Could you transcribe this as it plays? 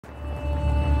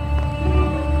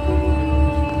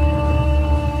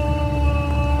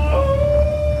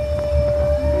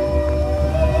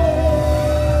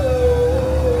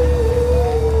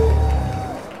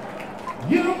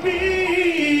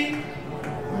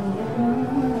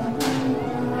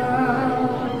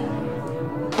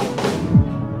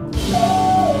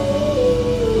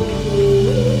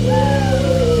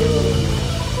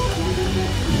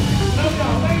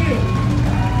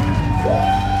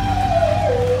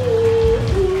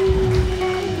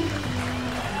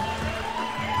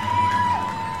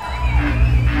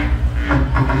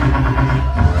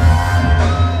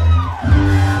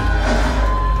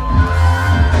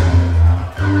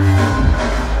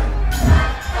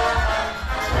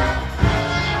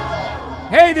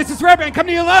Hey, this is Redban coming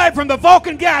to you live from the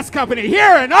Vulcan Gas Company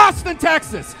here in Austin,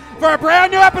 Texas for a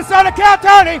brand new episode of Kill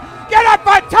Tony. Get up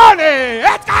for Tony!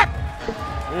 Let's go!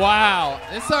 Wow,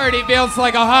 this already feels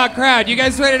like a hot crowd. You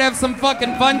guys ready to have some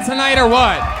fucking fun tonight or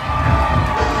what?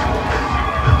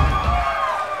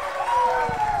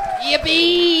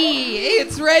 Yippee!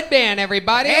 It's Redban,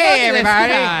 everybody. Hey,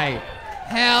 everybody.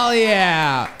 Hell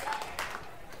yeah.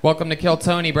 Welcome to Kill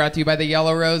Tony, brought to you by the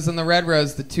Yellow Rose and the Red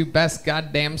Rose, the two best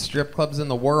goddamn strip clubs in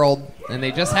the world. And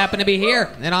they just happen to be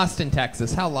here in Austin,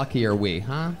 Texas. How lucky are we,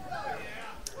 huh?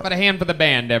 Put a hand for the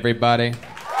band, everybody.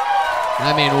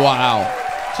 I mean, wow.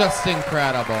 Just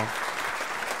incredible.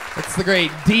 It's the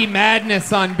great D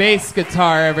Madness on bass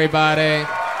guitar, everybody.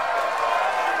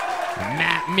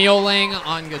 Matt Muehling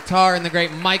on guitar and the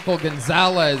great Michael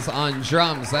Gonzales on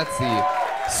drums. That's the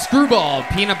Screwball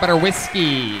Peanut Butter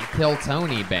Whiskey Kill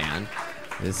Tony band.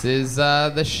 This is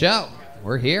the show.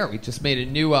 We're here. We just made a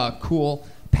new cool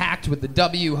pact with the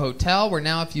W Hotel where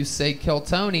now if you say Kill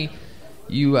Tony,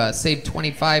 you save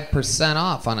 25%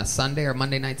 off on a Sunday or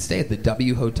Monday night stay at the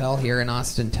W Hotel here in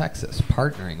Austin, Texas,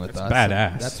 partnering with us.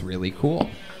 Badass. That's really cool.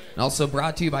 And also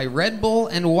brought to you by Red Bull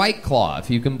and White Claw, if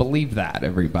you can believe that,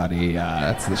 everybody.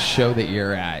 That's the show that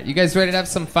you're at. You guys ready to have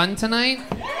some fun tonight?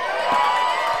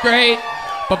 Great.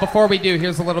 But before we do,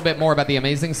 here's a little bit more about the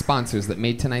amazing sponsors that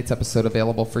made tonight's episode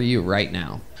available for you right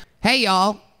now. Hey,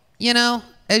 y'all. You know,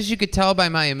 as you could tell by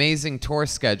my amazing tour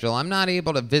schedule, I'm not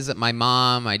able to visit my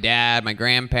mom, my dad, my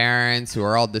grandparents, who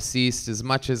are all deceased, as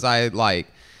much as I'd like.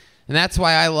 And that's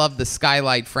why I love the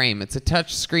Skylight Frame. It's a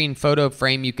touchscreen photo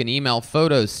frame you can email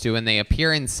photos to, and they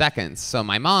appear in seconds, so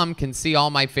my mom can see all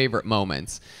my favorite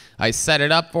moments. I set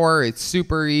it up for her. It's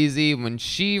super easy. When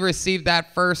she received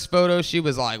that first photo, she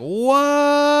was like,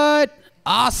 "What?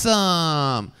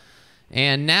 Awesome!"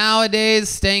 And nowadays,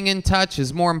 staying in touch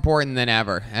is more important than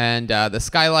ever, and the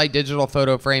Skylight digital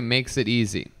photo frame makes it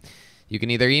easy. You can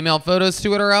either email photos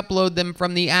to it or upload them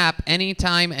from the app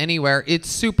anytime, anywhere. It's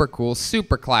super cool,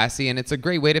 super classy, and it's a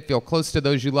great way to feel close to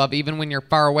those you love even when you're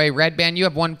far away. Redban, you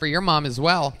have one for your mom as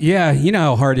well. Yeah, you know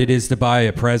how hard it is to buy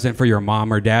a present for your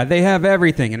mom or dad. They have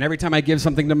everything, and every time I give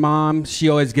something to mom, she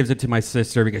always gives it to my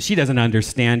sister because she doesn't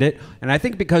understand it. And I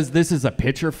think because this is a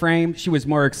picture frame, she was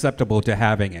more acceptable to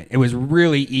having it. It was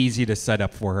really easy to set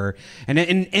up for her. And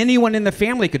anyone in the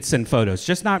family could send photos,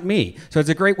 just not me. So it's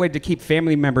a great way to keep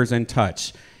family members in touch.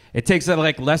 It takes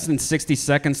like less than 60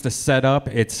 seconds to set up.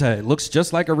 It looks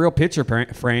just like a real picture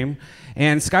frame.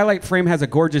 And Skylight Frame has a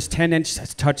gorgeous 10-inch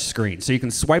touchscreen, so you can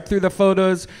swipe through the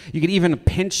photos. You can even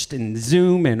pinch and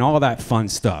zoom and all that fun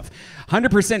stuff.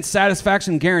 100%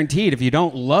 satisfaction guaranteed. If you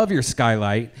don't love your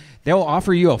Skylight, they'll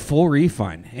offer you a full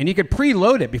refund. And you could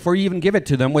preload it before you even give it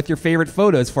to them with your favorite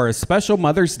photos for a special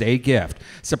Mother's Day gift.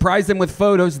 Surprise them with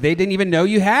photos they didn't even know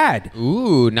you had.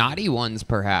 Ooh, naughty ones,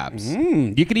 perhaps.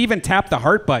 You could even tap the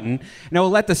heart button, and it will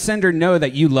let the sender know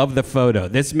that you love the photo.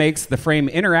 This makes the frame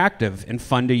interactive and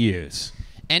fun to use.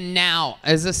 And now,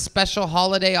 as a special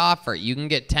holiday offer, you can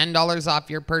get $10 off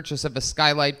your purchase of a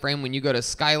Skylight Frame when you go to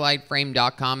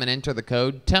skylightframe.com and enter the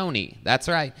code TONY. That's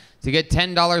right. To get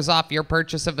 $10 off your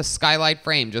purchase of a Skylight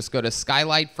Frame, just go to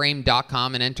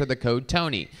skylightframe.com and enter the code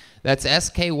TONY. That's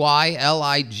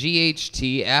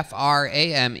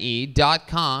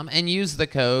SKYLIGHTFRAME.com and use the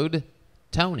code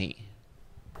TONY.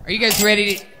 Are you guys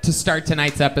ready to start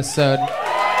tonight's episode?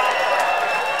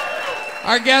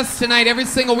 Our guest tonight, every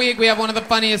single week, we have one of the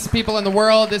funniest people in the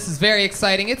world. This is very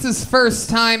exciting. It's his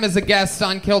first time as a guest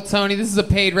on Kill Tony. This is a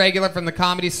paid regular from the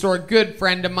Comedy Store. Good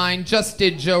friend of mine. Just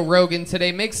did Joe Rogan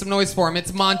today. Make some noise for him.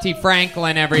 It's Monty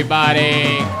Franklin,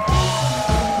 everybody.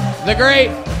 The great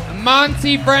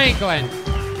Monty Franklin.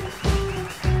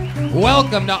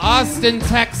 Welcome to Austin,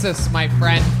 Texas, my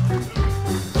friend.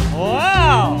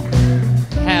 Wow!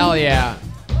 Hell yeah.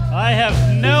 I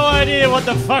have no idea what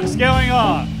the fuck's going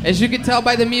on. As you can tell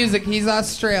by the music, he's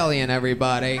Australian,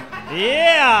 everybody.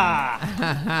 Yeah!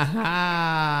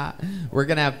 We're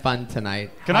gonna have fun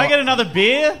tonight. Can I get another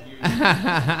beer?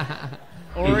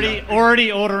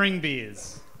 Already ordering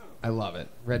beers. I love it.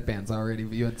 Redban's already.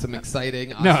 You had some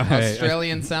exciting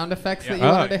Australian sound effects that you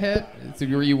wanted to hit. So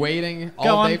were you waiting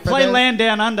all day for play this? Land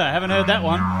Down Under. Haven't heard that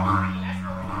one.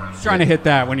 I was trying to hit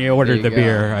that when you ordered the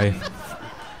beer. I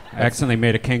accidentally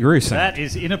made a kangaroo sound. That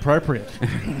is inappropriate.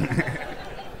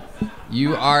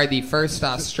 You are the first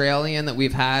Australian that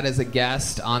we've had as a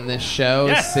guest on this show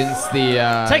since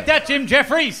the... Take that, Jim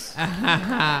Jeffries!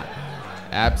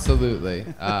 Absolutely.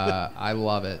 I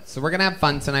love it. So we're going to have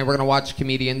fun tonight. We're going to watch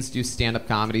comedians do stand-up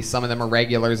comedy. Some of them are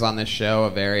regulars on this show, a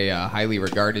very highly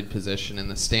regarded position in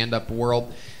the stand-up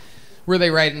world. where they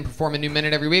write and perform a new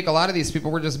minute every week. A lot of these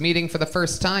people we're just meeting for the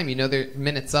first time. You know, their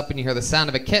minute's up and you hear the sound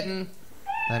of a kitten.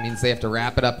 That means they have to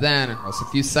wrap it up then, or else a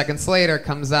few seconds later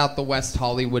comes out the West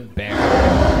Hollywood Bear,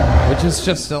 which is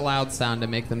just a loud sound to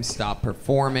make them stop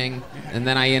performing. And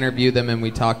then I interview them and we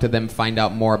talk to them, find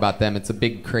out more about them. It's a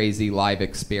big, crazy live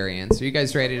experience. Are you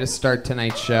guys ready to start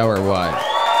tonight's show or what?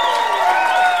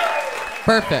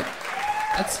 Perfect.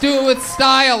 Let's do it with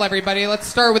style, everybody. Let's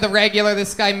start with a regular.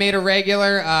 This guy made a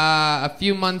regular a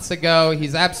few months ago.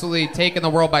 He's absolutely taken the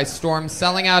world by storm,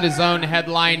 selling out his own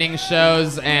headlining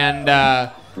shows and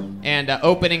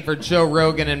opening for Joe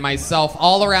Rogan and myself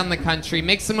all around the country.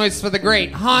 Make some noise for the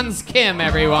great Hans Kim,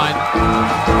 everyone.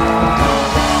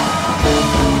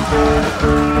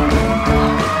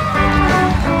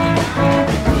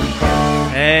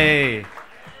 Hey,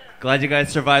 glad you guys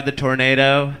survived the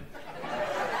tornado.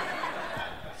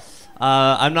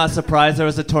 I'm not surprised there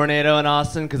was a tornado in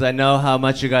Austin because I know how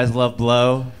much you guys love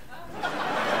blow.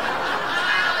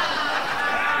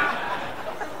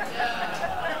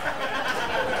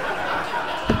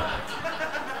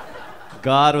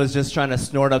 God was just trying to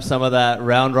snort up some of that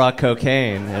Round Rock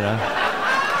cocaine, you know.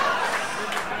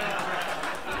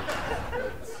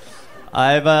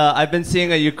 I've been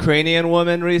seeing a Ukrainian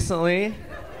woman recently.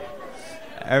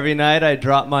 Every night I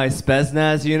drop my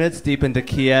Spetsnaz units deep into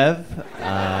Kiev.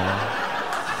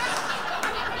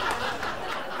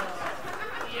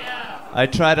 I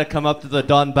try to come up to the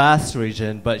Donbass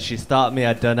region, but she stopped me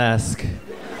at Donetsk.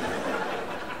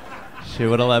 She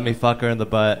wouldn't let me fuck her in the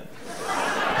butt.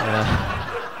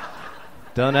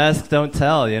 Donetsk, don't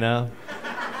tell, you know.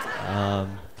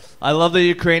 I love the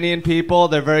Ukrainian people.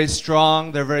 They're very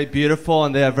strong, they're very beautiful,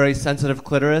 and they have very sensitive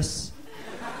clitoris.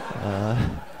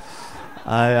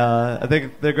 I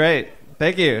think they're great.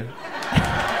 Thank you.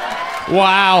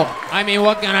 Wow. I mean,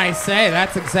 what can I say?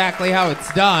 That's exactly how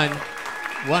it's done.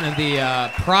 One of the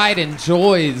pride and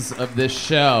joys of this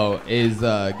show is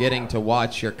getting to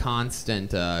watch your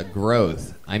constant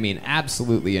growth. I mean,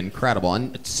 absolutely incredible.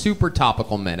 And super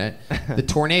topical minute. The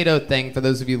tornado thing, for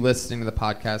those of you listening to the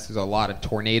podcast, there's a lot of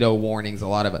tornado warnings, a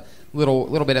lot of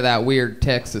little bit of that weird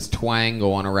Texas twang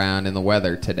going around in the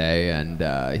weather today.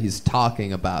 And he's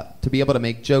talking about, to be able to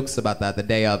make jokes about that the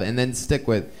day of, and then stick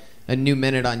with a new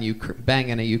minute on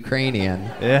banging a Ukrainian.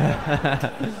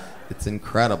 Yeah. It's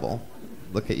incredible.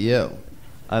 Look at you.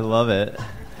 I love it.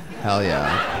 Hell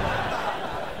yeah.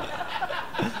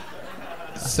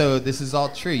 So this is all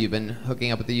true. You've been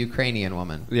hooking up with the Ukrainian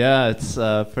woman. Yeah, it's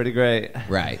pretty great.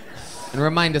 Right. And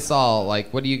remind us all,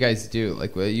 like, what do you guys do?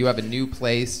 Like, you have a new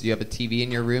place? Do you have a TV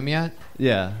in your room yet?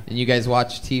 Yeah. And you guys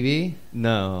watch TV?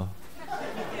 No.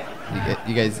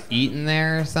 You guys eat in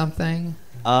there or something?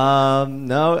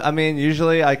 No, I mean,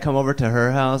 usually I come over to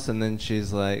her house and then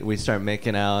she's like, we start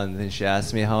making out and then she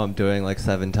asks me how I'm doing like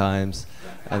 7 times.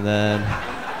 And then...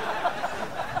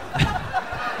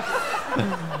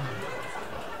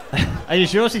 Are you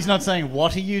sure she's not saying,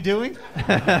 what are you doing?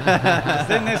 'Cause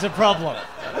then there's a problem.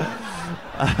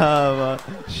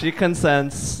 She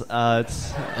consents.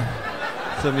 It's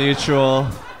a mutual.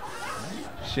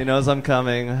 She knows I'm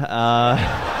coming.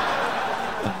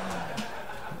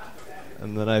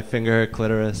 And then I finger her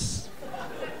clitoris.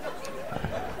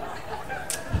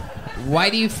 Why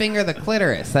do you finger the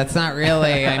clitoris? That's not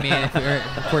really, I mean, if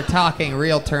we're talking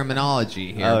real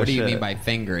terminology here, what do you mean by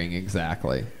fingering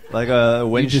exactly? Like a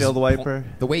windshield wiper?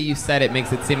 The way you said it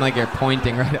makes it seem like you're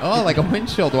pointing right. Oh, like a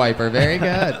windshield wiper. Very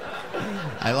good.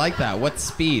 I like that. What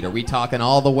speed? Are we talking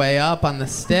all the way up on the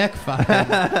stick? Fucking...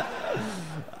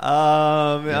 you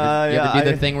ever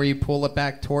do the thing where you pull it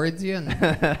back towards you and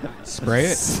spray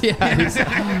it?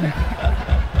 Yeah.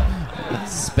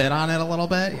 Spit on it a little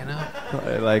bit, you know?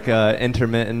 Like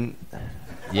intermittent.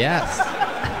 Yes.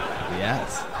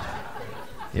 Yes.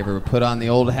 You ever put on the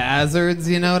old hazards,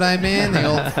 you know what I mean? The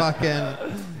old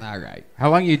fucking... All right. How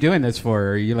long are you doing this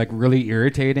for? Are you like really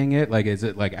irritating it? Like, is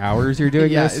it like hours you're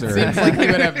doing this? Yeah, or? It seems like they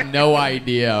would have no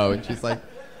idea. And she's like,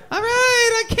 all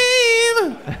right, I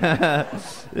came.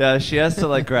 Yeah, she has to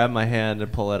like grab my hand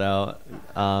and pull it out.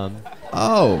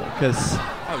 Because...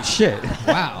 Oh, shit.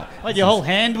 Wow. What, your whole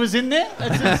hand was in there?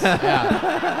 That's just...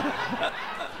 Yeah.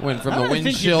 Went from I the don't think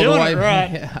windshield you're doing wiper. it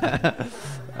right.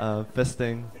 Yeah.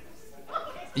 Fisting.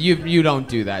 You don't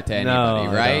do that to anybody,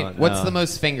 No, right? I don't, What's no. the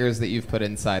most fingers that you've put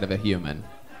inside of a human?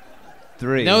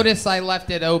 3. Notice I left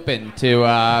it open to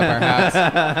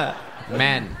perhaps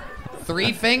men.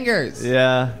 3 fingers.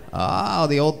 Yeah. Oh,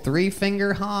 the old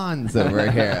 3-finger Hans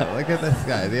over here. Look at this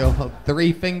guy. The old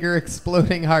 3-finger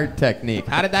exploding heart technique.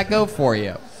 How did that go for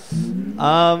you?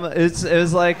 It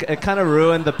was like it kind of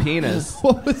ruined the penis.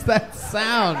 What was that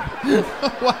sound?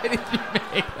 Why did you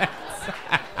make that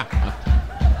sound?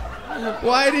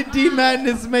 Why did D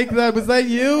Madness make that? Was that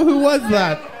you? Who was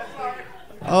that?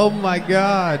 Oh my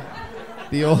God.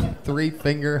 The old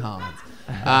three-finger Hans.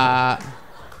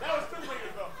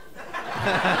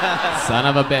 Son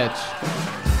of a bitch.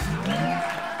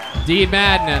 D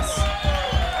Madness.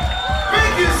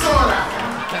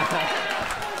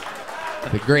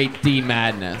 The great D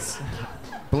Madness.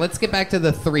 But let's get back to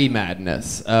the three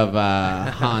madness of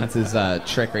Hans's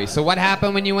trickery. So what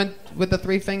happened when you went with the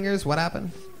three fingers? What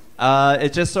happened?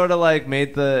 It just sort of like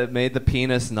made the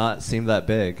penis not seem that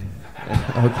big.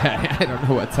 Okay, I don't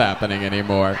know what's happening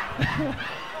anymore.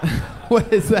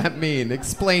 What does that mean?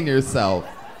 Explain yourself.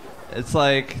 It's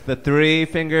like the three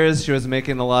fingers, she was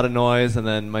making a lot of noise, and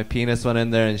then my penis went in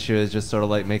there, and she was just sort of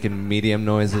like making medium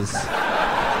noises.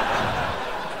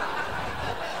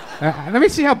 Let me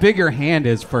see how big your hand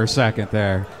is for a second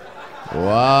there. Whoa.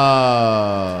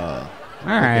 All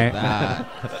right. That.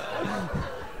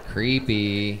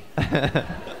 Creepy.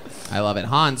 I love it.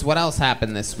 Hans, what else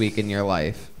happened this week in your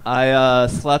life? I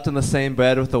slept in the same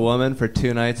bed with a woman for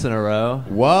 2 nights in a row.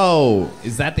 Whoa.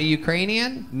 Is that the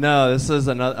Ukrainian? No, this is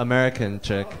an American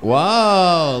chick.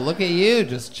 Whoa. Look at you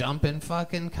just jumping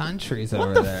fucking countries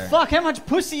over there. What the fuck? How much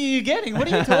pussy are you getting?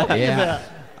 What are you talking about?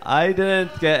 I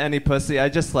didn't get any pussy. I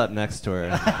just slept next to her.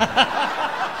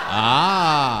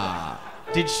 Ah.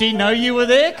 Did she know you were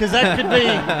there? Because that could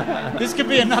be... This could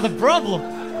be another problem.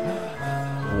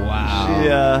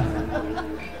 Wow.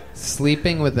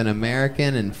 Sleeping with an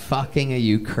American and fucking a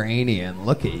Ukrainian.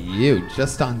 Look at you,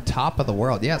 just on top of the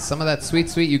world. Yeah, some of that sweet,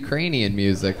 sweet Ukrainian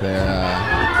music there.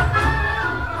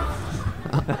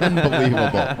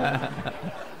 Unbelievable.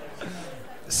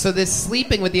 So this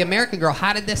sleeping with the American girl,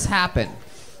 how did this happen?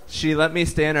 She let me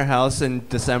stay in her house in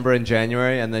December and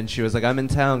January, and then she was like, I'm in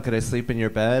town, could I sleep in your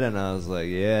bed? And I was like,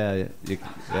 yeah.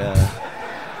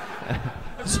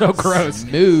 So gross.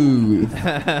 Smooth.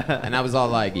 And I was all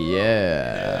like,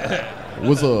 yeah.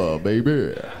 What's up,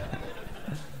 baby?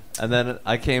 And then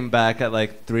I came back at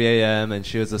like 3 a.m. and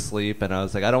she was asleep, and I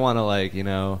was like, I don't want to I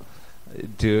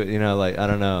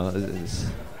don't know.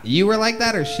 You were like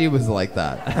that, or she was like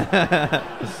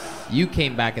that? You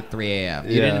came back at 3 a.m.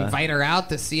 You didn't invite her out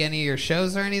to see any of your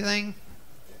shows or anything?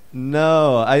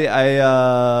 No,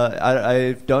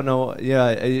 I don't know. Yeah,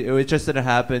 it just didn't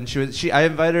happen. I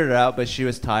invited her out, but she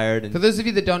was tired. And for those of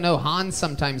you that don't know, Hans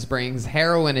sometimes brings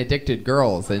heroin-addicted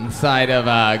girls inside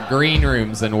of green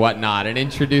rooms and whatnot, and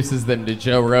introduces them to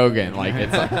Joe Rogan like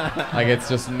it's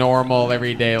just normal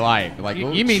everyday life. Like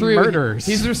you mean murderers?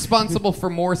 He's responsible for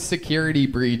more security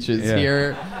breaches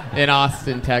here in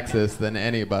Austin, Texas, than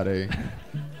anybody.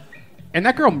 And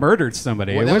that girl murdered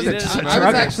somebody. Well, I was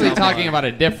actually talking about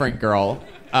a different girl.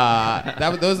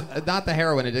 Those not the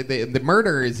heroin addict. The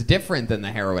murderer is different than the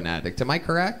heroin addict. Am I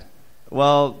correct?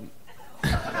 Well,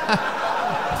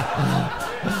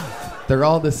 they're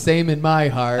all the same in my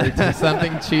heart.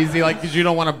 Something cheesy, like because you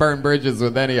don't want to burn bridges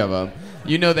with any of them.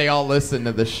 You know they all listen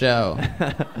to the show.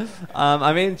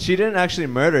 I mean, she didn't actually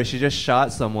murder. She just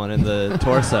shot someone in the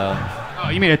torso. Oh,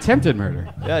 you mean attempted murder?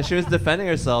 Yeah, she was defending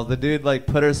herself. The dude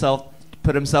put himself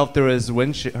through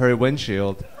her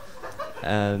windshield,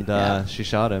 and she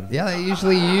shot him. Yeah, you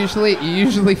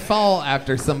usually fall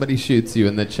after somebody shoots you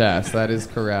in the chest. That is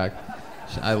correct.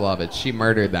 I love it. She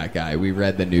murdered that guy. We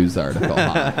read the news article. You're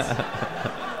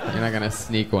not gonna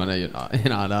sneak one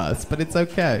in on us, but it's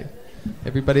okay.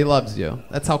 Everybody loves you.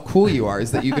 That's how cool you are,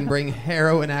 is that you can bring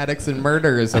heroin addicts and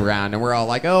murderers around, and we're all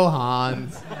like, oh,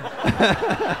 Hans.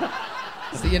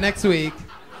 See you next week.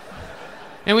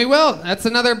 And we will. That's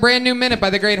another brand new minute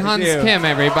by the great Hans Kim,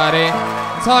 everybody.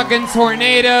 Talking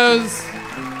tornadoes,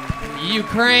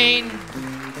 Ukraine.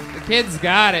 The kids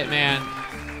got it, man.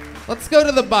 Let's go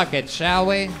to the bucket, shall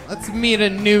we? Let's meet a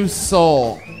new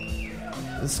soul.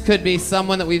 This could be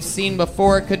someone that we've seen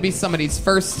before. It could be somebody's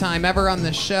first time ever on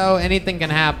the show. Anything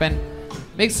can happen.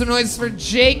 Make some noise for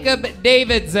Jacob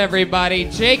Davids, everybody.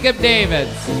 Jacob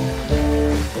Davids.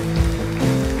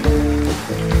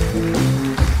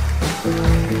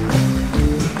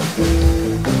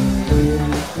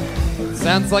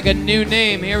 Sounds like a new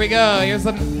name. Here we go. Here's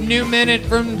a new minute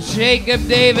from Jacob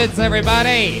Davids,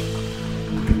 everybody.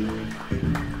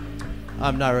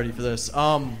 I'm not ready for this.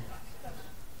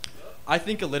 I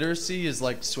think illiteracy is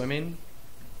like swimming.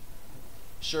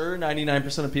 Sure,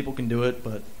 99% of people can do it,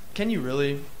 but can you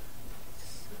really?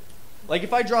 Like,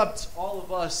 if I dropped all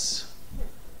of us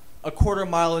a quarter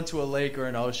mile into a lake or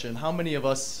an ocean, how many of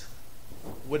us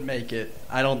would make it?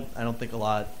 I don't think a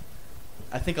lot.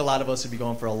 I think a lot of us would be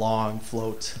going for a long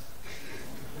float.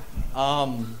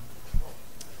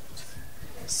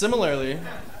 Similarly,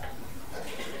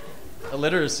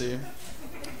 illiteracy.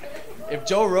 if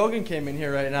Joe Rogan came in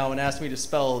here right now and asked me to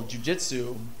spell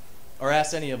jujitsu, or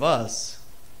asked any of us,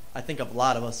 I think a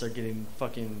lot of us are getting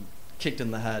fucking kicked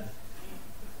in the head.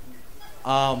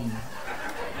 I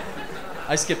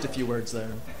skipped a few words there.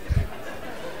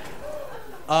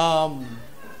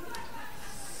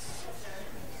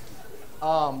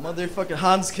 Motherfucking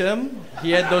Hans Kim,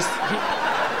 he had those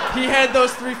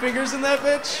three fingers in that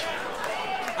bitch.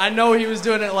 I know he was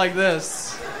doing it like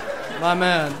this. My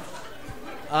man.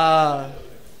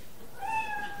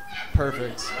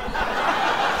 Perfect.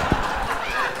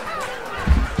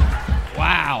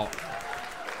 Wow.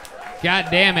 God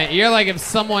damn it. You're like if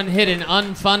someone hit an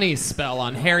unfunny spell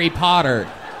on Harry Potter.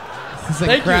 This is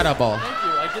incredible. Thank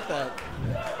you. I get that.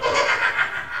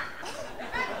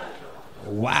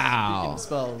 Wow.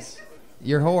 Spells.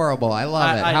 You're horrible. I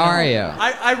love it. How are you?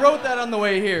 I wrote that on the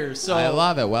way here, so I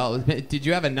love it. Well, did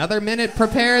you have another minute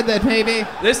prepared that maybe?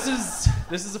 This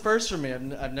is a first for me.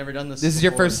 I've never done this. This is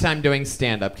your first time doing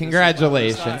stand-up.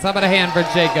 Congratulations. How about a hand for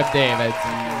Jacob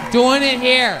Davids? Doing it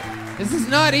here. This is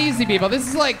not easy, people. This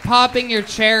is like popping your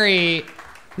cherry.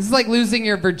 This is like losing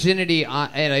your virginity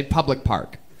at a public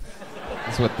park.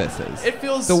 That's what this is. It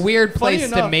feels it's a weird place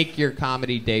enough. to make your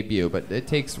comedy debut, but it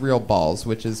takes real balls,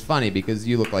 which is funny because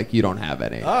you look like you don't have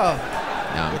any. Oh.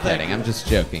 No, I'm kidding. I'm just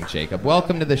joking, Jacob.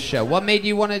 Welcome to the show. What made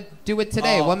you want to do it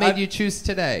today? What made you choose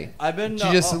today? I've been. Did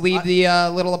you just leave the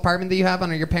little apartment that you have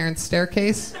under your parents'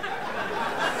 staircase?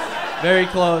 Very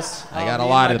close. I got a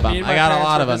lot of them. I got a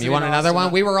lot of them. You want another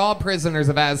one? We were all prisoners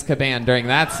of Azkaban during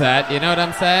that set. You know what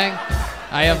I'm saying?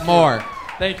 I have more.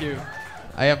 Thank you.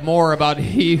 I have more about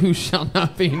he who shall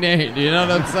not be named. You know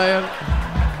what I'm saying?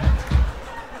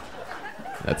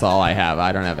 That's all I have.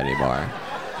 I don't have any more.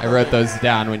 I wrote those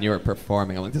down when you were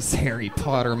performing. I'm like, this Harry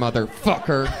Potter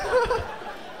motherfucker.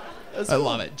 I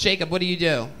love it. Jacob, what do you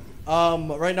do?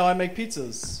 Right now I make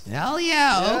pizzas. Hell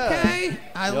yeah. Okay.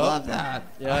 I love that.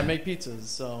 Yeah, I make pizzas,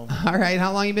 so. All right.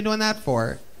 How long you been doing that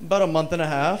for? About a month and a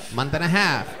half. Month and a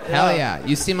half. Hell yeah.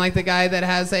 You seem like the guy that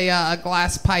has a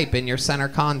glass pipe in your center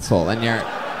console and your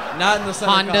Not in the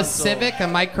center Honda console. Civic,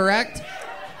 am I correct?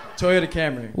 Toyota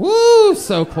Camry. Woo,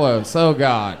 so close. Oh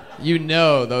God. You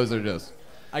know those are just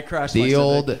I crashed my the Civic.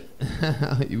 old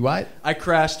You what? I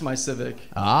crashed my Civic.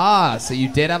 Ah, so you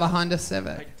did have a Honda I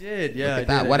Civic. did, yeah. Look at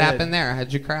that. What happened there?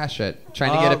 How'd you crash it?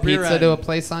 Trying to get a rear pizza end. to a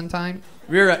place on time?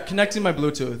 Connecting my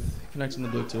Bluetooth. Connecting the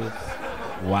Bluetooth.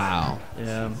 Wow.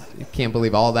 Yeah. You can't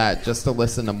believe all that just to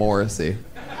listen to Morrissey.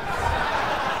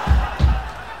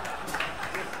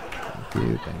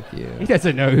 Thank you. He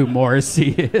doesn't know who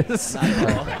Morrissey is.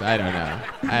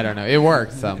 I don't know. It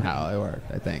worked somehow. It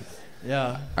worked, I think.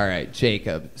 Yeah. All right,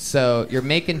 Jacob. So you're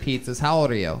making pizzas. How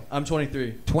old are you? I'm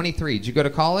 23. 23. Did you go to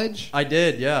college? I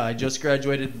did, yeah. I just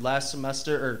graduated last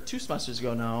semester, or 2 semesters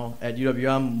ago now, at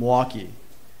UWM Milwaukee.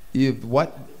 You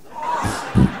what?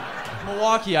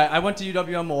 Milwaukee. I went to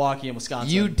UWM Milwaukee in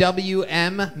Wisconsin.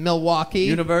 UWM Milwaukee?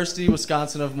 University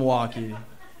Wisconsin of Milwaukee.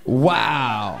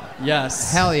 Wow.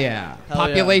 Yes. Hell yeah. Hell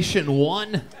Population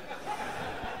 1?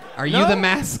 Are you No. the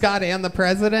mascot and the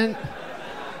president?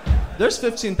 There's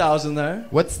 15,000 there.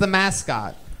 What's the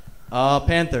mascot?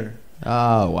 Panther.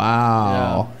 Oh,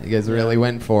 wow. Yeah. You guys really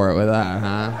went for it with that,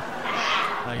 huh?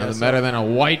 I Nothing guess better than a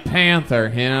white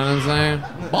panther, you know what I'm saying?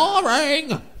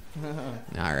 Boring!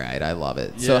 All right, I love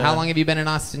it. So Yeah. how long have you been in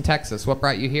Austin, Texas? What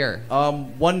brought you here?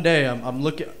 One day I'm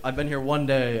looking. I've been here one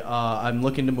day. I'm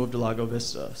looking to move to Lago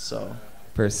Vista. So.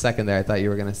 For a second there, I thought you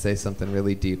were going to say something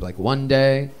really deep, like one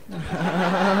day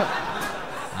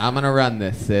I'm going to run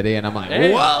this city, and I'm like,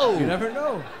 Hey, whoa! You never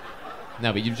know.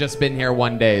 No, but you've just been here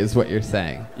one day is what you're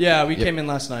saying. Yeah, we came in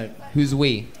last night. Who's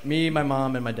we? Me, my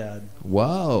mom, and my dad.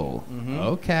 Whoa.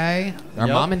 Okay. Are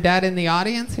Yep. mom and dad in the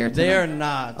audience here tonight? They are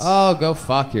not. Oh, go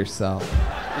fuck yourself.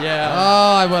 Yeah.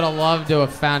 Oh, I would have loved to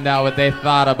have found out what they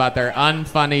thought about their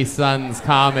unfunny son's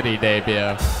comedy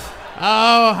debut.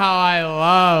 Oh, how I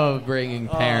love bringing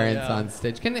parents yeah. on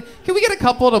stage. Can we get a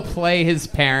couple to play his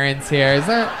parents here? Is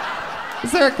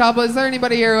there a couple? Is there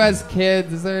anybody here who has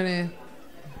kids? Is there any?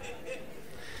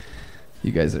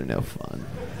 You guys are no fun.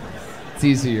 It's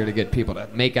easier to get people to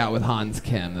make out with Hans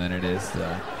Kim than it is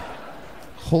to...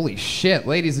 Holy shit,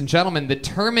 ladies and gentlemen, the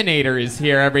Terminator is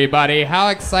here, everybody. How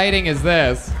exciting is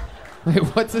this? Wait,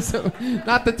 what's this?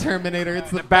 Not the Terminator, it's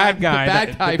the bad guy. The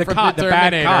bad guy The from cop, the the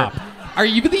bad Terminator. cop. Are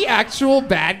you the actual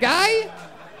bad guy?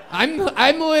 I'm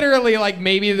literally like,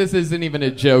 maybe this isn't even a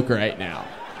joke right now.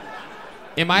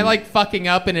 Am I like fucking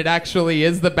up and it actually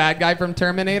is the bad guy from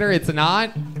Terminator? It's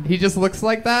not? He just looks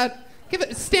like that?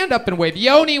 Stand up and wave.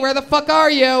 Yoni, where the fuck are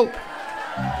you?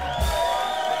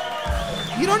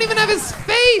 You don't even have his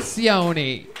face,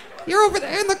 Yoni. You're over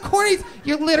there in the corner.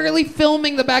 You're literally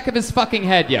filming the back of his fucking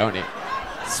head, Yoni.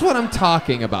 That's what I'm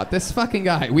talking about. This fucking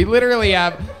guy. We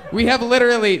have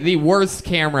literally the worst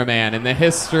cameraman in the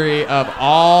history of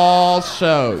all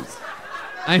shows.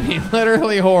 I mean,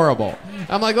 literally horrible.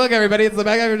 I'm like, look, everybody, it's the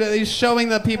back of his. He's showing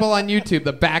the people on YouTube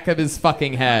the back of his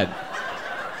fucking head.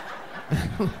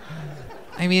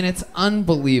 I mean, it's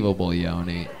unbelievable,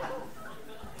 Yoni.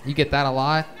 You get that a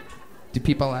lot? Do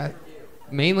people ask?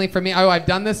 Mainly for me. Oh, I've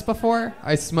done this before?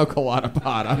 I smoke a lot of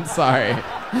pot. I'm sorry.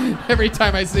 Every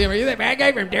time I see him, are you the bad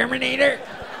guy from Terminator?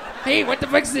 Hey, what the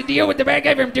fuck's the deal with the bad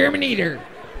guy from Terminator?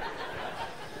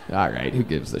 All right, who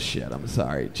gives a shit? I'm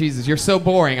sorry. Jesus, you're so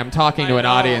boring. I'm talking to an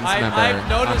audience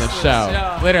member on the show.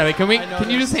 Yeah. Literally, can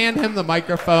you just hand him the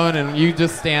microphone and you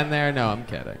just stand there? No, I'm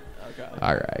kidding. Okay.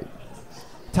 All right.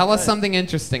 Tell us something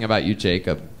interesting about you,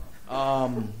 Jacob.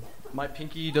 My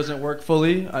pinky doesn't work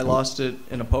fully. I lost it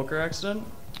in a poker accident.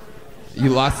 You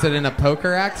lost it in a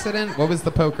poker accident? What was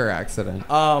the poker accident?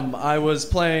 I was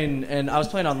playing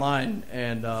online,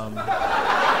 and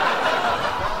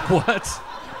What?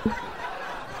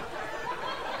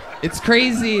 It's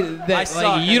crazy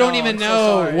that you don't even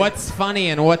know what's funny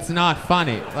and what's not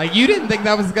funny. Like, you didn't think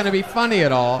that was going to be funny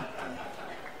at all.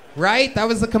 Right? That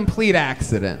was a complete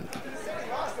accident.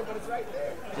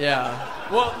 Yeah.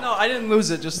 Well, no, I didn't lose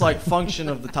it. Just like function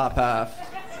of the top half.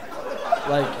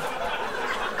 Like,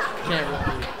 can't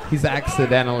really. He's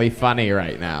accidentally funny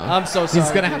right now. I'm so sorry.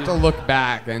 He's gonna have to look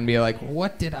back and be like,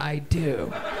 "What did I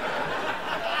do?"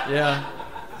 Yeah.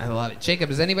 I love it. Jacob,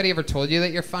 has anybody ever told you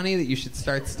that you're funny? That you should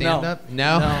start stand-up?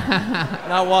 No.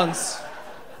 Not once.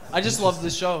 I just love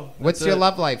this show. What's your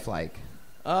love life like?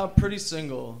 Pretty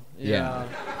single. Yeah.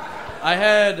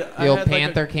 The old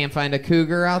panther can't find a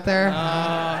cougar out there?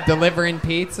 Delivering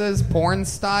pizzas, porn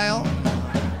style?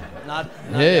 Not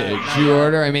hey, did you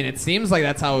order? I mean, it seems like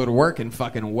that's how it would work in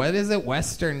fucking, what is it,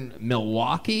 Western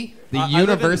Milwaukee? The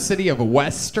University of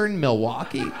Western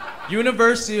Milwaukee?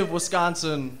 University of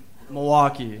Wisconsin,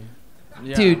 Milwaukee.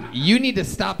 Yeah. Dude, you need to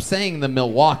stop saying the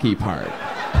Milwaukee part.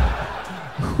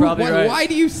 Probably right. Why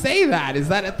do you say that? Is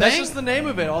that a thing? That's just the name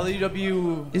of it. All the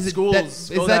UW schools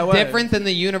go that way. Different than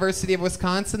the University of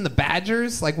Wisconsin, the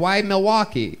Badgers? Like, why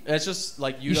Milwaukee? It's just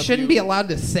like UW. You shouldn't be allowed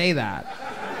to say that.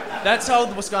 That's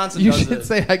how Wisconsin does it. You should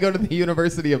say, I go to the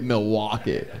University of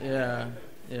Milwaukee. Yeah,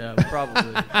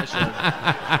 probably. I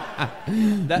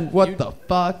should. The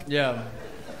fuck? Yeah.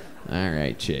 All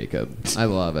right, Jacob. I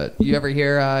love it. You ever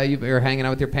hear you were hanging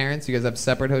out with your parents? You guys have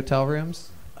separate hotel rooms?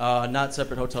 Not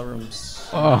separate hotel rooms.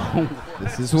 Oh,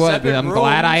 this is what I'm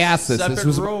glad I asked this.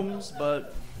 Separate rooms,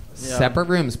 but yeah. Separate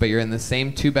rooms, but you're in the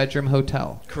same 2-bedroom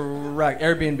hotel. Correct.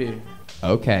 Airbnb.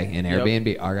 Okay, an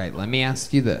Airbnb. All right, let me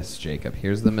ask you this, Jacob.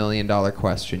 Here's the $1 million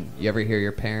question. You ever hear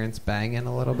your parents banging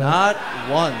a little bit? Not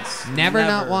once. Never.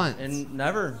 Not once. And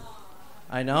never.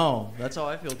 I know. That's how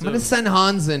I feel too. I'm gonna send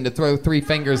Hans in to throw 3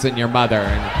 fingers in your mother,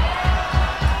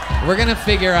 and we're gonna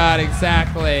figure out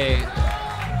exactly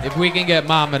if we can get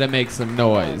Mama to make some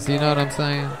noise. You know what I'm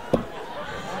saying?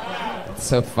 It's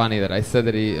so funny that I said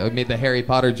that I made the Harry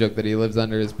Potter joke that he lives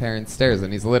under his parents' stairs,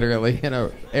 and he's literally in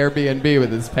an Airbnb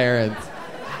with his parents.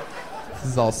 This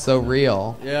is all so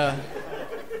real. Yeah.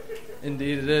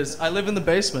 Indeed it is. I live in the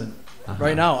basement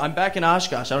right now. I'm back in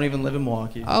Oshkosh. I don't even live in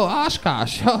Milwaukee. Oh,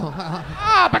 Oshkosh. Oh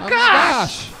my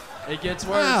gosh. It gets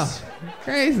worse. Wow.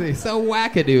 Crazy. So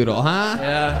wackadoodle, huh?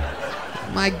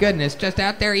 Yeah. My goodness, just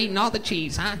out there eating all the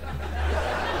cheese, huh?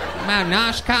 I'm out in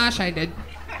Oshkosh. I did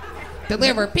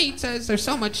deliver pizzas. There's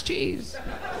so much cheese.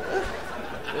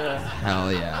 Yeah.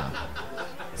 Hell yeah.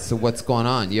 So what's going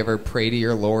on? You ever pray to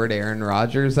your Lord Aaron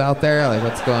Rodgers out there? Like,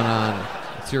 what's going on?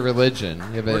 What's your religion?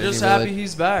 We're just happy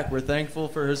he's back. We're thankful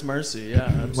for his mercy. Yeah,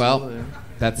 absolutely. Well,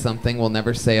 that's something we'll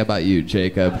never say about you,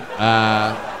 Jacob.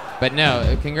 But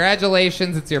no,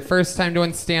 congratulations. It's your first time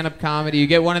doing stand-up comedy. You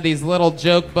get one of these little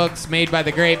joke books made by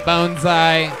the great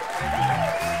Bonsai.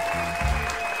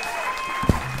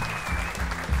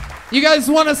 You guys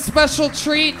want a special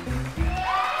treat?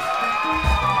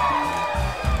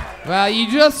 Well, you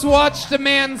just watched a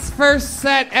man's first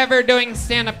set ever doing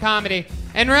stand-up comedy.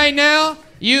 And right now,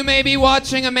 you may be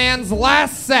watching a man's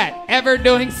last set ever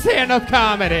doing stand-up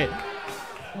comedy.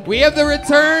 We have the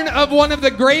return of one of the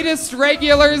greatest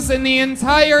regulars in the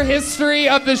entire history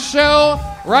of the show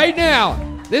right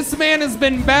now. This man has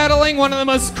been battling one of the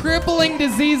most crippling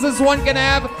diseases one can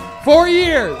have for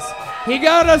years. He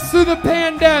got us through the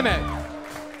pandemic.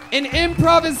 An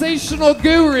improvisational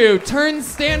guru turned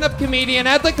stand-up comedian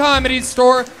at the Comedy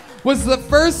Store, was the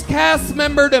first cast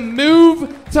member to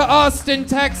move to Austin,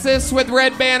 Texas with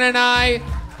Redban and I.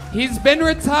 He's been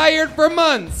retired for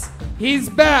months. He's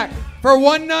back for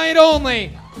one night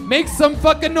only. Make some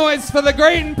fucking noise for the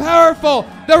great and powerful,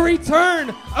 the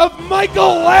return of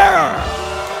Michael Lehrer.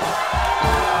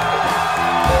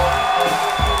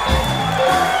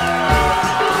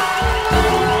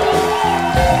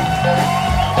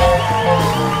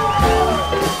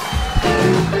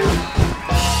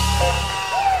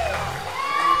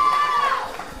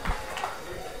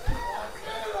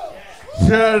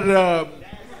 Shut up.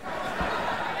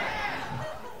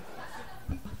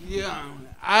 Yeah,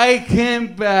 I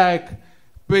came back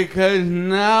because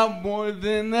now more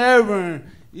than ever,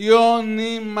 you all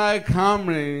need my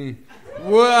comedy.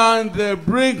 We're on the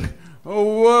brink of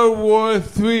World War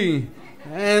III,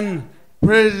 and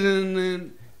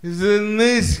President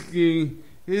Zelensky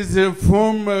is a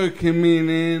former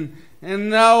comedian and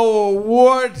now a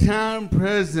wartime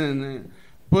president.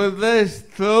 But let's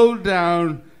slow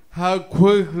down how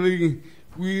quickly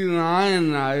we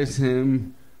lionize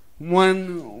him.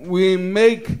 When we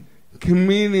make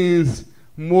comedians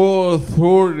moral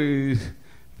authorities,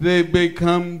 they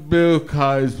become Bill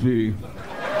Cosby.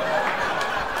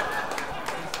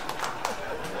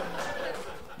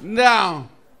 Now,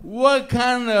 what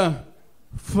kind of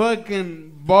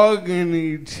fucking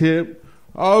bargaining chip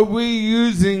are we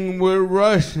using with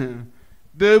Russia?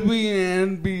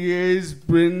 WNBA's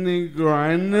Brittany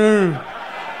Griner?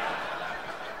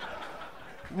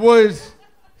 Was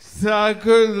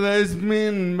soccer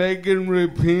lesbian Megan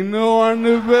Rapinoe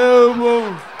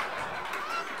unavailable?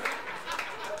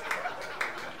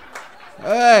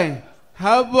 Hey,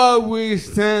 how about we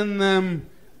send them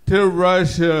to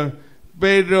Russia,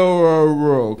 Beto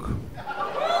O'Rourke?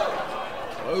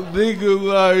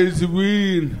 Legalize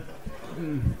weed.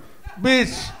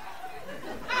 Bitch.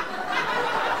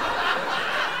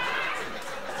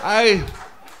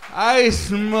 I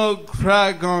smoke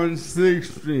crack on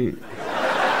 6th Street.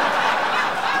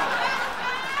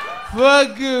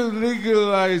 Fuck you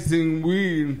legalizing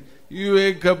weed, you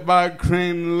Ichabod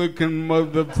Crane looking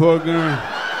motherfucker.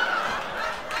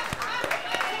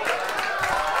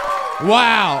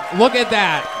 Wow, look at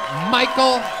that.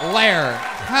 Michael Lehrer.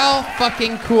 How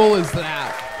fucking cool is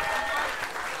that?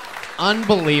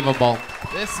 Unbelievable.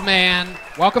 This man,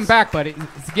 Welcome back, buddy.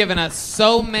 has given us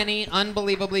so many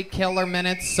unbelievably killer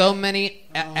minutes, so many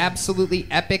absolutely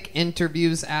epic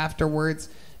interviews afterwards.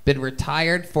 Been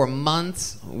retired for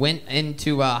months, went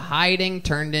into hiding,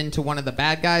 turned into one of the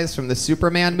bad guys from the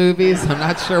Superman movies. I'm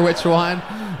not sure which one.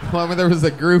 One where there was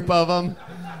a group of them.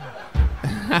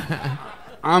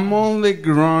 I'm only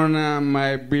growing out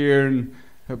my beard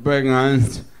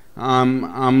because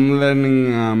I'm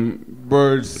letting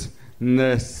birds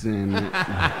nest in it.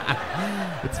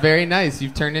 It's very nice.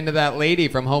 You've turned into that lady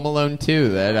from Home Alone 2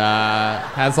 that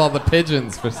has all the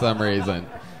pigeons for some reason.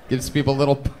 Gives people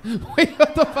little... Wait,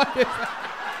 what the fuck is that?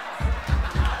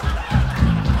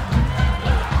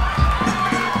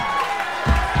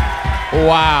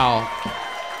 Wow.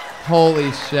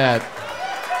 Holy shit.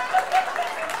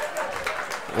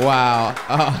 Wow.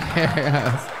 Oh, here he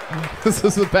is. This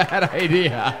was a bad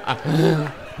idea.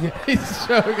 He's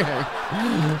joking.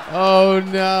 Oh,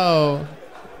 no.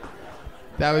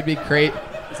 That would be great.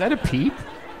 Is that a peep?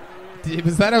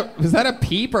 Was that a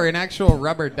peep or an actual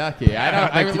rubber ducky?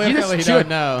 I Did you literally just don't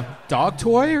know. Dog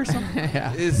toy or something?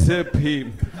 Yeah. It's a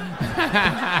peep.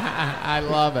 I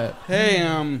love it. Hey,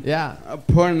 Yeah.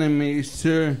 pardon me,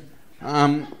 sir.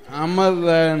 I'm a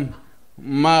lad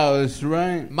Miles,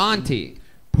 right? Monty.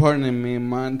 Pardon me,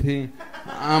 Monty.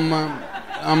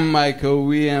 I'm Michael.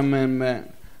 We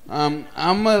met.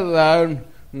 I'm allowed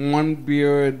one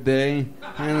beer a day,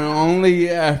 and only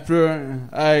after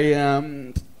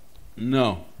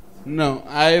No,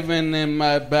 Ivan in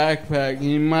my backpack.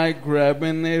 You mind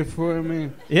grabbing it for me?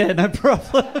 Yeah, no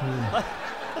problem. I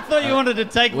thought you wanted to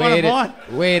take one of mine.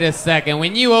 Wait a second.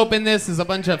 When you open this, is a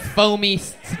bunch of foamy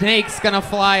snakes gonna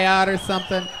fly out or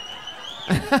something?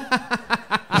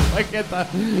 Look at the...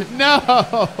 No!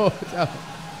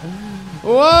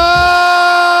 Whoa!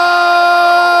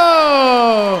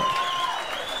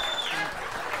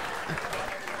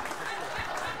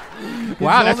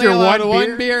 Wow, that's your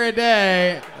one beer a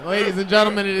day. Ladies and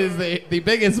gentlemen, it is the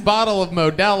biggest bottle of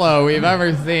Modelo we've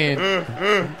ever seen.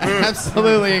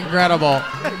 Absolutely incredible.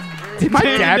 Did my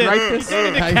dad write this?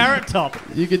 In a carrot top.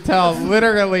 You could tell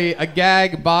literally a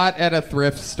gag bought at a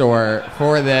thrift store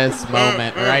for this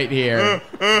moment right here.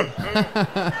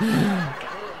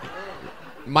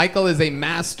 Michael is a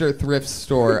master thrift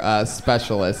store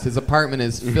specialist. His apartment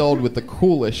is filled with the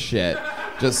coolest shit.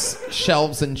 Just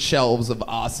shelves and shelves of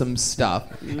awesome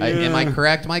stuff. Yeah. Am I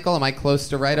correct, Michael? Am I close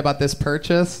to right about this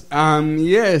purchase?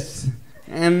 Yes.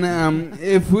 And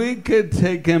if we could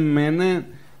take a minute,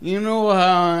 you know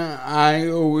how I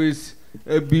always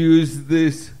abuse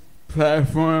this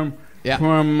platform Yeah.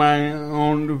 for my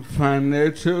own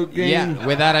financial gain. Yeah,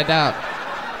 without a doubt.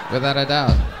 Without a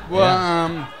doubt. Well,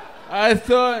 Yeah. I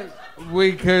thought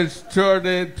we could start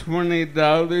at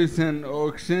 $20 and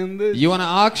auction this. You want to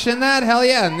auction that? Hell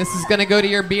yeah. And this is going to go to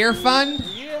your beer fund?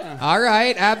 Yeah. All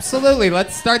right, absolutely.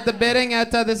 Let's start the bidding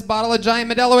at this bottle of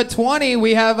Giant Modelo at 20.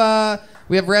 We have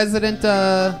resident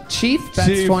Chief bets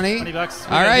Chief. 20. 20 bucks.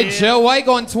 All right, Here. Joe White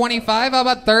going 25. How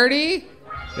about 30?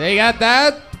 They got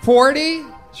that. 40.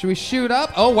 Should we shoot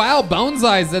up? Oh, wow. Bones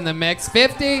Eyes in the mix.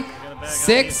 50.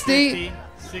 60.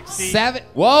 60. 7.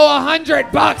 Whoa,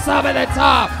 $100 up at the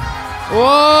top.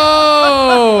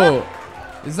 Whoa.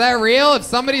 Is that real? If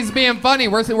somebody's being funny,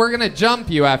 we're going to jump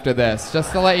you after this,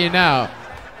 just to let you know.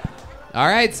 All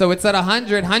right, so it's at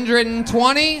 100.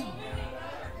 120?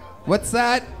 What's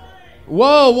that?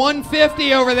 Whoa,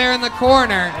 150 over there in the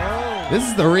corner. This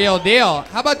is the real deal.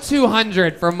 How about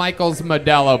 200 for Michael's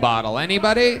Modelo bottle?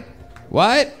 Anybody?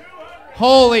 What?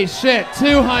 Holy shit,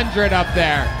 200 up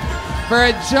there for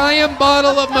a giant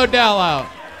bottle of Modelo.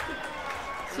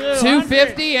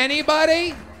 250,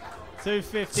 anybody?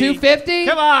 250. 250?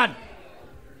 Come on.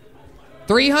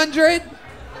 300?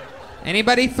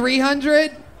 Anybody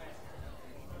 300?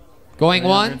 Going 300.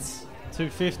 once?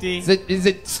 250. Is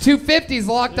it 250's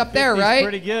locked up there, 250's right?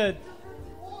 Pretty good.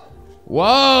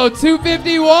 Whoa,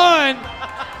 251.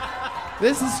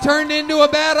 This has turned into a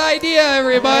bad idea,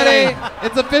 everybody.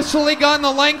 It's officially gone the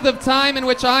length of time in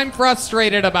which I'm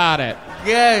frustrated about it.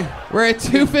 Guys, We're at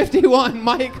 251,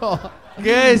 Michael.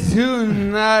 guess who's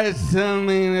not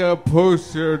selling a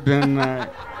poster tonight?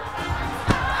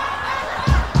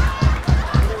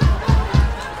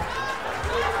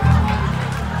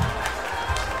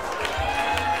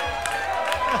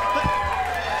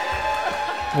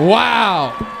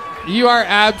 Wow. You are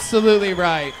absolutely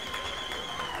right.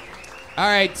 All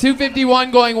right,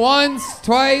 251 going once,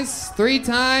 twice, 3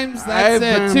 times. That's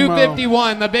Hey, it. Venmo.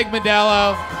 251, the big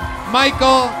Modelo.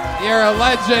 Michael, you're a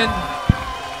legend.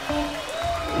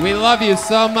 We love you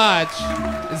so much.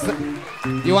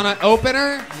 You want to open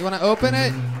her? You want to open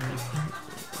it?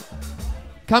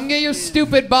 Come get your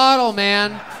stupid bottle,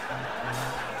 man.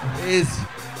 It's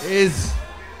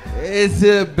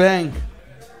a bank.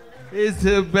 It's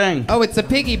a bank. Oh, it's a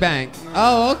piggy bank.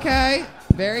 Oh, okay.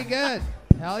 Very good.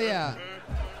 Hell yeah.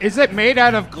 Is it made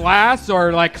out of glass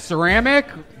or like ceramic?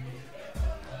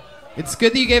 It's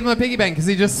good that you gave him a piggy bank because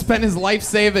he just spent his life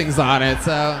savings on it,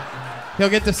 so he'll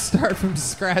get to start from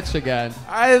scratch again.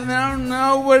 I don't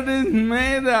know what it's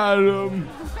made out of.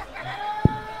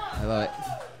 I love it.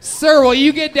 Sir, will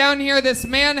you get down here? This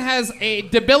man has a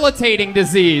debilitating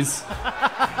disease.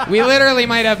 We literally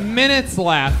might have minutes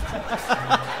left.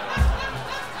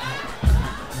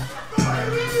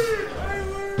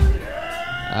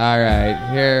 All right,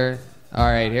 here. All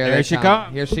right, here There they she come.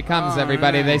 comes. Here she comes,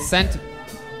 everybody. They sent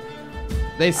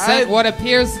what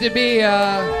appears to be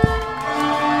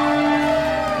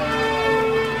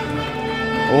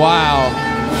wow.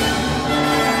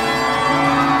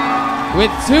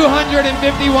 With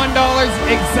 $251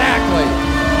 exactly.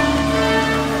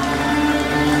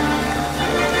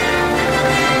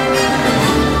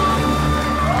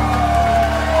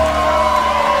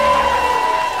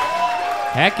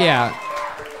 Heck yeah.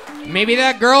 Maybe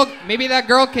that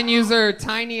girl can use her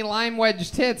tiny lime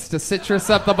wedge tits to citrus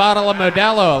up the bottle of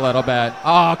Modelo a little bit.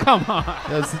 Oh, come on.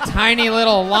 Those tiny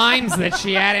little limes that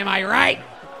she had, am I right?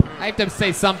 I have to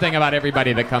say something about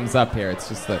everybody that comes up here. It's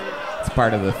just that it's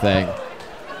part of the thing.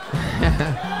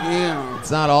 Yeah.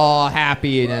 It's not all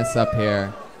happiness up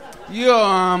here. Yo,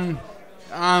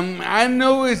 I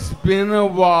know it's been a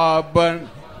while, but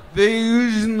they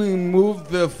usually move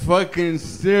the fucking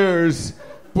stairs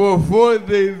before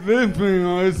they lift me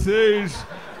on stage.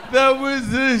 That was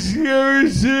the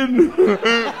scary shit.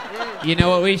 You know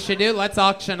what we should do? Let's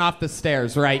auction off the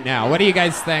stairs right now. What do you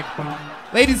guys think?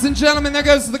 Ladies and gentlemen, there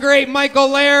goes the great Michael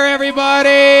Lair, everybody!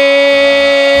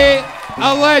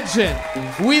 A legend.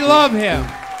 We love him.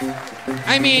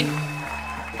 I mean,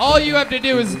 all you have to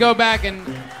do is go back and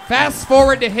fast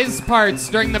forward to his parts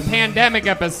during the pandemic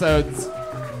episodes.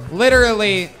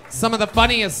 Literally, some of the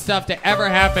funniest stuff to ever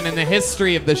happen in the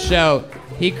history of the show,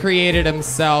 he created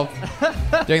himself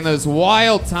during those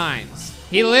wild times.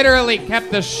 He literally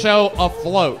kept the show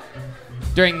afloat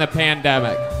during the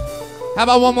pandemic. How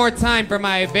about one more time for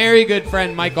my very good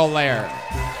friend, Michael Lair?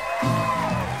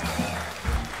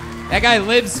 That guy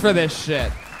lives for this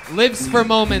shit. Lives for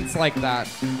moments like that.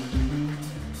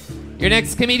 Your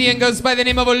next comedian goes by the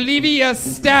name of Olivia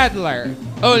Stadler.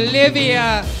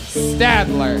 Olivia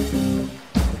Stadler.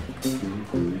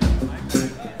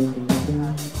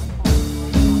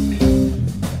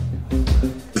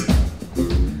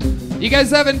 guys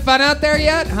having fun out there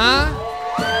yet, huh?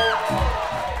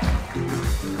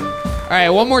 All right,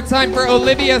 one more time for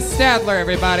Olivia Stadler,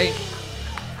 everybody.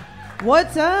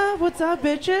 What's up? What's up,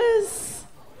 bitches?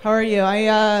 How are you?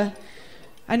 I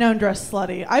know I'm dressed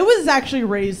slutty. I was actually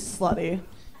raised slutty.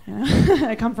 You know?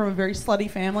 I come from a very slutty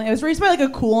family. I was raised by like a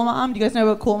cool mom. Do you guys know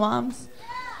about cool moms?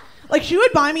 Like, she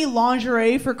would buy me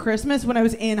lingerie for Christmas when I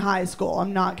was in high school.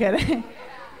 I'm not kidding.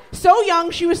 So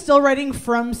young, she was still writing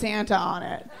 "From Santa" on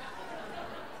it.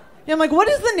 And I'm like, what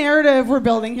is the narrative we're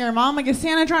building here, Mom? Like, is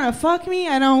Santa trying to fuck me?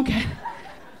 I don't get.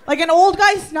 Like, an old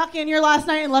guy snuck in here last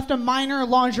night and left a minor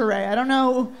lingerie. I don't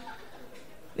know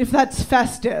if that's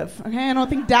festive, okay? I don't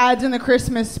think Dad's in the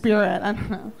Christmas spirit. I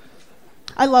don't know.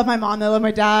 I love my mom. I love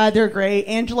my dad. They're great.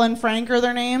 Angela and Frank are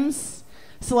their names.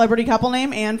 Celebrity couple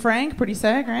name, Anne Frank. Pretty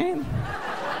sick, right?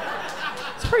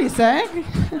 It's pretty sick.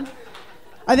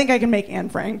 I think I can make Anne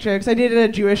Frank jokes. I dated a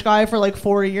Jewish guy for like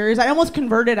 4 years. I almost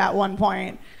converted at one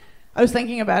point. I was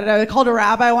thinking about it. I called a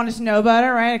rabbi. I wanted to know about it,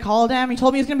 right? I called him. He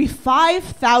told me it was going to be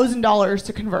 $5,000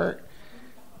 to convert.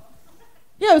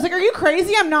 Yeah, I was like, are you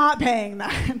crazy? I'm not paying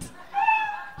that.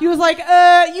 He was like,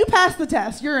 you passed the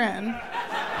test. You're in.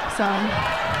 So,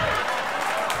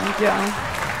 thank you.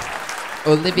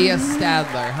 Olivia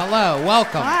Stadler. Hello,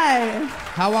 welcome. Hi.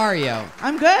 How are you?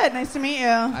 I'm good. Nice to meet you.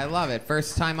 I love it.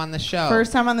 First time on the show.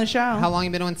 First time on the show. How long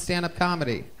you been doing stand-up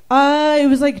comedy? It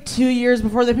was like 2 years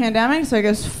before the pandemic, so I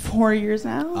guess 4 years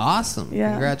now. Awesome.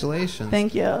 Yeah. Congratulations.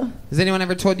 Thank you. Has anyone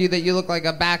ever told you that you look like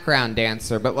a background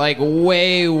dancer, but like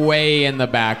way, way in the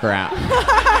background?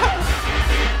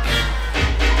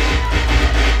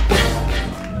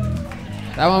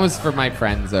 That one was for my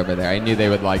friends over there. I knew they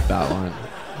would like that one.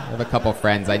 I have a couple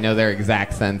friends. I know their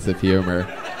exact sense of humor.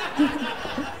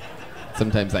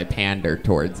 Sometimes I pander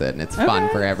towards it, and it's fun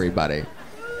for everybody.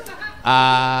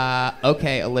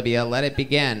 Okay, Olivia, let it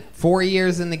begin. 4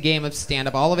 years in the game of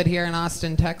stand-up. All of it here in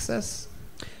Austin, Texas?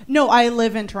 No, I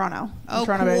live in Toronto. Oh,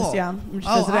 Toronto cool. based, yeah. I'm just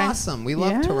Oh, visiting. awesome. We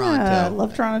love Yeah, Toronto.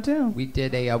 love Toronto, too. We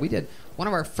did one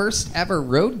of our first ever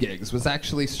road gigs was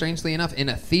actually, strangely enough, in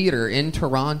a theater in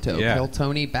Toronto. Yeah. Kill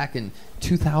Tony back in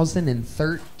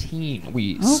 2013.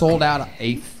 We sold out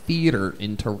a theater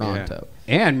in Toronto.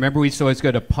 Yeah. And remember, we used to always go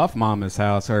to Puff Mama's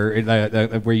house, or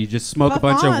where you just smoke Puff a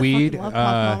bunch Mama, of weed. I fucking love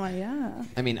Puff Mama, yeah.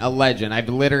 I mean, a legend. I've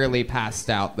literally passed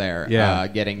out there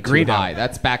getting too Greedo. high.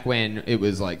 That's back when it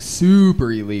was like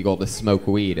super illegal to smoke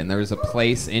weed. And there was a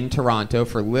place in Toronto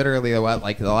for literally the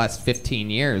last 15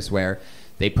 years where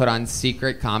they put on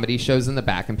secret comedy shows in the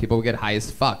back and people would get high as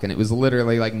fuck. And it was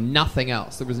literally like nothing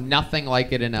else. There was nothing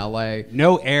like it in LA.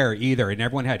 No air either, and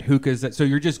everyone had hookahs. So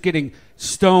you're just getting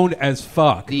stoned as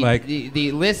fuck.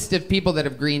 The list of people that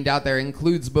have greened out there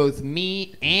includes both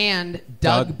me and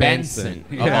Doug Benson,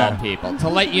 of all people. To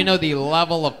let you know the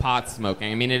level of pot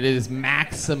smoking. I mean, it is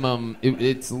maximum.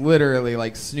 It's literally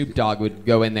like Snoop Dogg would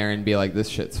go in there and be like, this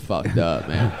shit's fucked up,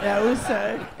 man. Yeah, it was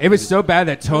sick. It was so bad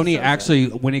that Tony actually,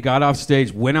 when he got off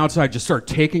stage, went outside, just started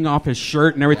taking off his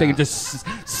shirt and everything, and just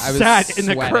sat in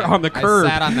on the curb. I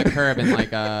sat on the curb and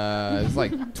it was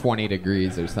like 20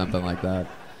 degrees or something like that.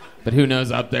 But who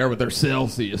knows up there with their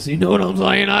Celsius? You know what I'm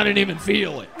saying? I didn't even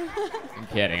feel it. I'm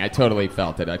kidding. I totally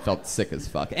felt it. I felt sick as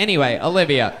fuck. Anyway,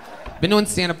 Olivia, been doing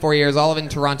stand-up 4 years, all of it in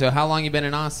Toronto. How long you been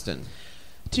in Austin?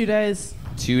 2 days.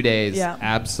 2 days. Yeah.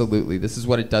 Absolutely. This is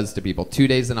what it does to people. 2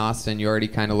 days in Austin, you already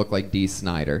kind of look like Dee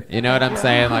Snider. You know what I'm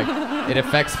saying? Like, it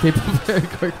affects people very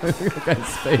quickly. Look at that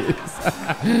guy's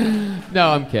face.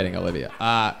 No, I'm kidding, Olivia.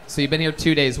 So you've been here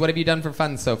 2 days. What have you done for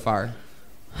fun so far?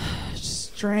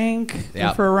 Just drink,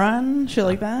 go for a run, shit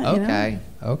like that. Okay. You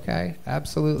know? Okay.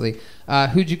 Absolutely.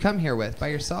 Who'd you come here with? By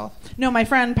yourself? No, my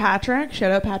friend Patrick.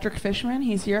 Shout out Patrick Fishman.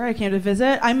 He's here. I came to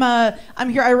visit. I'm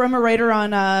here. I'm a writer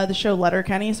on the show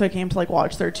Letterkenny, so I came to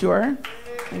watch their tour.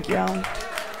 Thank you.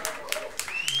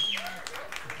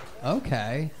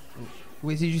 Okay.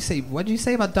 Wait, did you say? What did you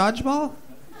say about dodgeball?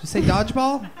 Did you say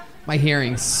dodgeball? My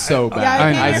hearing's so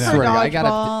bad. Yeah, I swear for to God,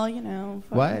 dodgeball, you know.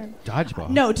 What? Dodgeball.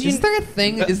 No, Is there a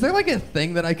thing? Is there like a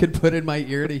thing that I could put in my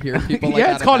ear to hear people? Like,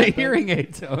 yeah, it's called a hearing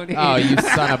aid, Tony. Oh, you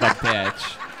son of a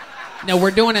bitch! No, we're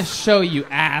doing a show, you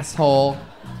asshole.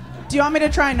 Do you want me to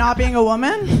try not being a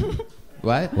woman?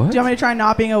 What? Do you want me to try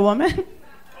not being a woman?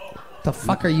 What the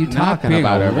fuck are you Not talking being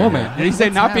about? a over woman. here? Did he say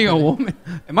What's not being a happening?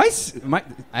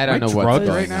 woman? I don't know what's drugged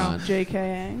going right now. on.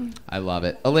 JKing. I love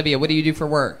it. Olivia, what do you do for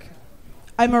work?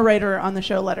 I'm a writer on the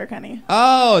show Letterkenny.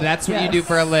 Oh, that's what you Yes. do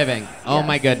for a living. Oh Yes.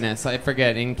 my goodness, I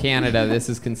forget. In Canada, this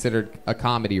is considered a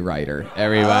comedy writer.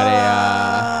 Everybody.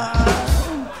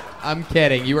 I'm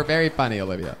kidding. You were very funny,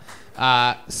 Olivia.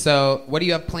 So, what do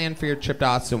you have planned for your trip to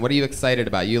Austin? What are you excited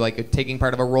about? You like taking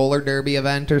part of a roller derby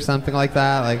event or something like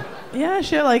that? Like, Yeah,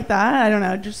 shit like that. I don't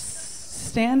know. Just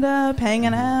stand up,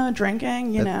 hanging out,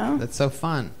 drinking, you know. That's so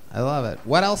fun. I love it.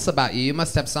 What else about you? You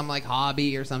must have some like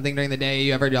hobby or something during the day.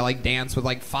 You ever like dance with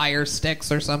like fire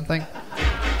sticks or something?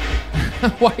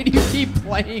 Why do you keep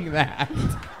playing that?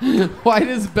 Why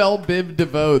does Belle Biv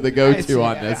DeVoe the go-to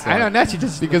on this one? I don't know. She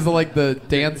just because of like the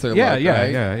dancer yeah, look, yeah,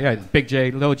 right? yeah. Big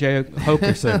J, Little J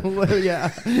Hokerson.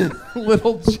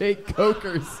 Little Jake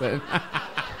Cokerson.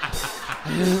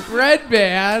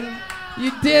 Redban,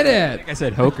 you did it. I think I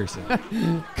said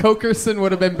Hokerson. Cokerson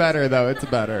would have been better though. It's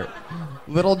better.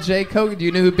 Little J Coker. Do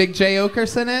you know who Big J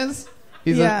Okerson is?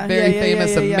 He's a very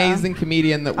famous, amazing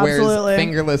comedian that Absolutely. wears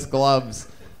fingerless gloves.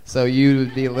 So you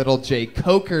would be Little J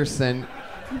Cokerson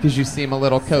because you seem a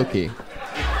little cokey.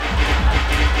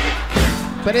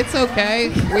 But it's okay.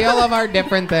 We all have our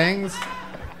different things.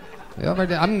 We all have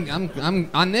our I'm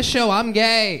on this show. I'm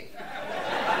gay.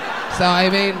 So I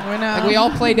mean, like, we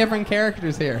all play different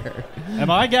characters here.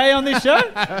 Am I gay on this show?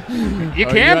 You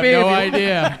can't be. No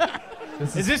idea.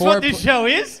 Is this what this show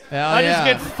is? Hell I yeah. just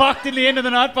get fucked in the end of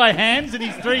the night by hands and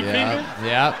his three fingers?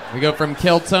 Yeah. We go from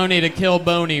kill Tony to kill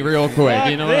Boney real quick. Fuck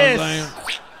you know this. what I'm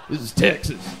saying? This is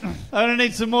Texas. I don't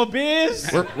need some more beers.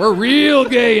 We're real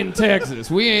gay in Texas.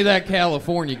 We ain't that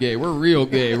California gay. We're real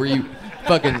gay. Where you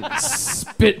fucking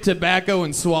spit tobacco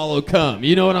and swallow cum.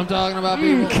 You know what I'm talking about,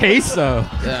 people? Queso.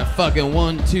 That fucking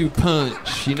 1-2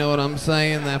 punch. You know what I'm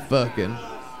saying? That fucking...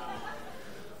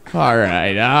 All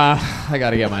right, I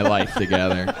gotta get my life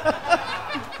together.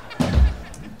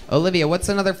 Olivia, what's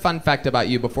another fun fact about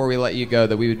you before we let you go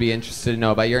that we would be interested to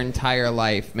know about your entire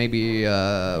life? Maybe,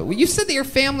 well, you said that your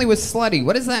family was slutty.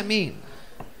 What does that mean?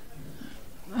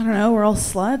 I don't know. We're all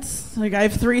sluts. Like, I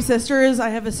have 3 sisters. I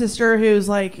have a sister who's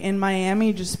like in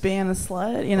Miami just being a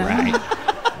slut, you know? Right.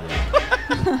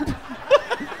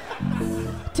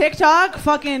 TikTok,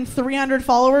 fucking 300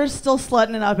 followers, still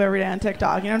slutting it up every day on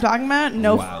TikTok. You know what I'm talking about?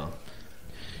 No. Wow.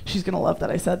 She's going to love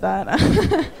that I said that. All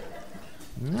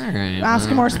right. Ask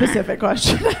a more specific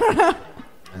question. I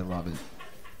love it.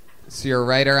 So you're a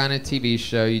writer on a TV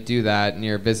show. You do that, and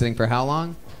you're visiting for how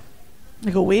long?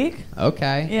 Like a week?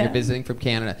 Okay. Yeah. You're visiting from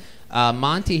Canada.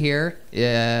 Monty here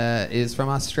is from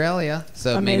Australia,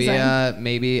 so Amazing.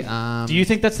 maybe. Do you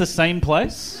think that's the same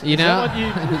place? You know?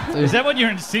 Is that what you're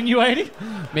insinuating?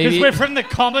 Maybe Because we're from the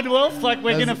Commonwealth, like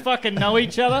we're gonna fucking know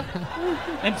each other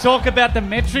and talk about the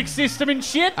metric system and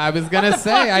shit. I was gonna what the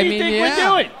say. Fuck do I you mean, think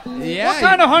yeah. we're doing? Yeah. What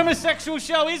kind of homosexual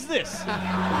show is this?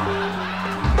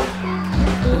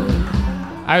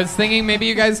 I was thinking maybe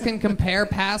you guys can compare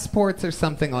passports or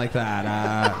something like that.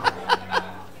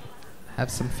 Have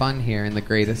some fun here in the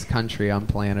greatest country on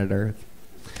planet Earth.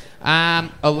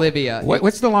 Olivia.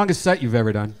 What's the longest set you've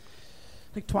ever done?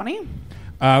 Like 20?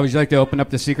 Would you like to open up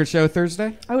the secret show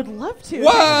Thursday? I would love to.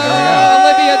 Whoa!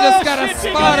 Olivia just got a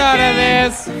spot out of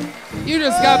this. You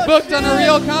just got booked on a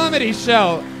real comedy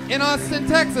show in Austin,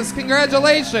 Texas.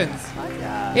 Congratulations.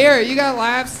 Here, you got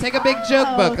laughs. Take a big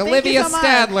joke book. thank Olivia you so much.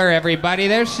 Stadler, everybody.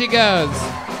 There she goes.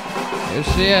 There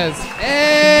she is.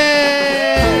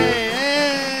 Hey!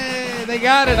 They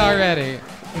got it already.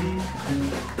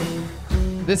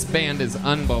 This band is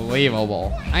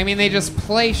unbelievable. I mean, they just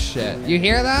play shit. You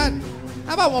hear that?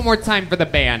 How about one more time for the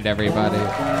band, everybody?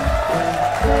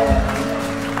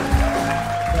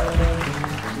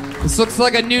 This looks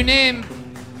like a new name.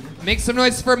 Make some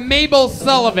noise for Mabel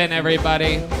Sullivan,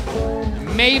 everybody.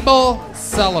 Mabel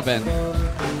Sullivan.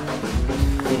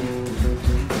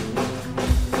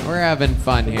 We're having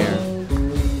fun here.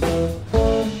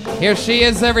 Here she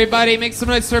is, everybody. Make some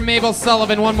noise for Mabel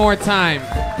Sullivan one more time.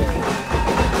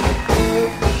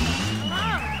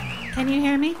 Can you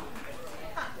hear me?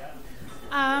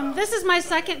 This is my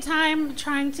second time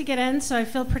trying to get in, so I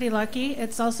feel pretty lucky.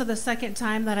 It's also the second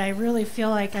time that I really feel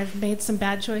like I've made some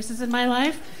bad choices in my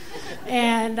life,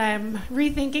 and I'm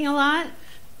rethinking a lot.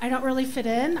 I don't really fit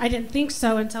in. I didn't think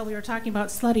so until we were talking about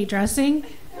slutty dressing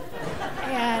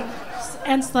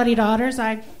and slutty daughters.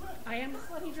 I am a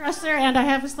slutty dresser, and I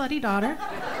have a slutty daughter.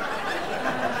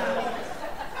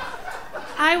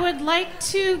 I would like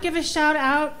to give a shout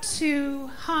out to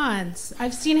Hans.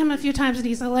 I've seen him a few times and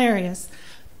he's hilarious.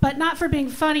 But not for being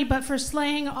funny, but for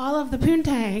slaying all of the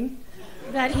poontang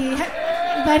that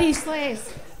he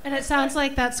slays. And it sounds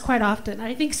like that's quite often.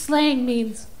 I think slaying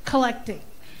means collecting.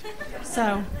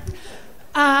 So,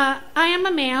 I am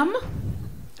a ma'am.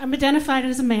 I'm identified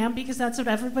as a ma'am because that's what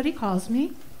everybody calls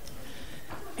me.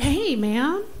 Hey,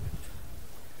 ma'am.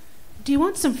 Do you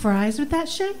want some fries with that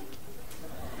shit?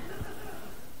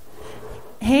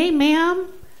 Hey, ma'am,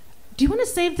 do you want to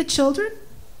save the children?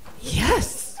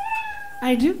 Yes,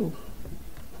 I do.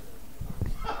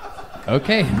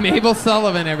 Okay, Mabel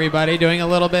Sullivan, everybody, doing a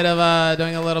little bit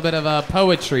of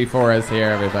poetry for us here,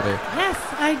 everybody. Yes,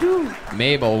 I do.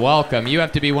 Mabel, welcome. You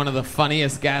have to be one of the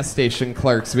funniest gas station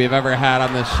clerks we've ever had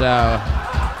on this show.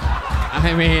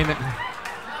 I mean,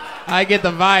 I get the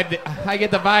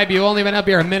vibe. You've only been up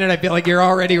here a minute. I feel like you're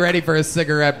already ready for a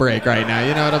cigarette break right now.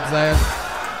 You know what I'm saying?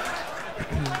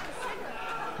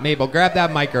 Mabel, grab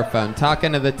that microphone. Talk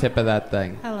into the tip of that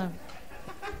thing. Hello.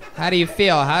 How do you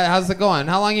feel? How's it going?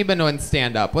 How long you been doing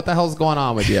stand-up? What the hell's going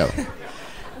on with you?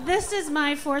 This is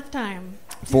my fourth time.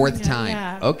 Fourth time.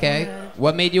 Yeah. Okay.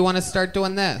 What made you want to start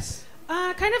doing this?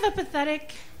 Kind of a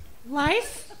pathetic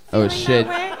life. Oh, feeling shit.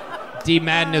 that way.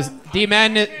 D-Madness.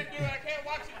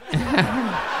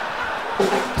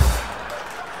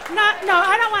 No,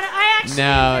 I don't want to. I actually.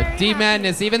 No, very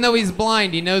D-Madness, happy. even though he's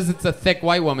blind, he knows it's a thick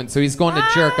white woman, so he's going to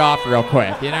jerk off real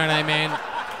quick. You know what I mean?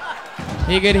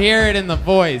 He could hear it in the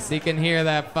voice. He can hear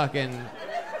that fucking...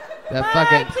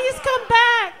 Bye, please come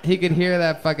back. He could hear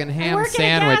that fucking ham work at a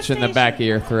sandwich gas in the back of station.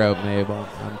 your throat, Mabel.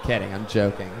 I'm kidding. I'm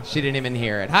joking. She didn't even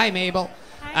hear it. Hi, Mabel.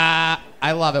 Hi.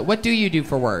 I love it. What do you do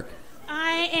for work?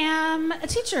 I am a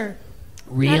teacher.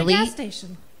 Really? At a gas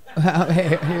station.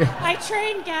 I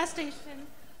train gas station.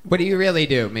 What do you really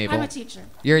do, Mabel? I'm a teacher.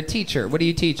 You're a teacher. What are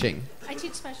you teaching? I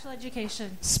teach special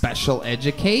education. Special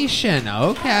education.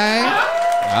 Okay.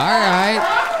 All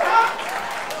right.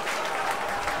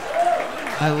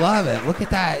 I love it. Look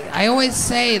at that. I always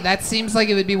say that seems like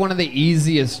it would be one of the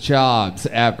easiest jobs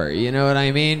ever. You know what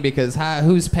I mean? Because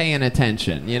who's paying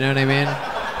attention? You know what I mean?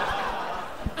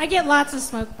 I get lots of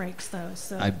smoke breaks, though.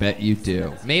 So I bet you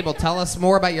do. Mabel, tell us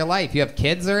more about your life. You have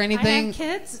kids or I anything? have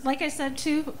kids. Like I said,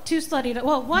 two slutty.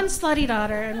 Well, one slutty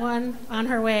daughter and one on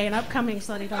her way, an upcoming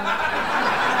slutty daughter.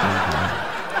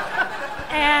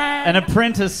 An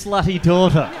apprentice slutty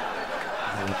daughter.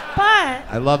 But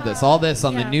I love this. All this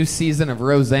on the Yeah. new season of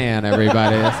Roseanne,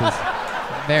 everybody. This is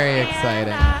very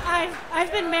exciting.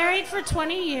 I've been married for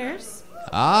 20 years.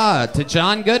 To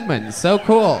John Goodman. So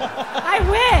cool. I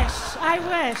wish.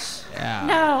 Yeah.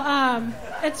 No,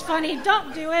 it's funny.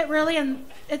 Don't do it, really. And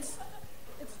it's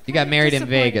You got married in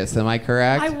disappointing. Vegas, am I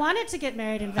correct? I wanted to get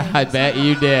married in Vegas. I bet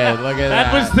you did. Look at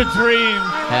that. That was the dream.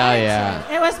 Hell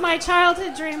yeah. It was my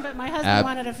childhood dream, but my husband Ab-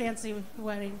 wanted a fancy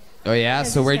wedding. Oh, yeah?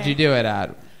 It's So his where'd day. you do it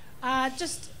at?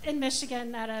 Just in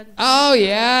Michigan at a. Oh,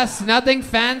 yes. Nothing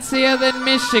fancier than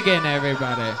Michigan,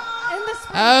 everybody. In the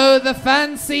spring. Oh, the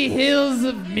fancy hills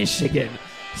of Michigan.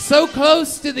 So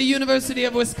close to the University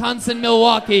of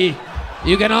Wisconsin-Milwaukee,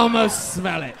 you can almost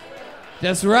smell it.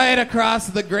 Just right across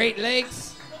the Great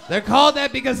Lakes. They're called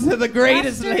that because they're the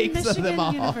greatest Western lakes of them Michigan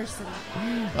all. University.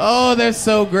 Oh, they're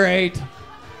so great.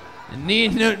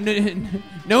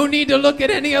 No need to look at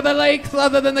any other lakes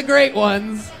other than the great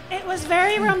ones. It was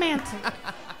very romantic.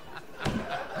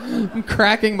 I'm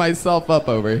cracking myself up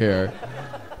over here.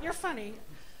 You're funny.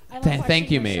 I love watching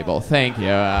Thank you, your show. Mabel. Thank you.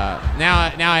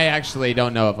 Now I actually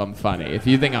don't know if I'm funny. If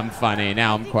you think I'm funny,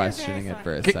 now I'm think you're very questioning it funny.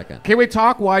 for a Can, second. can we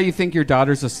talk why you think your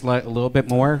daughter's a slut a little bit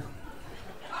more?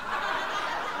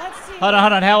 Let's see. Hold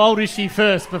on. How old is she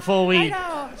first before I we...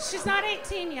 know. She's not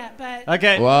 18 yet, but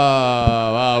Okay.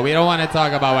 Whoa. We don't want to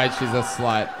talk about why she's a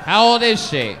slut. How old is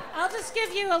she? I'll just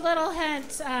give you a little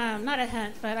hint. Not a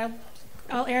hint, but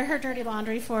I'll air her dirty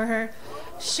laundry for her.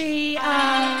 She All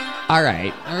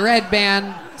right.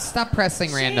 Redban, stop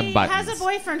pressing random buttons. has a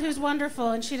boyfriend who's wonderful,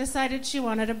 and she decided she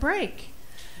wanted a break.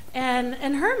 And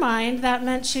in her mind, that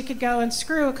meant she could go and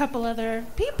screw a couple other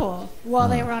people while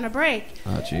they were on a break.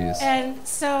 Oh, jeez. And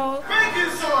so,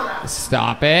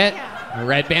 Stop it. Yeah.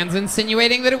 Redban's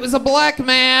insinuating that it was a black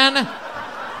man.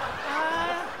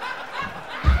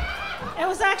 it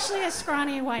was actually a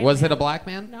scrawny white Was man. it a black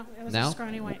man? No, it was No? a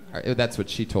scrawny white man. That's what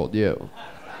she told you.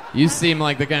 You seem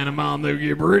like the kind of mom that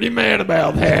you're pretty mad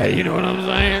about that. You know what I'm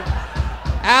saying?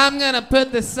 I'm gonna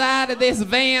put the side of this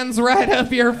Vans right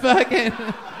up your fucking.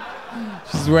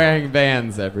 She's wearing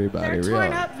Vans, everybody. They're really.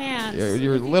 torn up Vans.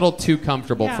 You're a little too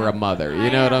comfortable Yeah. for a mother. You I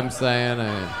know what am. I'm saying?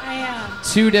 I am.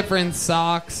 Two different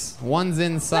socks. One's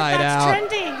inside But that's out.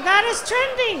 trending. That is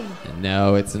trending.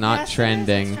 No, it's not Yes, it is.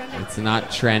 trending. It's trending. It's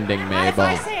not trending, If Mabel.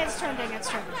 I say it's trending, it's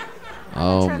trending.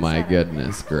 Oh trendsetter. my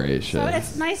goodness gracious. So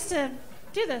it's nice to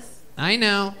do this. I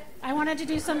know. I wanted to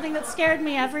do something that scared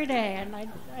me every day, and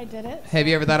I did it. Have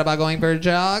you ever thought about going for a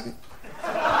jog?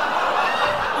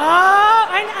 Oh,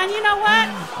 and you know what?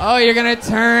 Oh, you're gonna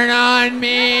turn on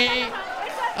me.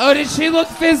 Oh, did she look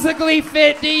physically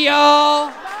fit to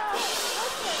y'all?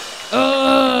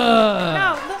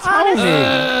 No, honestly,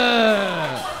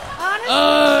 it's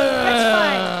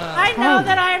fine. I know Oh.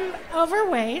 that I'm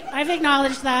overweight. I I've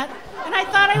acknowledged that. And I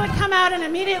thought I would come out and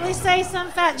immediately say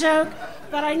some fat joke,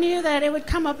 but I knew that it would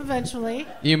come up eventually.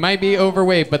 You might be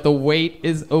overweight, but the wait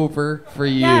is over for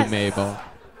you, Yes. Mabel.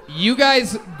 You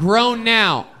guys grown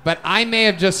now, but I may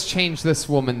have just changed this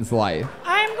woman's life.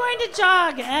 I'm going to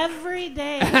jog every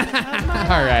day of my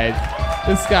All right.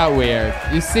 This got weird.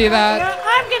 You see that?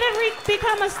 I'm going to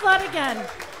become a slut again.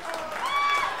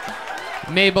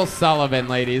 Mabel Sullivan,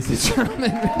 ladies and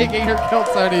gentlemen, making her kilt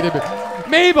so need to be.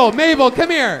 Mabel, come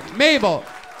here. Mabel,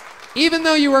 even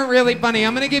though you weren't really funny,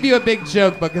 I'm going to give you a big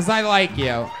joke because I like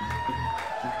you.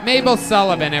 Mabel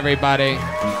Sullivan, everybody.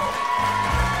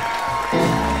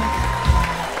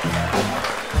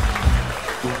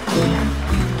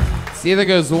 It either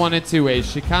goes one of two ways.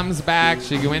 She comes back,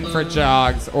 she went for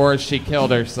jogs, or she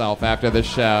killed herself after the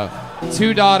show.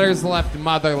 2 daughters left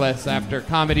motherless after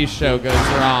comedy show goes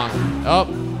wrong. Oh,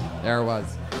 there it was.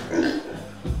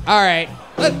 All right,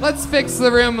 let's fix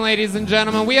the room, ladies and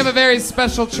gentlemen. We have a very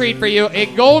special treat for you. A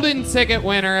golden ticket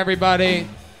winner, everybody,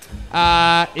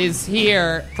 is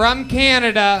here from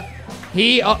Canada.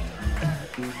 He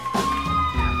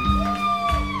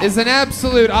is an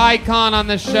absolute icon on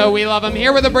the show. We love him.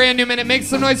 Here with a brand new minute. Make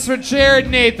some noise for Jared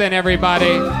Nathan,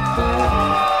 everybody.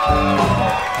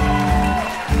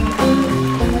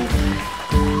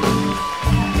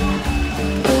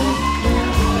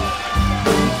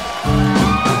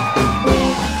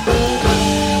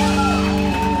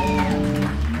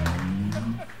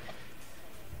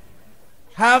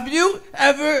 Have you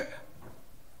ever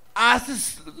asked a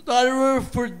stutterer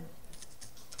for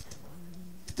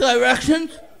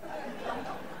directions?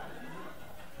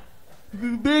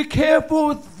 Be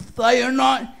careful that you're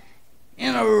not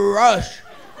in a rush.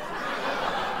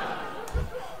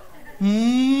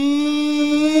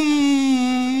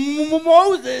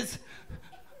 Moses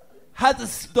had a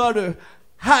stutter.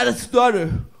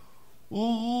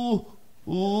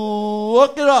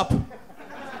 Look it up.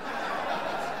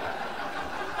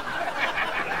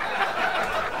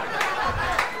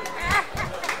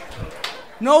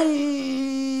 No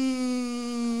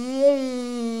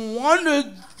wonder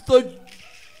the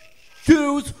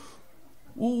Jews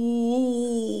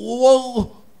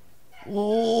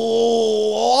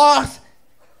lost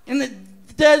in the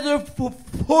desert for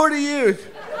 40 years.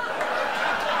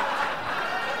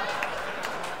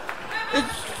 It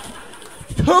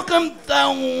took them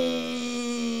that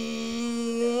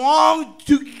long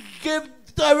to give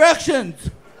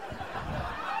directions.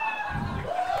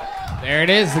 There it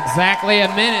is, exactly a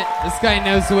minute. This guy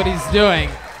knows what he's doing.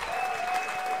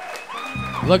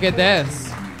 Look at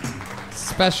this.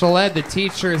 Special ed, the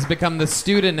teacher has become the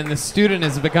student, and the student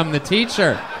has become the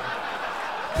teacher.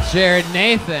 Jared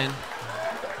Nathan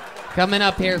coming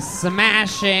up here,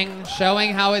 smashing,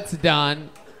 showing how it's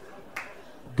done.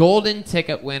 Golden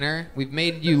ticket winner. We've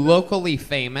made you locally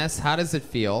famous. How does it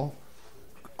feel?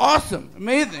 Awesome,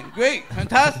 amazing, great,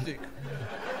 fantastic,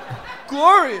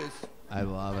 glorious. I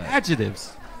love it.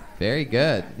 Adjectives. Very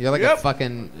good. You're like a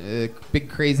fucking big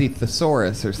crazy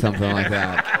thesaurus or something like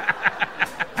that.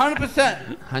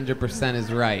 100%. 100%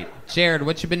 is right. Jared,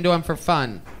 what you been doing for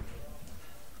fun?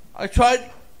 I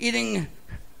tried eating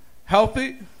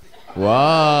healthy.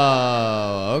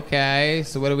 Whoa. Okay.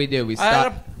 So what do? We I had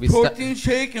a protein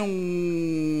shake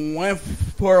and went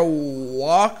for a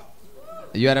walk.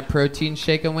 You had a protein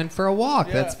shake and went for a walk.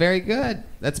 Yeah. That's very good.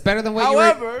 That's better than what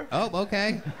However, you were... Oh,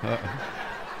 okay.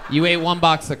 You ate 1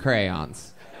 box of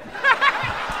crayons.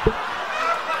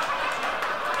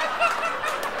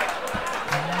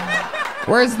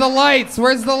 Where's the lights?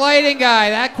 Where's the lighting guy?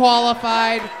 That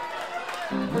qualified.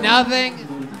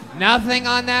 Nothing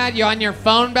on that. You on your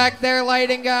phone back there,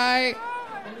 lighting guy?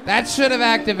 That should have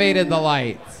activated the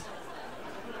lights.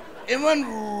 It went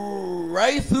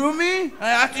right through me, and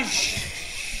I actually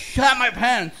shat my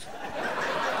pants.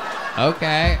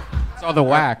 Okay. It's all the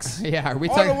wax. Yeah, are we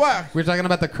All talking? the wax. We're talking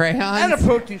about the crayons. And a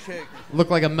protein shake. Look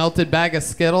like a melted bag of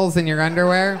Skittles in your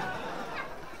underwear.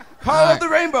 Color of the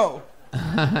rainbow.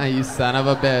 You son of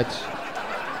a bitch.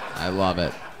 I love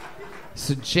it.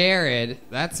 So Jared,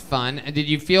 that's fun. And did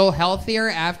you feel healthier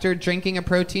after drinking a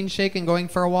protein shake and going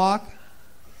for a walk?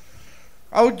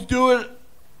 I would do it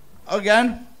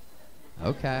again.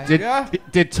 Okay.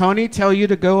 Did Tony tell you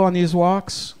to go on these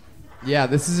walks? Yeah,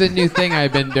 this is a new thing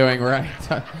I've been doing, right?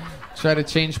 Try to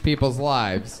change people's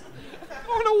lives.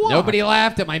 Nobody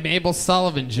laughed at my Mabel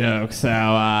Sullivan joke, so no,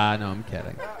 I'm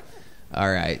kidding. All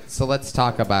right, so let's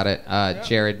talk about it.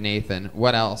 Jared Nathan,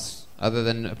 what else other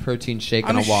than a protein shake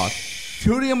and a walk?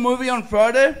 Shooting a movie on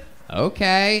Friday.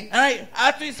 Okay. And I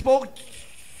actually spoke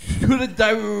to the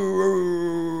director.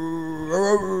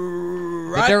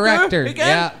 again.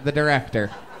 Yeah, the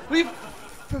director. We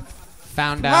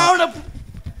Found out.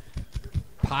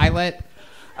 Pilot.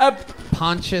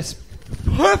 Pontius.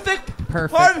 Perfect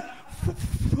part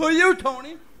for you,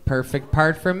 Tony. Perfect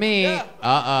part for me. Yeah.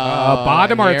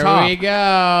 Bottom or top? Here we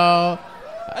go.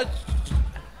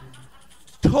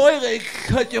 Toilet,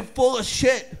 because you're full of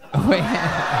shit. Wait.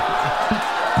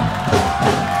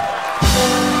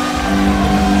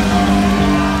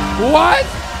 What?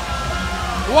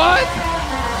 What?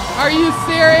 Are you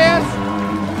serious?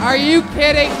 Are you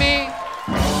kidding me?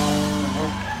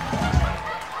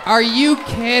 Are you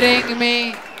kidding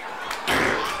me?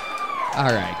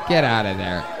 All right, get out of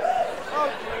there.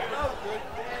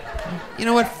 You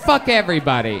know what? Fuck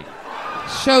everybody.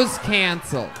 Show's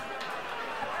canceled.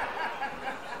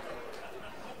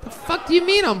 The fuck do you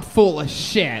mean I'm full of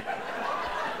shit?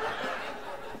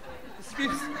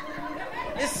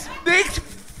 It speaks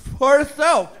for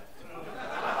itself.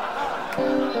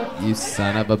 You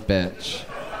son of a bitch.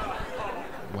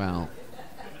 Well.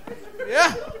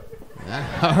 Yeah.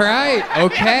 All right.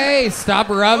 Okay. Stop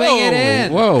rubbing it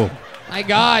in. Whoa. My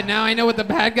God. Now I know what the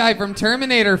bad guy from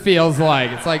Terminator feels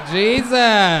like. It's like,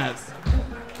 Jesus.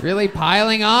 Really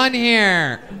piling on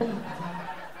here.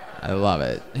 I love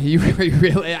it. You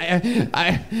really?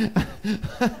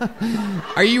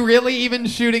 Are you really even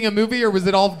shooting a movie, or was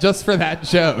it all just for that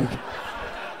joke?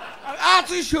 I'm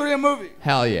actually shooting a movie.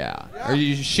 Hell yeah. Are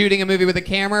you shooting a movie with a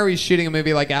camera, or are you shooting a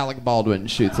movie like Alec Baldwin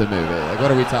shoots a movie? Like,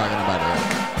 what are we talking about here?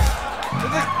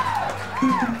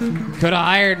 Could have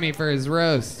hired me for his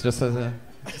roast. Just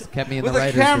kept me in the writer's room.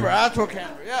 With a camera, actual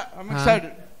camera. Yeah, I'm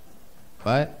excited.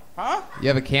 What? Huh? You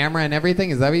have a camera and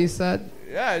everything? Is that what you said?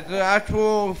 Yeah, it's an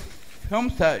actual film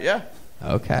set. Yeah.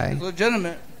 Okay. It's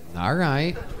legitimate. All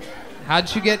right. How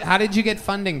did you get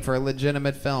funding for a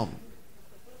legitimate film?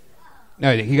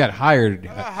 No, he got hired.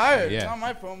 I got hired. Yeah. It's not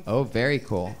my film. Oh, very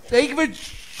cool. Thank you for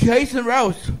Jason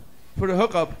Rouse for the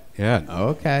hookup. Yeah.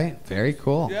 Okay. Very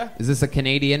cool. Yeah. Is this a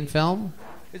Canadian film?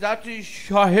 It's actually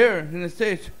shot here in the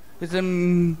States. It's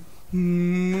an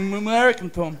American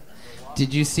film.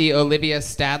 Did you see Olivia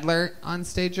Stadler on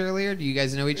stage earlier? Do you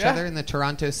guys know each other in the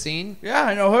Toronto scene? Yeah,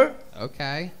 I know her.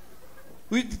 Okay.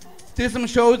 We did some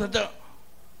shows at the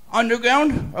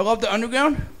Underground. I love the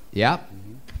Underground. Yep.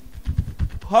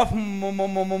 Huff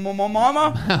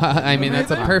Mama. I mean,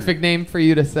 that's a perfect name for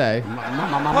you to say.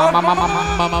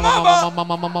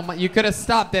 You could have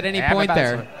stopped at any point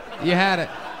there. You had it.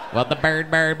 Well, the bird.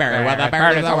 Well, the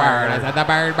bird is the word. I said the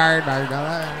bird.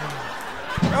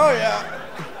 Oh, yeah.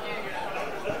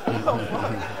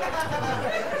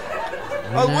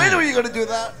 I was waiting for you going to do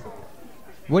that.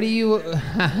 What do you...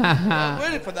 I was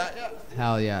waiting for that, yeah.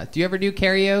 Hell yeah. Do you ever do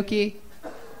karaoke?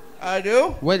 I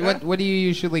do. What do you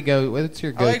usually go... What's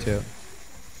your go-to?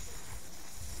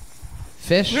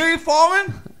 Fish? Free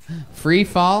Falling? Free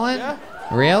Falling? Yeah.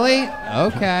 Really?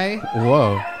 Okay.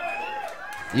 Whoa.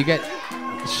 You think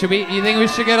we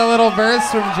should get a little verse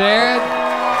from Jared?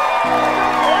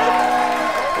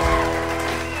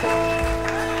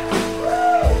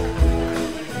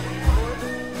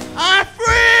 I'm free!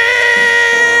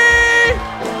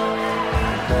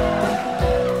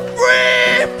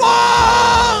 Free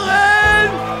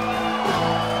falling!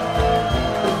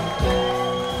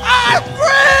 I'm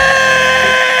free!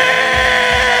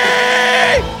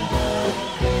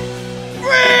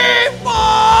 Free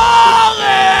falling!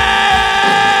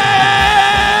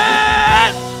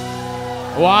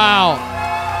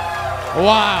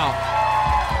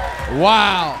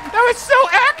 Wow. That was so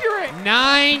accurate.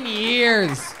 9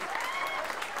 years.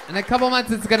 In a couple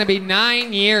months, it's going to be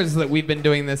 9 years that we've been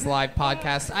doing this live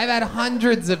podcast. I've had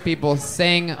hundreds of people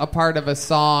sing a part of a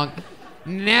song.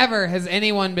 Never has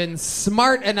anyone been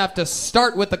smart enough to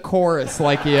start with the chorus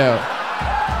like you.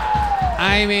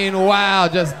 I mean, wow,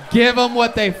 just give them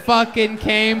what they fucking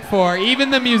came for.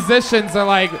 Even the musicians are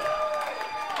like...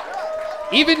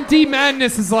 Even D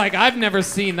Madness is like, I've never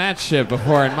seen that shit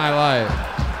before in my life.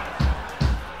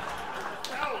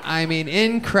 I mean,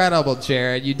 incredible,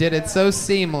 Jared. You did it so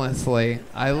seamlessly.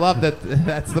 I love that.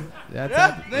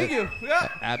 Thank you. Yeah.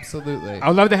 Absolutely.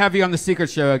 I'd love to have you on the Secret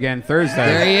Show again Thursday.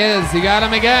 There he is. You got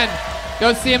him again.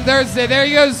 Go see him Thursday. There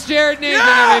he goes, Jared Nathan,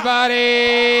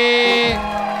 everybody.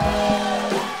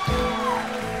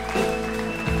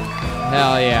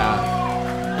 Hell yeah.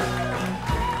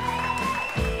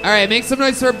 All right, make some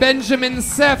noise for Benjamin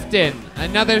Sefton,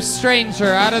 another stranger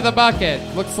out of the bucket.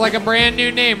 Looks like a brand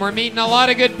new name. We're meeting a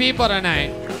lot of good people tonight.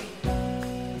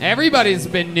 Everybody's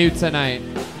been new tonight.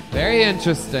 Very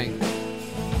interesting.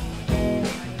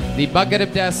 The Bucket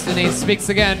of Destiny speaks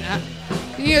again.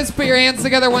 Can you guys put your hands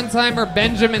together one time for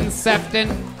Benjamin Sefton?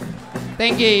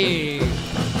 Thank you.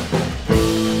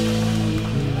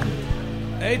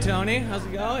 Hey, Tony. How's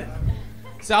it going?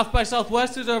 South by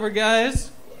Southwest is over,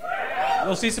 guys.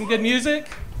 You'll see some good music.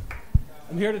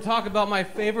 I'm here to talk about my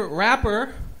favorite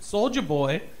rapper, Soulja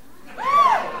Boy.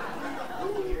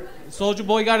 Soulja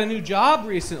Boy got a new job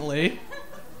recently.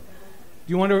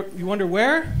 You wonder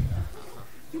where?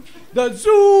 The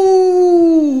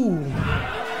zoo!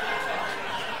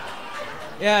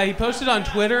 Yeah, he posted on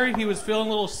Twitter. He was feeling a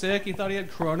little sick. He thought he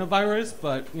had coronavirus,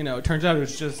 but, it turns out it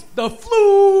was just the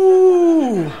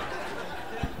flu!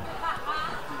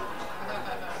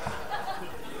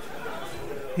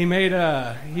 He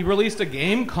released a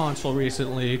game console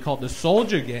recently called the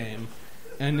Soulja game,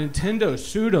 and Nintendo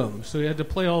sued him, so he had to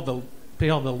pay all the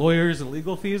lawyers and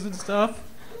legal fees and stuff.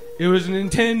 It was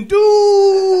Nintendo!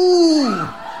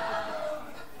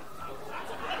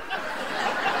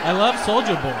 I love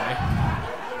Soulja Boy.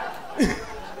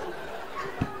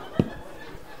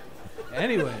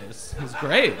 Anyways, it's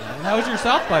great, man. How was your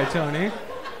South by, Tony?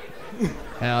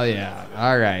 Hell yeah.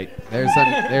 All right.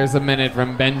 There's a minute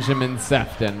from Benjamin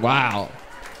Sefton. Wow.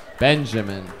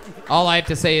 Benjamin. All I have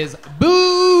to say is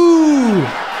boo!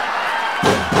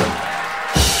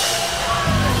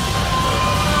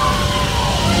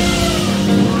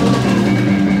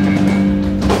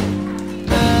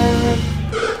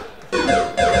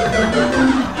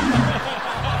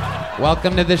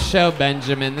 Welcome to the show,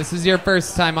 Benjamin. This is your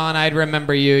first time on. I'd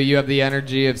remember you. You have the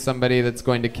energy of somebody that's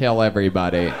going to kill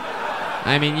everybody.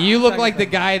 I mean, you look like the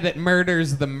guy that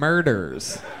murders the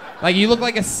murders. Like, you look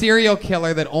like a serial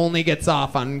killer that only gets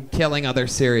off on killing other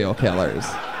serial killers.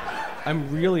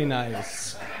 I'm really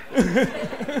nice.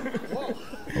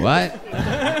 What?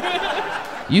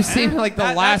 You seem like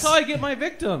the last... That's how I get my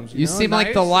victims. You seem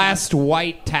like the last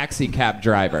white taxi cab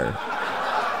driver.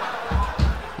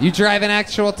 You drive an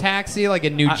actual taxi, like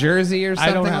in New Jersey or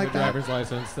something like that? I don't have a driver's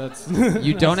license. That's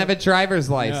You don't have a driver's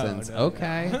license? No.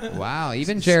 Okay. Wow.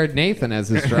 Even Jared Nathan has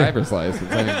his driver's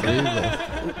license. I mean,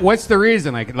 Jesus. What's the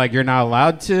reason? Like you're not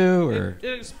allowed to, or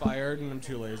it expired and I'm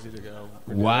too lazy to go.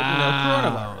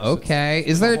 Wow. Coronavirus. Okay.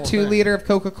 Is there a 2-liter of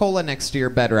Coca-Cola next to your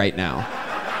bed right now?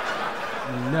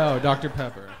 No, Dr.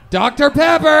 Pepper. Dr.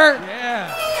 Pepper!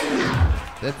 Yeah.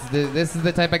 This is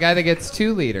the type of guy that gets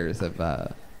 2 liters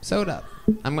of soda.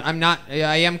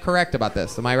 I am correct about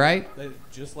this. Am I right?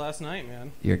 Just last night,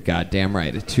 man. You're goddamn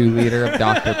right. A 2-liter of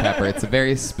Dr. Pepper. It's a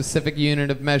very specific unit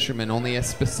of measurement. Only a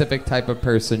specific type of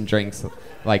person drinks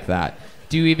like that.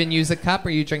 Do you even use a cup,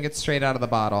 or you drink it straight out of the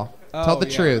bottle? Tell the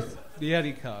truth. The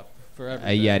Yeti cup for everything.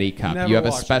 A Yeti cup. Never You have a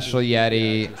wash it. special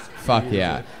Yeti. Yeah, Fuck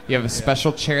yeah. You have a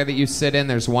special chair that you sit in.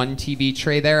 There's one TV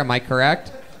tray there. Am I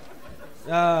correct?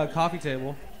 Coffee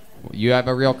table. You have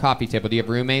a real coffee table. Do you have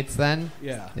roommates then?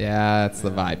 Yeah. Yeah, that's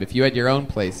the vibe. If you had your own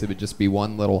place, it would just be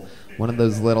one of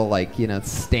those little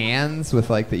stands with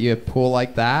that you have pool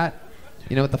like that.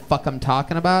 You know what the fuck I'm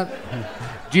talking about?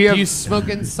 Do you smoke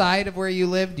inside of where you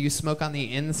live? Do you smoke on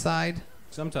the inside?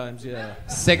 Sometimes, yeah.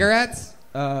 Cigarettes?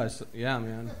 Yeah,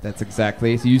 man. That's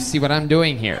exactly. You see what I'm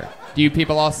doing here. Do you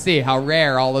people all see how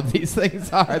rare all of these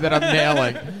things are that I'm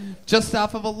nailing? Just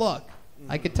off of a look,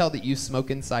 I could tell that you smoke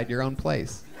inside your own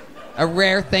place. A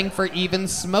rare thing for even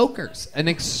smokers. An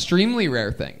extremely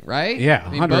rare thing, right? Yeah, I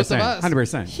mean, both of 100%. us,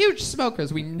 100%. huge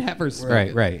smokers. We never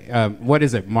smoke. Right. What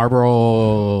is it? Marlboro.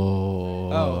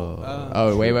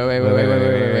 Oh, wait. That's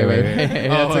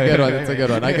a good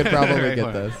one. I could probably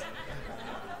get this.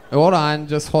 Hold on.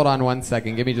 Just hold on 1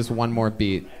 second. Give me just one more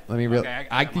beat. Let me.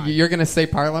 You're gonna say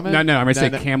Parliament? No. I'm gonna say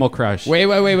Camel Crush.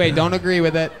 Wait. Don't agree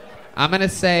with it. I'm going to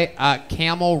say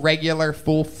Camel regular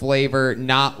full flavor,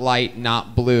 not light,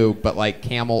 not blue, but like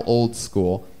Camel old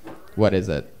school. What is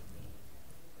it?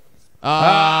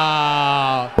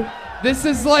 This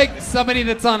is like somebody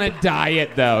that's on a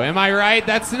diet, though. Am I right?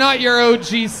 That's not your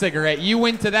OG cigarette. You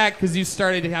went to that because you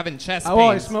started having chest pains. Oh,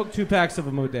 I smoke 2 packs of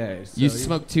them a day. So you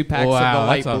smoke 2 packs of the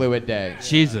light blue a day.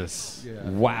 Jesus. Yeah.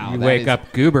 Wow. You wake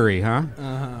up goobery, huh?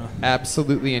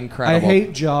 Absolutely incredible. I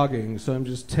hate jogging, so I'm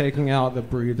just taking out the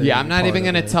breathing. Yeah, I'm not even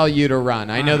going to tell you to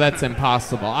run. I know that's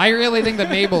impossible. I really think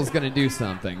that Mabel's going to do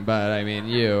something, but I mean,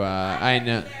 I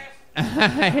know.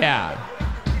 Yeah.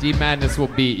 Deep Madness will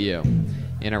beat you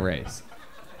in a race.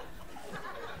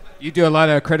 You do a lot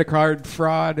of credit card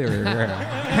fraud, or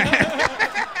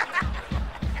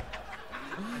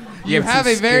you have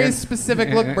a very specific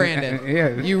look, Brandon.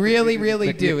 Yeah. You really,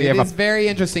 really do. It is very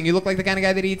interesting. You look like the kind of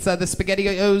guy that eats the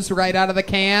SpaghettiOs right out of the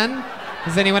can.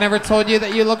 Has anyone ever told you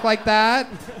that you look like that?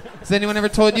 Has anyone ever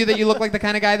told you that you look like the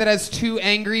kind of guy that has 2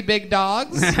 angry big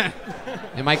dogs?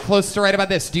 Am I close to right about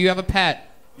this? Do you have a pet?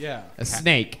 Yeah. A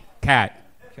snake? Cat.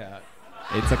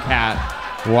 It's a cat.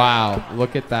 Wow,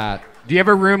 look at that. Do you have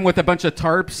a room with a bunch of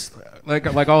tarps,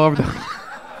 like all over the?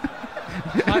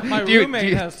 My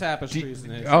roommate has tapestries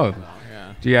in his. Oh.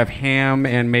 Yeah. Do you have ham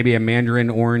and maybe a mandarin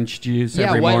orange juice Yeah,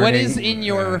 every morning? what is in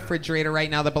your refrigerator right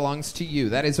now that belongs to you?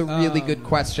 That is a really good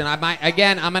question. I'm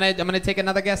gonna take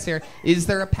another guess here. Is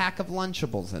there a pack of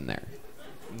Lunchables in there?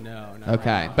 No.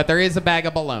 Okay, but there is a bag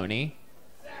of bologna.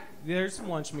 There's some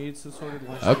lunch meats, assorted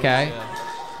lunch Okay. meats.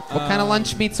 Yeah. What kind of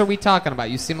lunch meats are we talking about?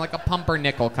 You seem like a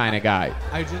pumpernickel kind of guy.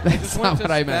 I That's just not went to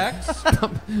what I meant.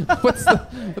 Specs. What's the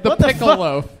What the pickle fuck?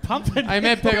 loaf? Pumpernickel. I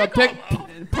meant pickle.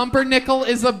 Pumpernickel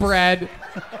is a bread.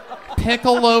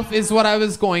 Pickle loaf is what I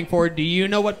was going for. Do you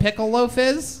know what pickle loaf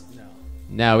is?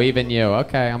 No, even you.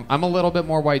 Okay, I'm a little bit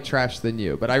more white trash than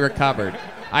you, but I recovered.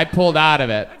 I pulled out of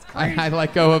it. I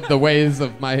let go of the ways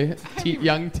of my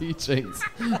young teachings.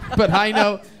 But I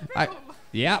know.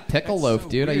 Yeah, pickle loaf,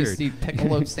 dude. I used to eat pickle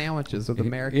loaf sandwiches with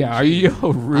American cheese. Yeah, are you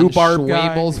a rhubarb guy?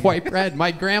 Schwabel's white bread.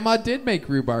 My grandma did make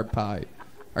rhubarb pie.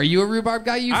 Are you a rhubarb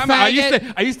guy, you I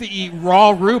faggot? used to eat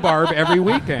raw rhubarb every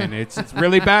weekend. It's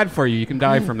really bad for you. You can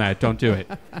die from that. Don't do it.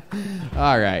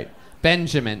 All right.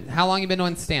 Benjamin, how long you been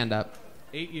doing stand-up?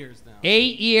 8 years now.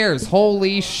 8 years.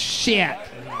 Holy shit.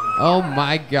 Oh,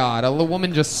 my God. A little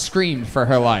woman just screamed for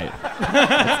her life.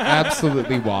 That's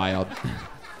absolutely wild.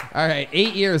 All right.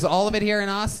 8 years. All of it here in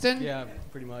Austin? Yeah,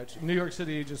 pretty much. New York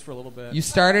City just for a little bit. You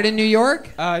started in New York?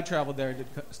 I traveled there and did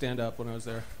stand-up when I was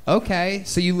there. Okay.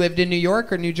 So you lived in New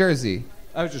York or New Jersey?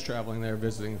 I was just traveling there,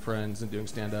 visiting friends and doing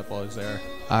stand-up while I was there.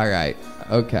 All right.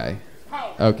 Okay.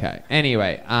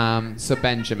 Anyway, so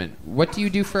Benjamin, what do you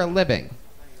do for a living?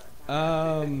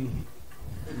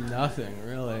 Nothing,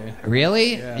 really.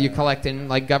 Really? Yeah. You collecting,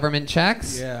 like, government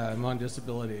checks? Yeah, I'm on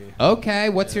disability. Okay.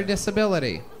 What's your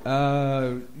disability?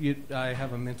 I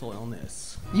have a mental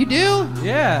illness. You do?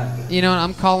 Yeah. You know what?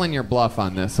 I'm calling your bluff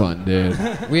on this one, dude.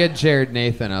 We had Jared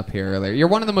Nathan up here earlier. You're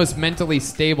one of the most mentally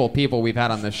stable people we've had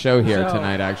on the show here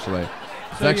tonight, actually.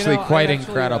 It's actually quite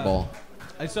incredible.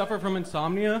 I suffer from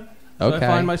insomnia. So Okay. I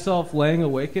find myself laying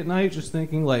awake at night just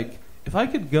thinking, like, if I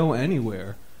could go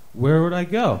anywhere, where would I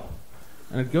go?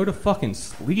 And I'd go to fucking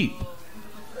sleep.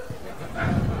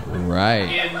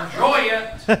 Right. Enjoy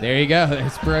it. There you go.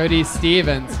 There's Brody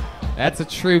Stevens. That's a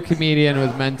true comedian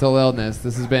with mental illness.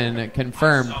 This has been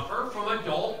confirmed. Suffer from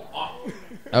adult.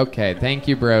 Okay, thank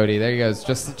you, Brody. There he goes.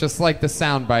 Just like the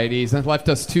soundbite. He's left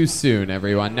us too soon,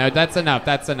 everyone. No, that's enough.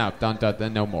 Don't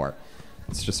no more.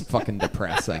 It's just fucking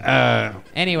depressing.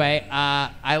 Anyway,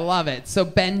 I love it. So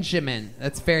Benjamin,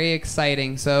 that's very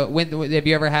exciting. So have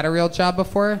you ever had a real job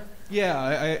before?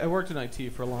 Yeah, I worked in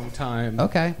IT for a long time.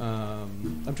 Okay.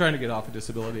 I'm trying to get off a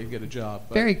disability and get a job.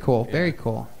 But, Very cool. yeah. Very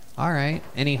cool. All right.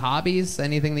 Any hobbies?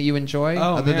 Anything that you enjoy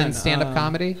other than stand-up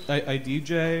comedy? I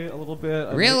DJ a little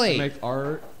bit. Really? I make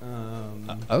art.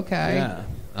 Okay. Yeah.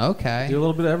 Okay. Do a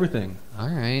little bit of everything. All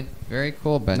right. Very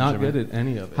cool, Benjamin. Not good at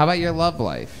any of it. How about your love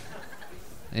life?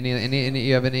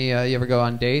 You ever go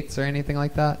on dates or anything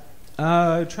like that?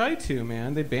 I tried to,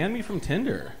 man. They banned me from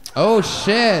Tinder. Oh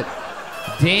shit.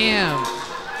 Damn.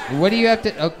 What do you have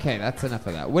to... Okay, that's enough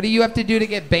of that. What do you have to do to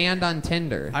get banned on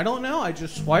Tinder? I don't know. I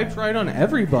just swiped right on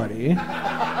everybody.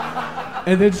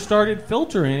 And then started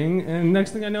filtering, and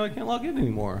next thing I know, I can't log in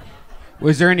anymore.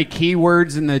 Was there any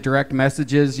keywords in the direct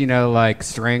messages, like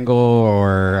strangle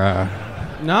or...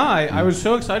 No, I was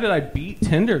so excited I beat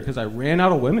Tinder because I ran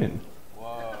out of women.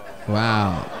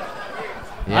 Wow.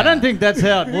 Yeah. I don't think that's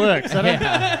how it works.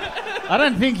 I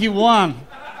don't think you won.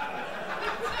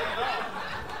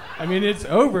 I mean, it's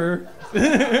over.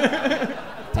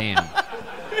 Damn.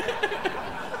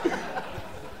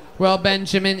 Well,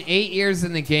 Benjamin, 8 years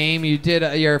in the game. You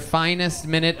did your finest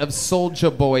minute of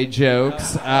Soulja Boy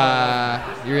jokes.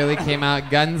 You really came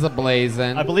out guns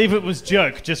a-blazing. I believe it was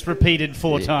joke, just repeated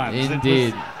 4 times.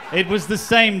 Indeed. It was the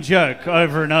same joke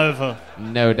over and over.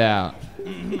 No doubt.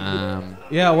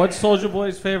 Yeah, what's Soulja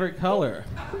Boy's favorite color?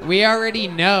 We already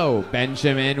know,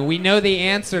 Benjamin. We know the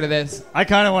answer to this. I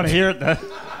kind of want to hear it, though.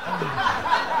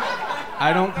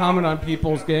 I don't comment on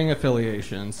people's gang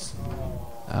affiliations.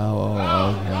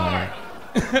 Oh,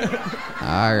 okay.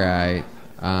 All right.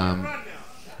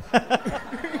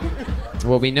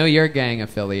 Well, we know your gang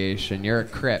affiliation. You're a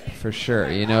Crip for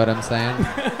sure. You know what I'm saying?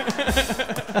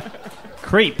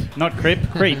 Creep, not crip,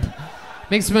 creep.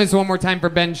 Make some noise one more time for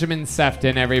Benjamin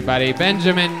Sefton, everybody.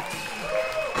 Benjamin,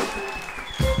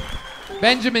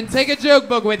 take a joke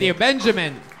book with you.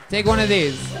 Benjamin, take one of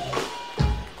these.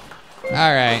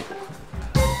 All right.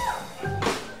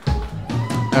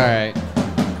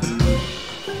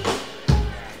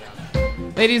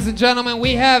 Ladies and gentlemen,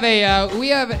 we have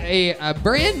a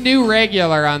brand new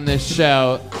regular on this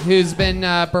show who's been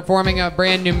performing a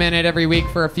brand new minute every week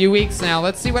for a few weeks now.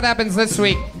 Let's see what happens this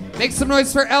week. Make some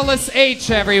noise for Ellis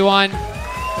Aych, everyone.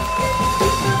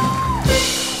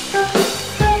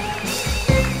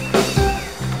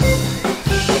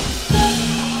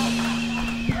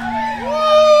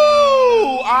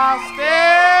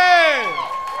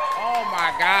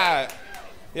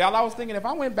 Y'all, I was thinking if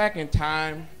I went back in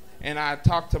time and I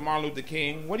talked to Martin Luther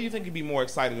King, what do you think he'd be more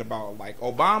excited about? Like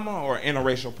Obama or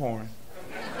interracial porn?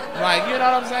 Like, you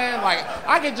know what I'm saying? Like,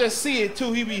 I could just see it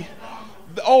too. He'd be,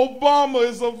 Obama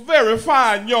is a very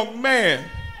fine young man,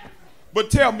 but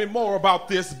tell me more about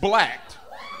this black.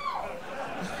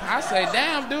 I say,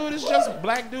 damn, dude, it's just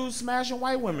black dudes smashing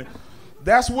white women.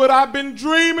 That's what I've been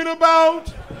dreaming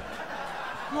about.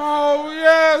 Oh,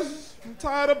 yes. I'm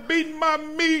tired of beating my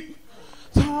meat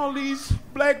to all these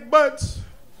black butts.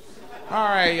 All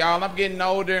right, y'all, I'm getting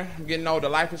older.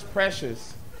 Life is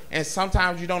precious. And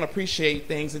sometimes you don't appreciate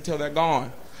things until they're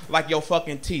gone. Like your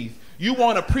fucking teeth. You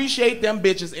won't appreciate them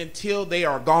bitches until they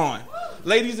are gone.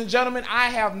 Ladies and gentlemen, I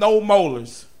have no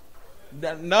molars.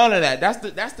 None of that.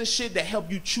 That's the shit that help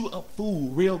you chew up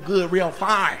food real good, real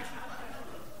fine.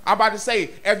 I'm about to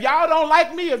say, if y'all don't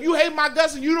like me, if you hate my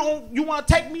guts and you want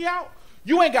to take me out,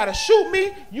 you ain't got to shoot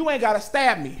me, you ain't got to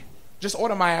stab me. Just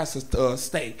order my ass a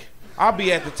steak. I'll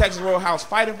be at the Texas Roadhouse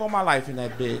fighting for my life in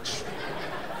that bitch.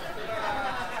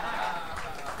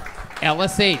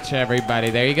 Ellis H, everybody.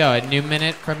 There you go. A new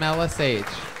minute from Ellis H.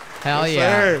 Hell Yes,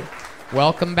 yeah. sir.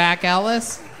 Welcome back,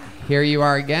 Ellis. Here you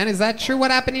are again. Is that true?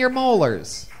 What happened to your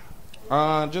molars?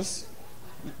 Just,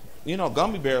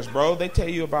 gummy bears, bro. They tell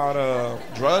you about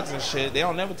drugs and shit. They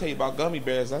don't never tell you about gummy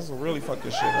bears. That's what really fuck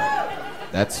this shit up.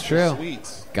 That's true.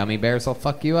 Sweets. Gummy bears will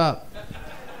fuck you up.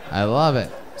 I love it.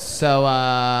 So,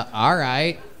 all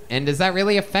right. And does that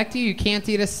really affect you? You can't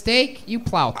eat a steak? You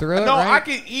plow through it, No, right? I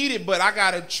can eat it, but I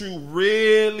gotta chew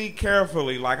really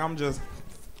carefully. Like I'm just.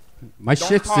 My Don't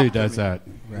Shih talk Tzu to does me. that.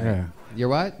 Right. Yeah. Your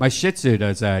what? My Shih Tzu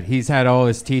does that. He's had all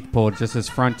his teeth pulled, just his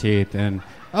front teeth, and.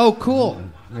 Oh, cool.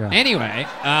 Yeah. Anyway,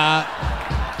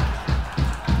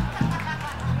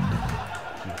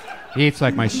 He eats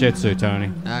like my Shih Tzu,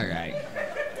 Tony. all right.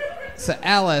 So,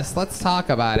 Ellis, let's talk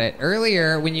about it.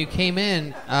 Earlier, when you came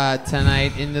in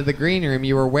tonight into the green room,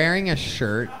 you were wearing a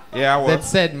shirt Yeah, I was. that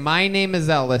said, "My name is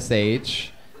Ellis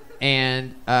H."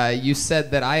 And you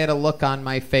said that I had a look on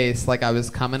my face like I was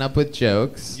coming up with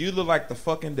jokes. You look like the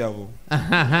fucking devil.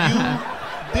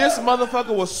 This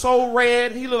motherfucker was so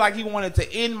red, he looked like he wanted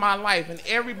to end my life, and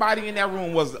everybody in that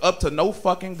room was up to no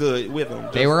fucking good with him.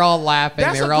 They were all laughing.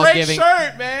 That's They were a all great giving.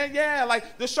 shirt, man. Yeah,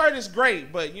 like the shirt is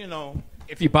great, but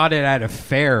If you bought it at a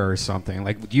fair or something,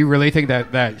 like, do you really think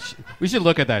that we should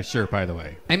look at that shirt, by the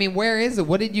way? I mean, where is it?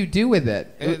 What did you do with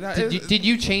it? It- Did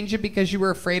you change it because you were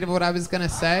afraid of what I was going to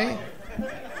say?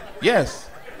 Yes.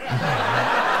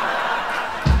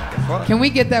 Can we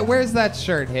get that? Where's that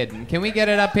shirt hidden? Can we get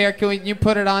it up here? Can you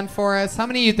put it on for us? How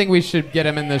many of you think we should get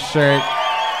him in the shirt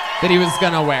that he was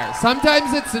going to wear?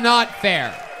 Sometimes it's not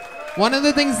fair. One of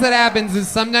the things that happens is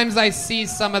sometimes I see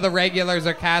some of the regulars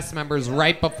or cast members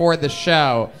right before the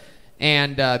show,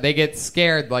 and they get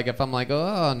scared. Like if I'm like,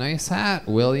 "Oh, nice hat,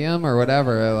 William," or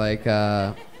whatever. Like,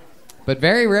 but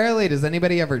very rarely does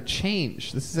anybody ever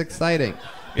change. This is exciting.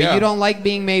 But Yeah. you don't like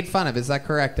being made fun of. Is that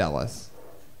correct, Ellis?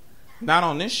 Not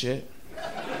on this shit.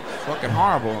 It's fucking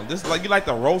horrible. This is like you like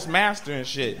the roast master and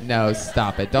shit. No,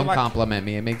 stop it. Don't like- compliment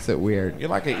me. It makes it weird. You're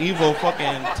like an evil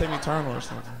fucking Timmy Turner or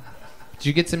something. Did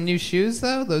you get some new shoes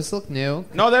though? Those look new.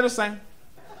 No, they're the same.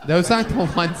 Those aren't the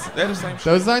ones. They're the same shit.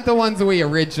 Those aren't the ones we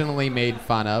originally made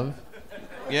fun of.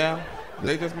 Yeah.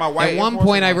 They just my white. At one Air Force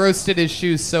point, I ones. roasted his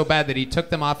shoes so bad that he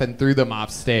took them off and threw them off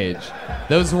stage.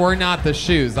 Those were not the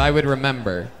shoes. I would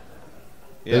remember.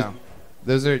 Yeah.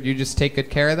 Those are. You just take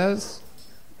good care of those.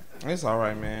 It's all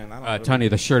right, man. I don't really- Tony,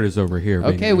 the shirt is over here.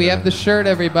 Okay, we have the shirt,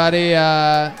 everybody.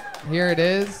 Here it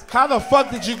is. How the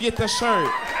fuck did you get the shirt?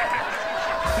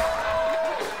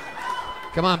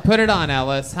 Come on, put it on,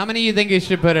 Ellis. How many of you think you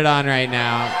should put it on right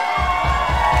now?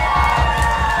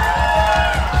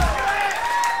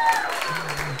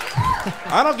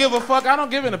 I don't give a fuck. I don't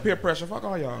give in to peer pressure. Fuck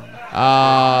all y'all.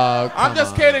 Oh, I'm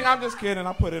just come on. kidding. I'm just kidding.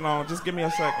 I'll put it on. Just give me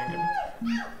a second.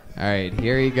 All right,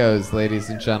 here he goes, ladies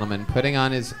and gentlemen. Putting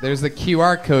on his. There's the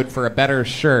QR code for a better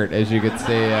shirt, as you can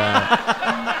see.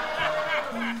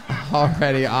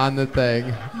 Already on the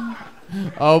thing.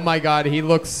 Oh my God, he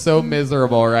looks so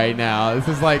miserable right now.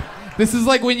 This is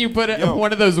like when you put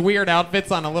one of those weird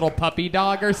outfits on a little puppy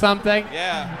dog or something.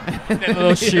 Yeah.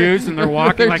 Little shoes and they're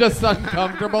walking They're like just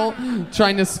uncomfortable,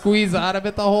 trying to squeeze out of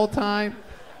it the whole time.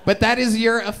 But that is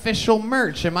your official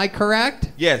merch, am I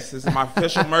correct? Yes, this is my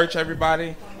official merch,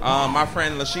 everybody. My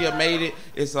friend Lashia made it.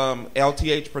 It's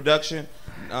LTH production.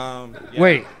 Yeah.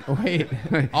 Wait.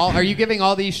 Are you giving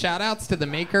all these shout outs to the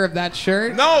maker of that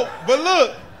shirt? No, but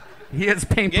look. He has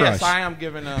paintbrush. Yes, I am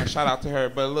giving a shout out to her.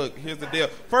 But look, here's the deal.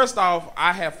 First off,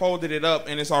 I have folded it up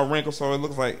and it's all wrinkled, so it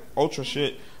looks like ultra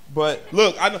shit. But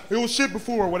look, it was shit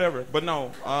before or whatever. But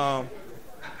no,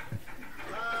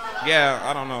 Yeah,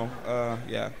 I don't know.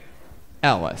 Yeah.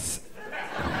 Ellis.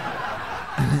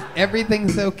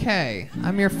 Everything's okay.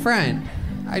 I'm your friend.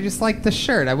 I just like the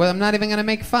shirt. I'm not even gonna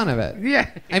make fun of it. Yeah.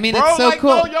 I mean, Bro, it's so like,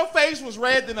 cool. Bro, your face was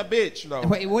red than a bitch, though.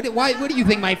 Wait, what do you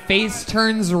think? My face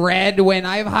turns red when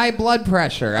I have high blood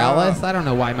pressure, Ellis? I don't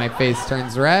know why my face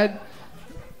turns red.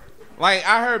 Like,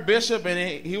 I heard Bishop,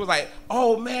 and he was like,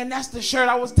 oh, man, that's the shirt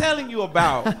I was telling you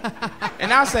about.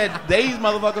 And I said, these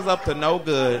motherfuckers up to no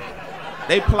good.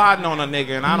 They plotting on a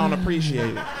nigga, and I don't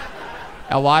appreciate it.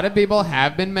 A lot of people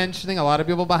have been mentioning, a lot of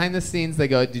people behind the scenes, they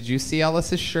go, did you see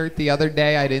Ellis's shirt the other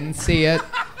day? I didn't see it.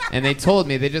 And they told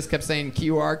me, they just kept saying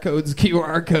QR codes,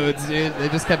 dude. They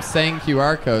just kept saying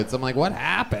QR codes. I'm like, what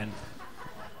happened?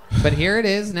 But here it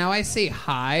is. Now I see,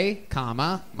 hi,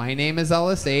 comma, my name is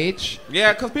Ellis Aych.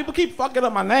 Yeah, because people keep fucking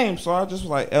up my name, so I just was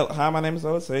like, hi, my name is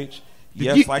Ellis Aych.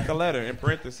 Yes, you- like a letter, in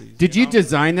parentheses. Did you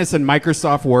design this in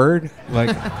Microsoft Word? Like,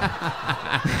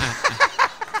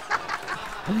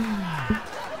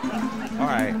 All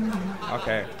right.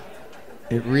 Okay.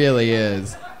 It really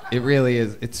is. It really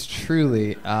is. It's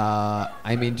truly,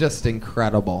 I mean, just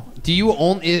incredible. Do you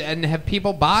own it, and have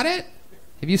people bought it?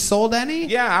 Have you sold any?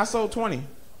 Yeah, I sold 20.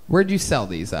 Where'd you sell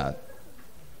these at?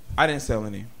 I didn't sell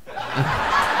any.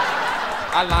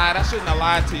 I lied. I shouldn't have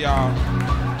lied to y'all.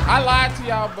 I lied to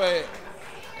y'all, but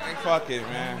fuck it,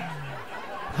 man.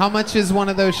 How much is one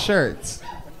of those shirts?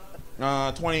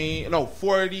 20, no,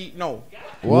 40, no.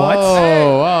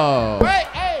 Whoa. Wait,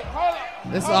 hey, hold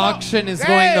on. This hold on. auction is Hey,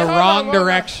 going the hold wrong on,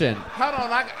 direction. Hold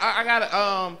on, I got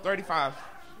it, 35.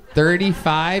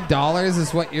 $35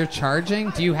 is what you're charging?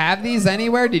 Do you have these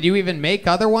anywhere? Did you even make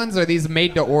other ones, or are these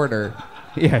made to order?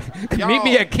 yeah, Y'all- meet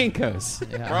me at Kinko's.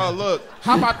 Yeah. Bro, look,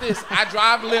 how about this? I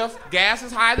drive Lyft, gas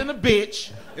is higher than a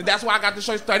bitch, and that's why I got the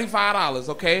shirts $35,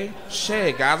 okay?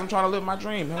 Shit, guys, I'm trying to live my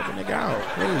dream. Help a nigga out,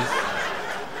 please.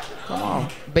 Come on.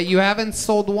 But you haven't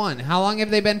sold one. How long have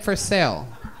they been for sale?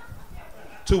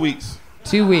 2 weeks.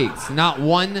 2 weeks. Not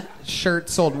one shirt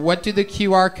sold. What do the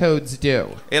QR codes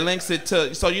do? It links it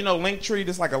to, so you know Linktree,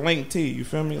 it's like a link T, you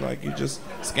feel me? Like you just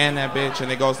scan that bitch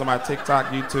and it goes to my TikTok,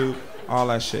 YouTube, all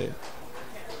that shit.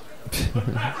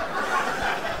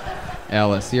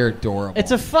 Ellis, you're adorable.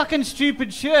 It's a fucking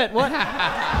stupid shirt. What?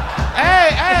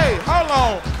 Hey, hold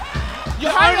on. You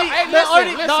go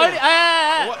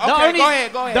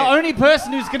ahead. The only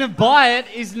person who's going to buy it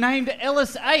is named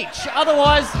Ellis H.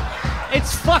 Otherwise,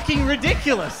 it's fucking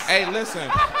ridiculous. Hey, listen.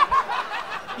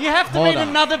 You have to Hold meet on.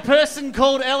 another person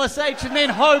called Ellis H. and then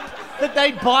hope that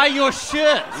they buy your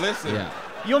shirt. Listen. Yeah.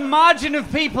 Your margin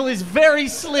of people is very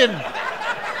slim.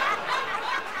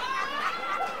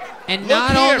 And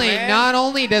Look here, man. not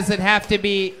only does it have to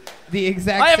be the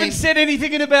exact I haven't same... said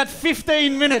anything in about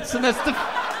 15 minutes, and that's the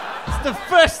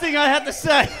first thing I had to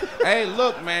say. Hey,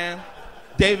 look, man.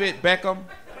 David Beckham,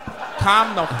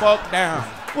 calm the fuck down.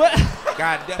 What?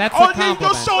 God damn. That's oh, a compliment.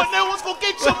 Go show it. No one's gonna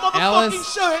get your motherfucking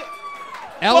Ellis- shirt.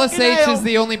 Ellis Fucking H hell. is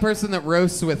the only person that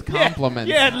roasts with compliments.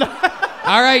 Yeah. No.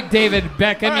 All right, David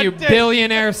Beckham, All right, you Dave.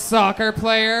 billionaire soccer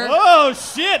player. Oh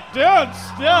shit! Don't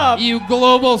stop. You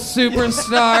global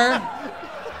superstar.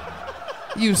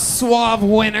 You suave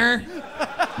winner.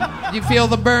 You feel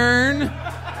the burn?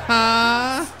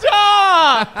 Huh?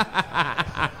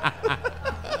 Stop!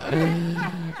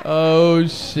 Oh,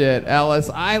 shit. Ellis,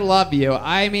 I love you.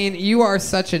 I mean, you are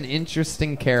such an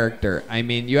interesting character. I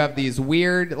mean, you have these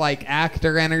weird, like,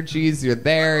 actor energies. You're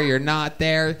there, you're not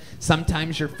there.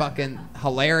 Sometimes you're fucking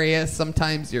hilarious.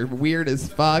 Sometimes you're weird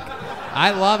as fuck.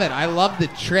 I love it. I love the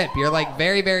trip. You're, like,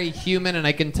 very, very human, and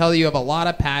I can tell you have a lot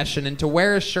of passion. And to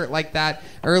wear a shirt like that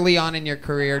early on in your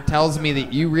career tells me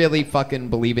that you really fucking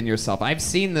believe in yourself. I've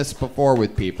seen this before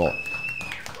with people.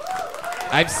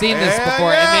 I've seen this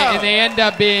before, and they end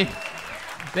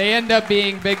up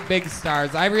being big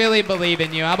stars. I really believe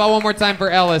in you. How about one more time for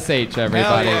Ellis H,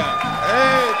 everybody? Hell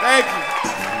yeah. Hey, thank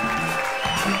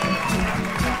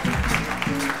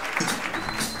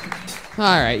you.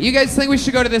 All right, you guys think we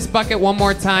should go to this bucket one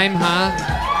more time, huh?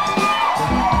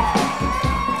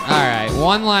 All right,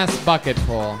 one last bucket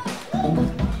pull.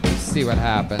 Let's see what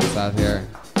happens out here.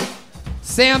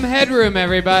 Sam Headroom,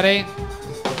 everybody.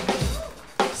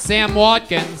 Sam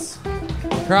Watkins.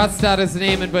 Crossed out his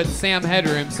name and put Sam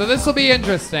Headroom. So this will be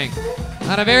interesting.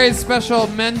 On a very special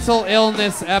mental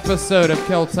illness episode of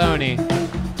Kill Tony.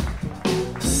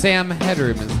 Sam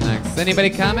Headroom is next. Anybody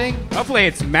coming? Hopefully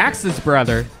it's Max's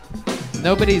brother.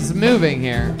 Nobody's moving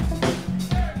here.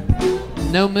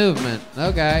 No movement.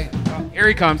 Okay. Here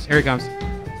he comes. Here he comes.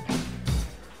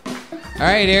 All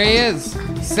right, here he is.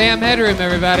 Sam Headroom,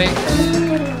 everybody.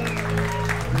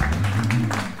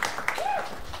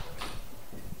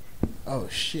 Oh,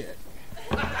 shit.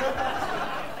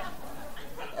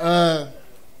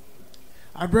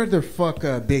 I'd rather fuck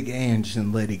Big Ange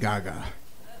than Lady Gaga.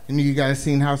 Any of you guys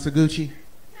seen House of Gucci?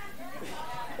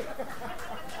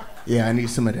 Yeah, I need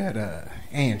some of that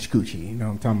Ange Gucci. You know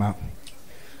what I'm talking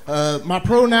about? My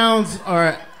pronouns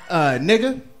are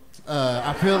nigga.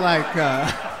 I feel like,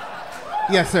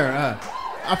 yes, sir.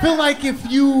 I feel like if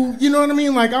you know what I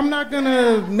mean? Like, I'm not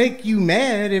gonna make you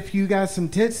mad if you got some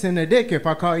tits and a dick if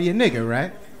I call you a nigga,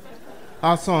 right?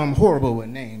 Also, I'm horrible with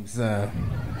names.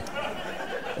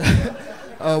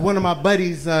 One of my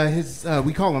buddies,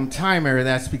 we call him Timer.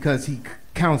 That's because he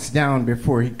counts down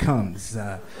before he comes.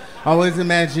 I always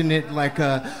imagine it like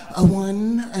a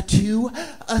 1, a 2,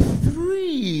 a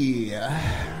 3.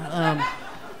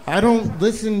 I don't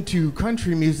listen to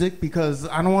country music because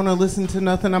I don't want to listen to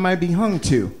nothing I might be hung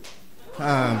to.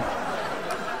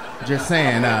 Just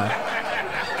saying,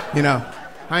 you know,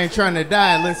 I ain't trying to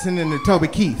die listening to Toby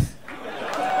Keith.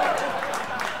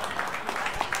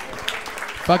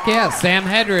 Fuck yeah, Sam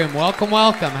Headroom. Welcome.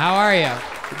 How are you?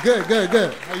 Good.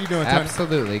 How you doing, Tony?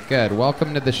 Absolutely good.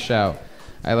 Welcome to the show.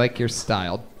 I like your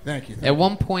style. Thank you. At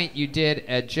one point, you did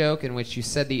a joke in which you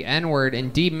said the N-word,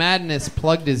 and D Madness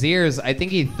plugged his ears. I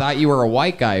think he thought you were a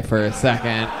white guy for a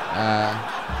second.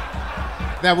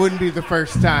 That wouldn't be the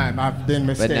first time I've been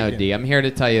mistaken. But no, D, I'm here to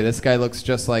tell you, this guy looks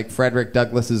just like Frederick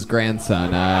Douglass's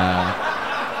grandson.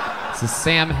 This is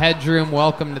Sam Headroom.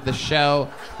 Welcome to the show.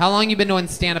 How long you been doing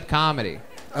stand-up comedy?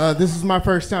 This is my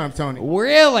first time, Tony.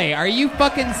 Really? Are you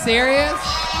fucking serious?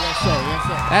 Yes, sir.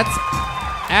 That's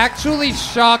actually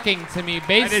shocking to me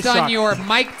based on your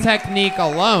mic technique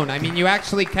alone. I mean, you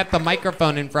actually kept the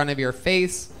microphone in front of your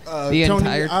face the Tony,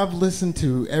 entire time. I've listened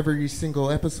to every single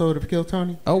episode of Kill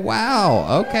Tony. Oh,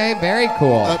 wow. Okay, very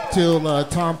cool. Up till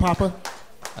Tom Papa.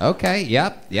 Okay,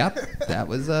 yep. That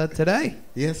was today.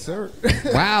 Yes, sir.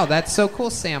 Wow, that's so cool,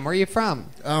 Sam. Where are you from?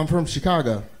 I'm from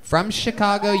Chicago. From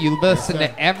Chicago. You listen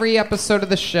to every episode of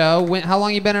the show. How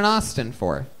long you been in Austin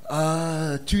for?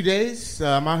 2 days.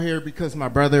 I'm out here because my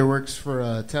brother works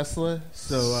for Tesla.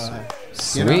 So,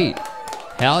 Sweet. You know.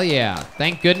 Hell yeah.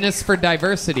 Thank goodness for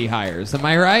diversity hires. Am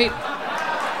I right?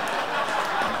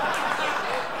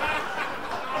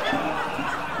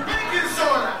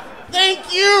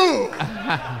 Thank you.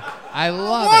 I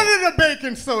love wanted a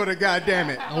baking soda,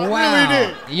 goddammit. Wow. I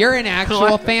really did. You're an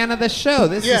actual fan of the show.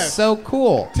 This is so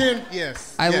cool.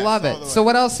 Yes. I love it. So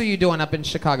what else are you doing up in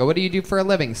Chicago? What do you do for a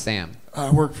living, Sam? I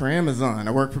work for Amazon.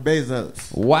 I work for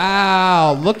Bezos.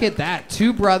 Wow. Look at that.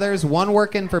 2 brothers, one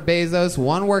working for Bezos,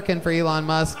 one working for Elon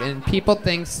Musk, and people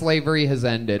think slavery has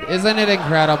ended. Isn't it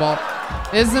incredible?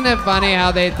 Isn't it funny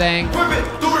how they think?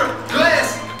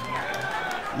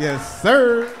 Yes,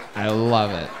 sir. I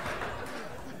love it.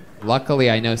 Luckily,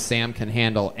 I know Sam can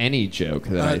handle any joke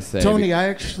that I say. Tony, I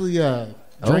actually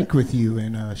drank with you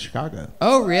in Chicago.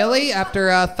 Oh, really?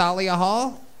 After Thalia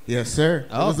Hall? Yes, sir.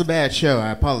 Oh. It was a bad show. I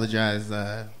apologize. They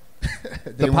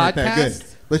the weren't podcast? that good.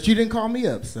 But you didn't call me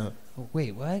up, so.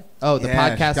 Wait, what? Oh, the Yeah,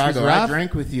 podcast Chicago. was rough? I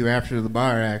drank with you after the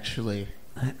bar, actually.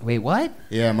 Wait, what?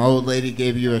 Yeah, my old lady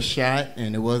gave you a shot,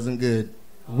 and it wasn't good.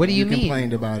 What do you mean?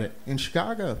 complained about it. In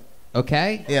Chicago.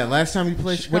 Okay. Yeah, last time you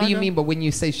played Chicago. What do you mean? But when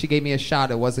you say she gave me a shot,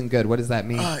 it wasn't good. What does that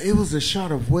mean? It was a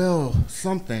shot of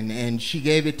something, and she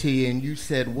gave it to you, and you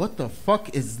said, "What the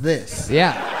fuck is this?"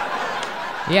 Yeah.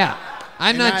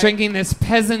 I'm And not drinking this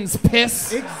peasant's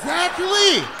piss.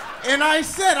 Exactly. And I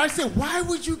said, why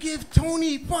would you give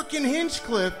Tony fucking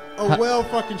Hinchcliffe a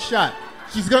fucking shot?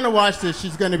 She's gonna watch this.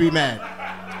 She's gonna be mad.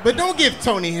 But don't give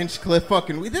Tony Hinchcliffe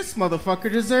fucking. This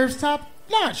motherfucker deserves top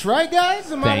notch, right,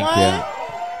 guys? Am I lying? Thank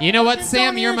you. You know what,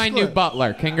 Sam? You're my new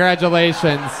butler.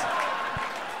 Congratulations.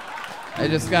 I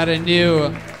just got a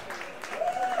new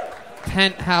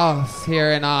penthouse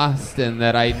here in Austin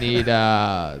that I need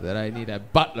a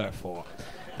butler for.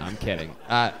 No, I'm kidding.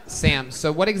 Sam,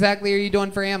 so what exactly are you doing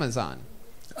for Amazon?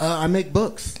 I make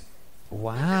books.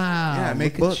 Wow. Yeah, I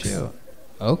make look at books. you.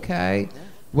 Okay.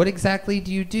 What exactly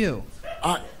do you do?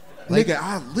 Nigga,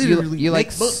 I literally you make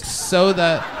like books. sew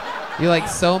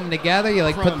them together. You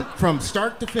like from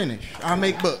start to finish. I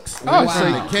make books. Oh,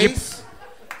 From wow. the case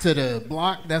to the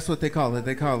block. That's what they call it.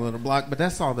 They call it a block. But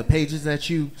that's all the pages that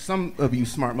some of you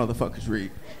smart motherfuckers read.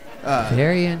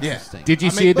 Very interesting. Yeah. Did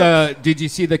you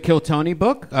see the Kill Tony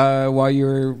book while you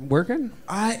were working?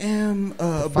 I am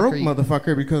a broke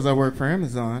motherfucker because I work for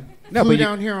Amazon. No, Flew but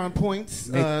down here on points,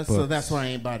 Make so books. that's why I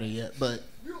ain't bought it yet. But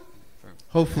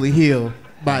hopefully he'll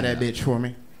buy that bitch for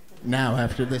me. Now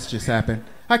after this just happened,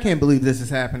 I can't believe this is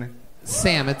happening.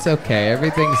 Sam, it's okay.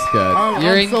 Everything's good.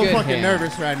 You're I'm in so good fucking hands.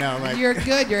 nervous right now. Like, You're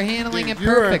good. You're handling it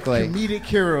you're perfectly. a comedic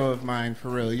hero of mine, for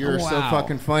real. You're so Wow.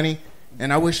 fucking funny,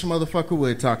 and I wish a motherfucker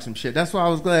would talk some shit. That's why I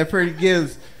was glad Freddie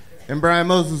Gibbs And Brian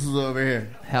Moses was over here.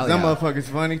 Hell That yeah. motherfucker's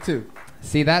funny too.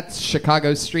 See, that's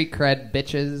Chicago street cred,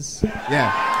 bitches.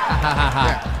 Yeah.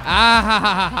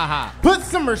 Ah, Put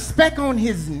some respect on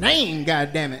his name,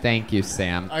 goddammit. Thank you,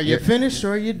 Sam. Are you finished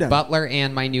or are you done? Butler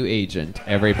and my new agent,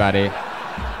 everybody.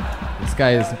 This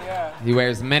guy is, he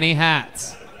wears many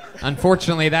hats.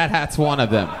 Unfortunately, that hat's one of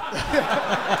them.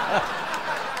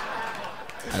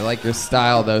 I like your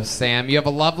style, though, Sam. You have a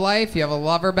love life? You have a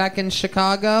lover back in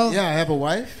Chicago? Yeah, I have a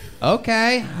wife.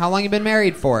 Okay. How long you been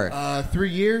married for? 3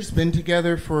 years. Been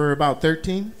together for about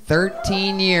 13.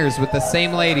 13 years with the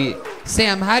same lady.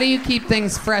 Sam, how do you keep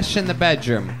things fresh in the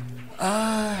bedroom?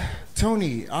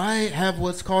 Tony, I have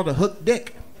what's called a hook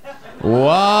dick.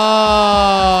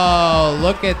 Whoa!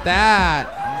 Look at that.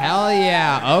 Hell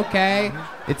yeah. Okay.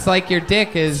 It's like your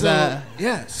dick is.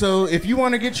 Yeah, so if you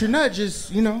want to get your nut,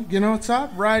 just, get on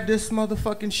top, ride this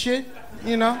motherfucking shit,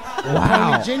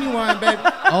 Wow. Tony Genuine, baby.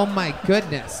 Oh my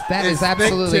goodness. That is It's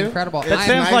absolutely thick, too. incredible. That I'm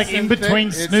sounds nice like and in between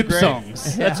thick. It's Snoop great.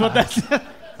 songs. That's what that's.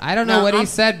 I don't know Now, what he I'm-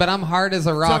 said, but I'm hard as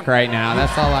a rock right now.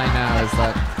 That's all I know is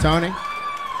that.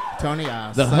 Tony,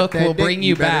 I'll The suck hook that will dick. bring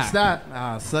you better back. Stop.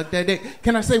 I'll suck that dick.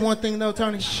 Can I say one thing though,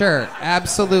 Tony? Sure,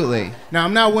 absolutely. Now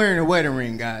I'm not wearing a wedding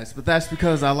ring, guys, but that's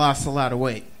because I lost a lot of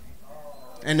weight,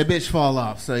 and the bitch fall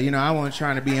off. So I wasn't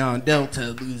trying to be on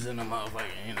Delta losing a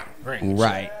motherfucking ring.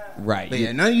 Right. But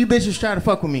yeah, none of you bitches try to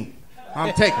fuck with me.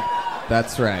 I'm taking.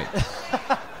 That's right.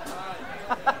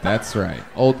 That's right.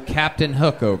 Old Captain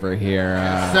Hook over here.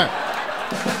 Sir,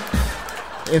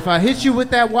 if I hit you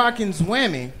with that Watkins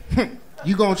whammy,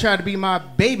 you gonna try to be my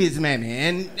baby's mammy,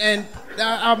 and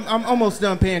I'm almost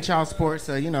done paying child support,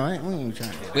 so we ain't even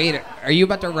trying to. Wait, are you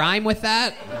about to rhyme with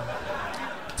that?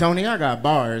 Tony, I got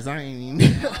bars. I ain't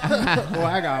even. Boy,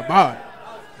 I got bars.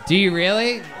 Do you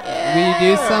really? Will you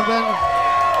do something?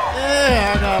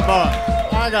 Yeah, I got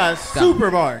bars. I got super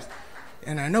bars.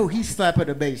 And I know he slapping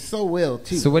the bass so well,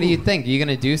 too. So what do you think? Are you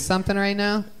going to do something right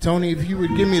now? Tony, if you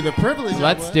would give me the privilege.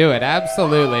 Let's do it.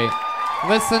 Absolutely.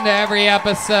 Listen to every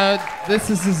episode. This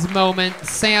is his moment.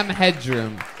 Sam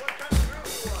Headroom.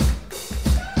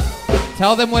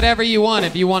 Tell them whatever you want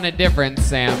if you want a difference,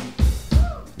 Sam.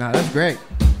 Nah, that's great.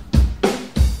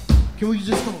 Can we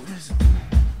just go?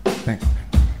 Thanks.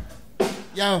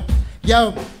 Yo,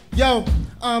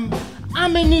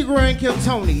 I'm a Negro and kill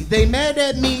Tony. They mad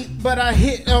at me, but I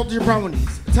hit El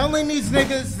Jabronis. Telling these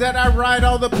niggas that I ride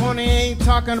all the pony, ain't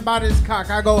talking about his cock.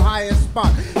 I go high as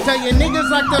fuck. Tell you niggas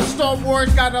like the Star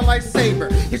Wars got a lightsaber.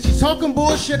 If she's talking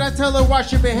bullshit, I tell her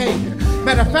watch your behavior.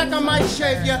 Matter of fact, I might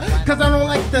shave ya, cause I don't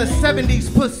like the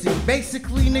 70s pussy.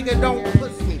 Basically, nigga, don't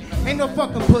puss me. Ain't no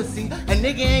fucking pussy, a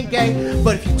nigga ain't gay.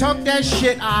 But if you talk that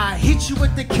shit, I hit you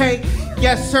with the K.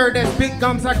 Yes, sir, that's Big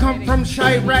Gums. I come from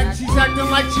Chirac. She's acting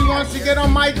like she wants to get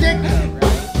on my dick.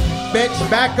 Bitch,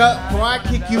 back up before I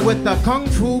kick you with the kung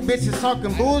fu. Bitch is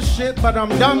talking bullshit, but I'm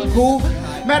dumb cool.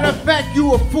 Matter of fact,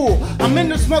 you a fool. I'm in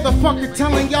this motherfucker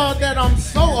telling y'all that I'm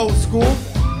so old school.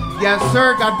 Yes,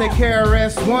 sir, got the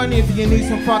KRS-One. If you need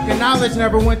some fucking knowledge,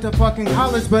 never went to fucking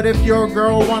college. But if your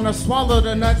girl wanna swallow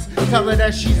the nuts, tell her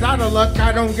that she's out of luck.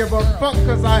 I don't give a fuck,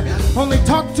 cause I only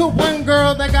talk to one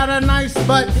girl that got a nice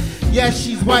butt. Yes,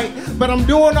 she's white, but I'm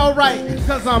doing alright,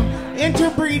 cause I'm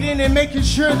interbreeding and making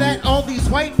sure that all these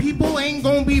white people ain't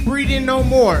gonna be breeding no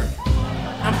more.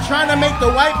 I'm trying to make the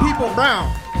white people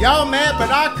brown. Y'all mad, but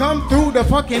I come through the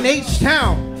fucking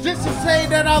H-Town. Just to say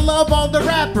that I love all the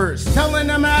rappers. Telling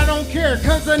them I don't care,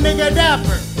 cause a nigga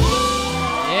dapper.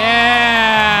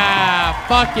 Yeah!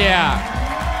 Fuck yeah!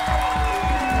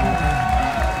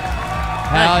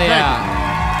 Hell yeah!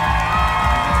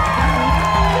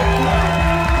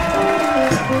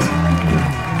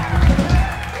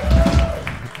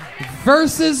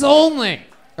 Verses only,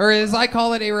 or as I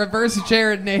call it, a reverse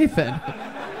Jared Nathan.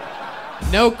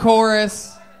 No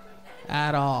chorus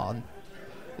at all.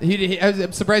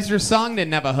 I'm surprised your song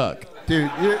didn't have a hook. Dude,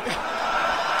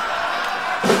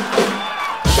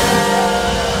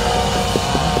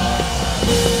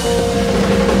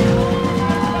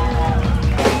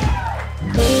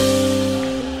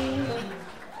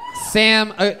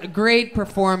 Sam, a great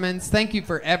performance. Thank you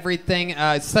for everything.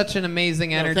 Such an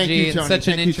amazing energy. thank you, and Tony. such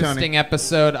an Thank you, Tony. interesting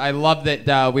episode. I love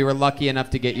that we were lucky enough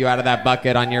to get you out of that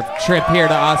bucket on your trip here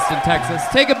to Austin, Texas.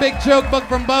 Take a big joke book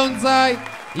from Bonsai.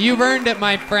 You've earned it,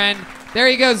 my friend. There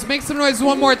he goes. Make some noise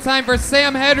one more time for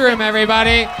Sam Headroom,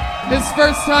 everybody. His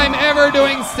first time ever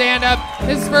doing stand-up.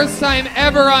 His first time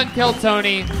ever on Kill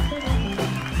Tony.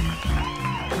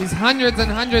 He's hundreds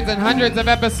and hundreds and hundreds of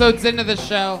episodes into the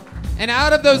show. And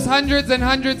out of those hundreds and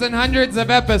hundreds and hundreds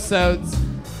of episodes,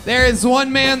 there is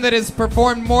one man that has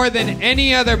performed more than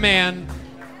any other man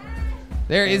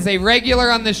There is a regular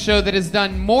on the show that has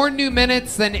done more new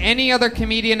minutes than any other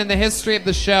comedian in the history of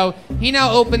the show. He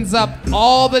now opens up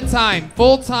all the time,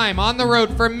 full time, on the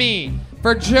road for me,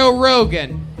 for Joe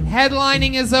Rogan,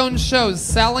 headlining his own shows,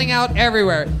 selling out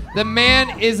everywhere. The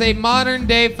man is a modern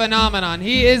day phenomenon.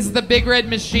 He is the Big Red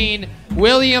Machine,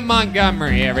 William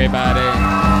Montgomery,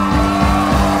 everybody.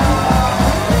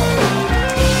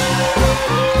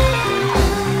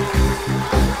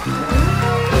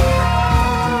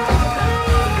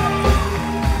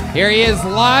 Here he is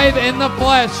live in the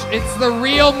flesh. It's the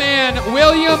real man,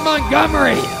 William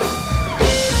Montgomery.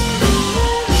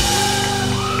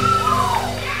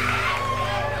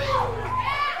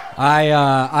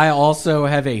 I also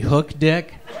have a hook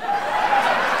dick.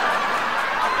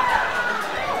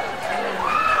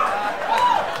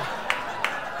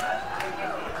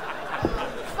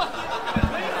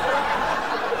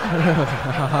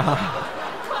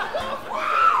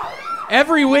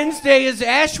 Every Wednesday is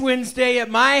Ash Wednesday at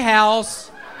my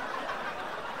house.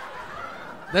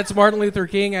 That's Martin Luther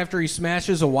King after he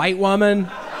smashes a white woman.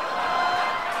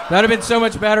 That would have been so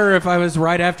much better if I was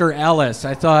right after Ellis.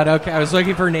 I thought, okay, I was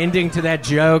looking for an ending to that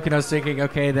joke, and I was thinking,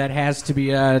 okay, that has to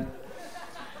be a...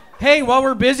 Hey, while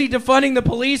we're busy defunding the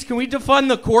police, can we defund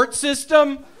the court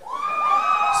system?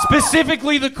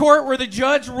 Specifically the court where the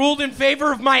judge ruled in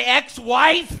favor of my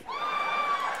ex-wife?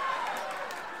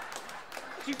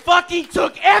 She fucking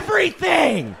took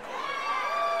everything!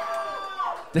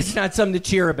 That's not something to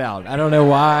cheer about. I don't know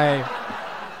why.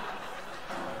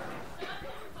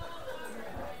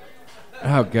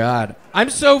 Oh, God.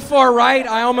 I'm so far right,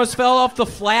 I almost fell off the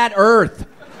flat earth.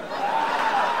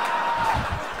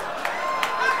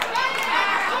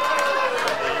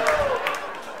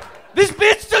 This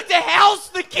bitch took the house,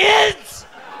 the kids!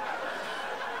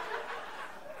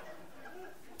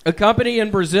 A company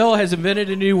in Brazil has invented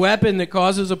a new weapon that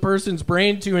causes a person's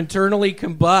brain to internally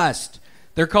combust.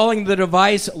 They're calling the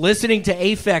device listening to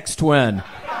Aphex Twin.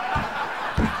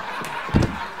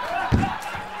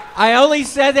 I only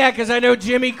said that because I know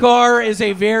Jimmy Carr is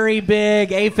a very big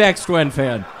Aphex Twin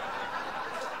fan.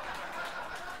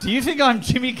 Do you think I'm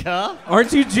Jimmy Carr?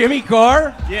 Aren't you Jimmy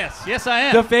Carr? Yes, I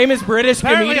am. The famous British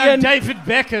Apparently comedian? I'm David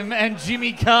Beckham and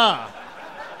Jimmy Carr.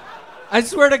 I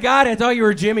swear to God, I thought you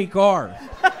were Jimmy Carr.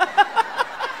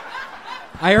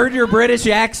 I heard your British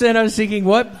accent. I was thinking,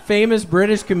 what famous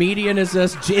British comedian is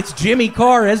this? It's Jimmy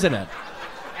Carr, isn't it?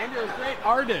 And you're a great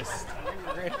artist.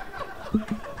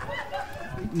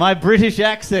 My British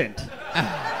accent.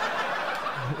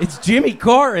 It's Jimmy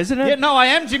Carr, isn't it? Yeah, no, I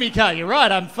am Jimmy Carr. You're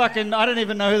right. I don't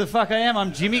even know who the fuck I am.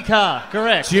 I'm Jimmy Carr.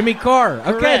 Correct. Jimmy Carr.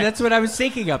 Okay, Correct. that's what I was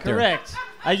thinking up there. Correct.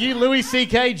 Are you Louis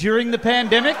C.K. during the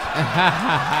pandemic?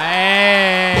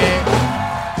 Hey.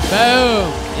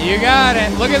 Boom. You got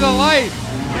it. Look at the light.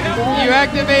 You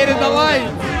activated the light.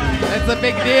 That's a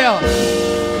big deal.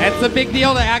 That's a big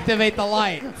deal to activate the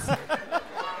lights.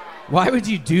 Why would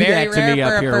you do Very that to rare me for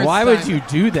up a here? first Why time. would you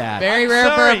do that? Very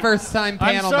rare for a first-time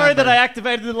panel I'm sorry member. that I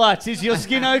activated the lights. Is your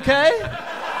skin okay?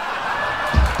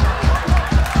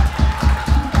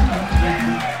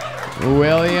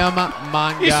 William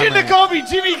Montgomery. You shouldn't have called me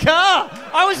Jimmy Carr.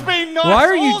 I was being nice. Why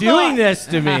are you all doing night. this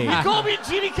to me? You called me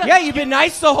Jimmy Carr. Yeah, you've been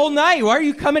nice the whole night. Why are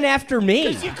you coming after me?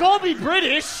 Because you called me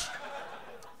British.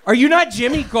 Are you not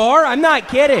Jimmy Carr? I'm not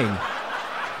kidding.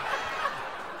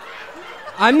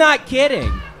 I'm not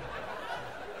kidding.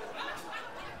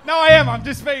 No, I am. I'm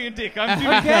just being a dick. I'm Jimmy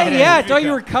Carr. Okay, yeah, I thought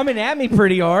you were coming at me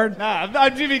pretty hard. No,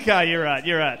 I'm Jimmy Carr. You're right.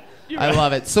 You're right. I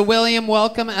love it. So, William,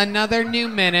 welcome. Another new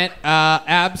minute.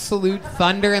 Absolute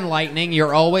thunder and lightning.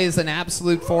 You're always an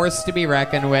absolute force to be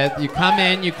reckoned with. You come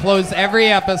in, you close every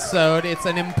episode. It's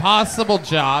an impossible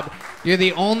job. You're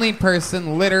the only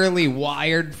person literally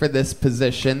wired for this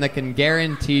position that can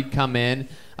guaranteed come in.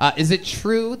 Is it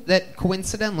true that,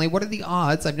 coincidentally, what are the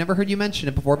odds? I've never heard you mention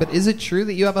it before, but is it true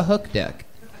that you have a hook dick?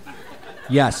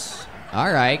 Yes.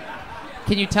 All right.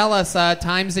 Can you tell us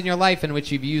times in your life in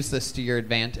which you've used this to your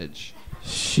advantage?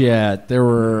 Shit, there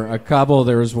were a couple.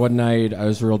 There was one night I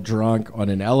was real drunk on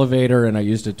an elevator, and I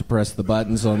used it to press the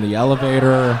buttons on the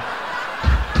elevator.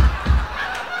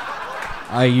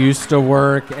 I used to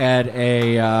work at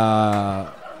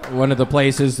one of the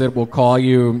places that will call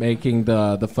you making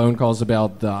the phone calls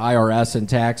about the IRS and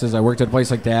taxes. I worked at a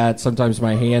place like that. Sometimes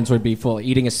my hands would be full,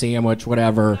 eating a sandwich,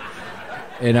 whatever.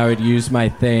 And I would use my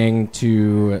thing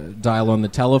to dial on the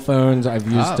telephones. I've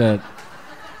used it.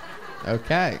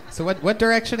 Okay. So what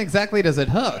direction exactly does it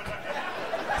hook?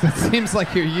 It seems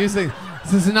like you're using...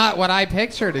 This is not what I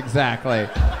pictured exactly.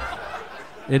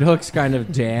 It hooks kind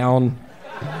of down.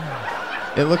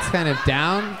 It looks kind of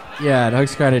down? Yeah,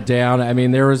 Doug's kind of down. I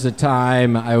mean, there was a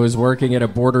time I was working at a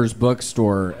Borders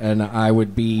bookstore, and I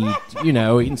would be,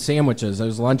 eating sandwiches. It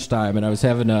was lunchtime, and I was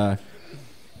having to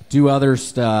do other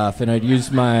stuff, and I'd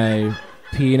use my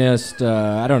penis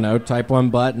to, type 1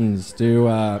 buttons, do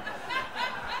all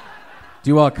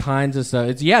kinds of stuff.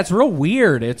 It's real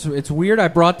weird. It's weird I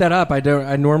brought that up. I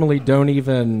normally don't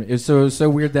even. It was so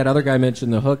weird that other guy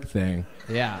mentioned the hook thing.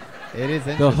 Yeah, it is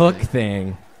interesting. The hook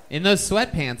thing. In those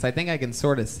sweatpants, I think I can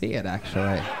sort of see it,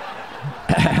 actually.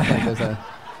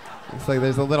 Looks like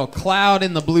there's a little cloud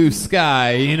in the blue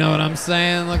sky. You know what I'm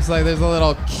saying? Looks like there's a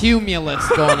little cumulus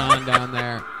going on down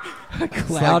there. A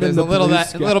cloud in the blue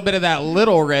sky. A little bit of that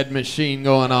Little Red Machine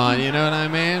going on. You know what I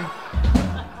mean?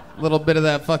 A little bit of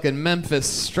that fucking Memphis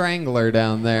Strangler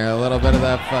down there. A little bit of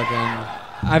that fucking...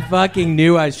 I fucking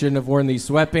knew I shouldn't have worn these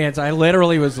sweatpants. I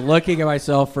literally was looking at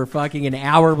myself for fucking an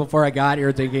hour before I got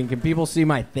here thinking, can people see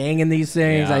my thing in these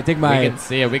things? Yeah, I think we can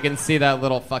see it. We can see that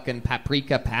little fucking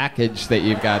paprika package that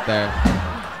you've got there.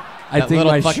 I think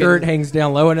my shirt hangs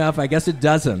down low enough. I guess it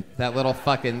doesn't. That little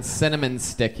fucking cinnamon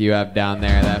stick you have down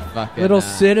there. That fucking... Little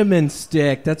cinnamon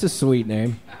stick. That's a sweet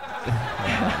name.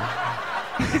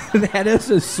 That is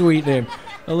a sweet name.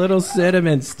 A little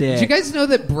cinnamon stick. Did you guys know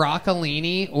that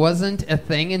broccolini wasn't a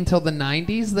thing until the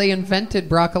 90s? They invented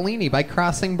broccolini by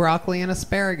crossing broccoli and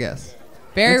asparagus.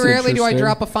 Very rarely do I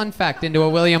drop a fun fact into a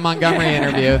William Montgomery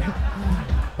interview.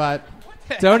 But...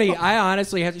 Tony, I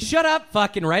honestly have to... Shut up,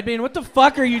 fucking Redban. What the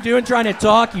fuck are you doing trying to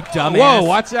talk, you dumbass? Whoa,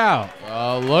 watch out.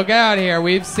 Oh, look out here.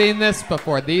 We've seen this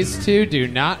before. These two do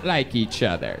not like each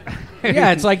other.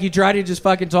 Yeah, it's like you try to just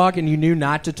fucking talk and you knew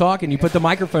not to talk and you put the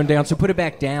microphone down, so put it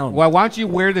back down. Well, why don't you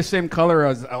wear the same color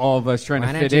as all of us trying to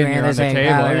fit in here on the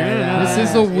table? This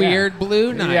is a weird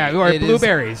blue night. Yeah, or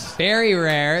blueberries. Very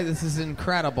rare. This is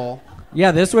incredible.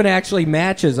 Yeah, this one actually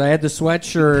matches. I had the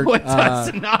sweatshirt. No, it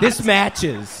does not. This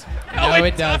matches. No,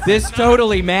 it doesn't. This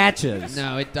totally matches.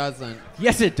 No, it doesn't.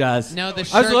 Yes, it does. No, the I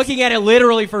shirts... was looking at it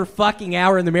literally for a fucking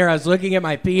hour in the mirror. I was looking at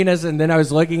my penis, and then I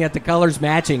was looking at the colors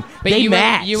matching. But they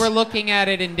match. You were looking at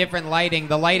it in different lighting.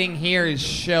 The lighting here is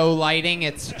show lighting.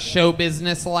 It's show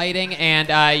business lighting,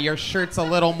 and your shirt's a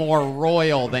little more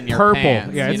royal than your purple.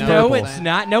 pants. Yeah, it's No, it's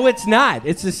not. No, it's not.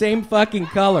 It's the same fucking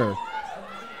color.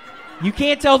 You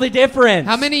can't tell the difference.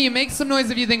 How many? You make some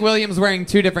noise if you think William's wearing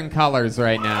two different colors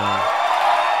right now.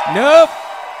 Nope.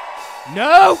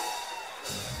 No.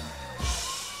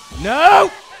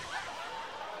 No.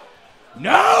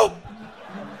 No.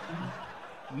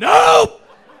 No.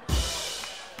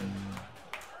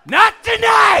 Not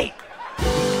tonight.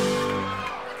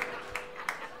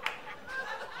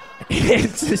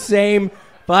 It's the same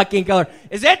fucking color.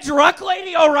 Is that drunk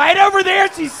lady all right over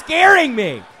there? She's scaring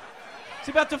me. She's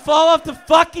about to fall off the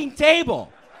fucking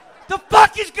table. The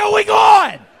fuck is going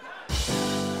on?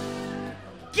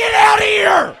 Get out of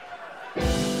here!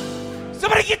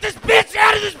 Somebody get this bitch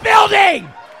out of this building!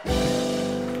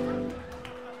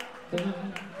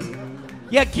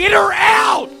 Yeah, get her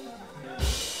out!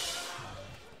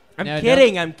 I'm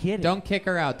kidding. Don't kick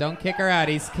her out. Don't kick her out.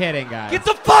 He's kidding, guys. Get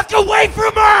the fuck away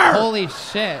from her! Holy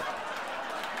shit.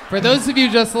 For those of you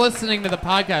just listening to the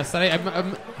podcast,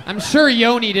 I'm sure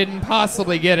Yoni didn't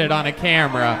possibly get it on a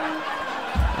camera.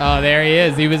 Oh, there he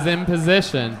is. He was in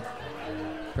position.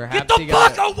 Perhaps Get the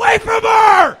fuck away from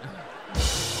her!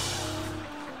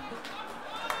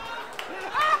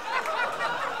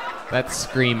 That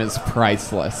scream is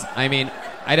priceless. I mean,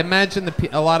 I'd imagine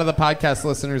a lot of the podcast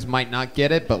listeners might not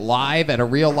get it, but live at a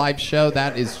real live show,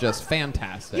 that is just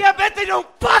fantastic. Yeah, I bet they don't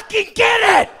fucking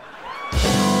get it!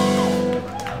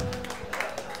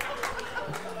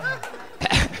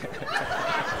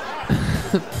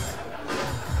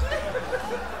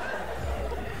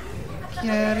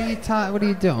 Yeah, what are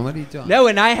you doing? No,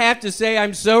 and I have to say,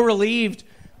 I'm so relieved.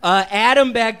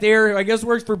 Adam back there, I guess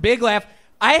works for Big Laugh.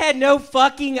 I had no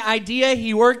fucking idea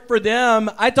he worked for them.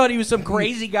 I thought he was some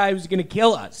crazy guy who was going to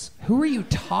kill us. Who are you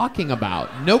talking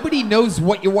about? Nobody knows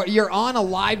what you're on a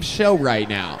live show right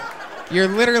now. You're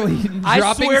literally dropping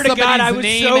I swear to somebody's God, I was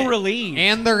name so relieved.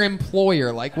 And their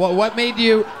employer. Like, what made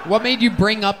you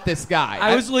bring up this guy?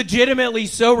 I was legitimately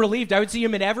so relieved. I would see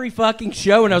him at every fucking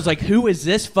show, and I was like, who is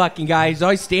this fucking guy? He's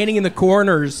always standing in the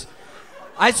corners.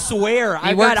 I swear.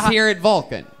 He works here at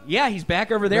Vulcan. Yeah, he's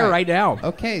back over there right now.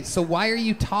 Okay, so why are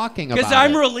you talking about it? Because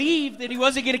I'm relieved that he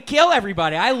wasn't going to kill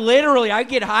everybody. I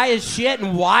get high as shit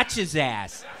and watch his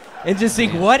ass. And just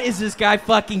think, what is this guy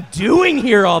fucking doing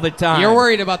here all the time? You're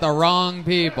worried about the wrong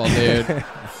people, dude.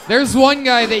 There's one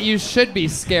guy that you should be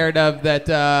scared of that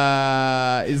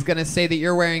is going to say that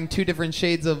you're wearing two different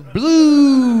shades of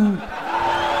blue.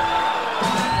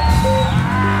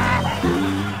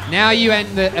 Now you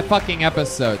end the fucking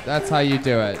episode. That's how you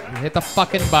do it. You hit the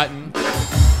fucking button.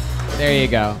 There you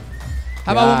go.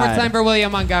 How about one more time for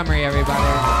William Montgomery, everybody?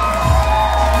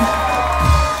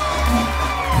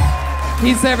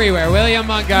 He's everywhere. William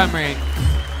Montgomery.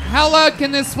 How loud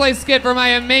can this place get for my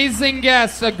amazing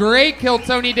guest? A great Kill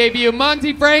Tony debut,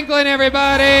 Monty Franklin,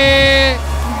 everybody!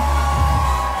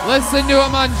 Listen to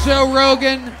him on Joe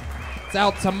Rogan. It's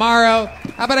out tomorrow.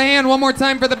 How about a hand one more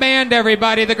time for the band,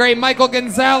 everybody? The great Michael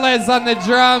Gonzales on the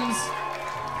drums.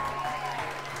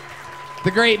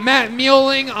 The great Matt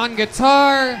Muehling on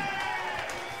guitar.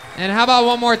 And how about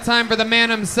one more time for the man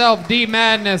himself, D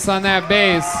Madness on that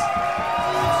bass.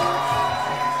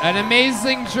 An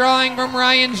amazing drawing from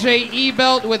Ryan J.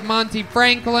 Ebelt with Monty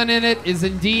Franklin in it is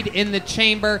indeed in the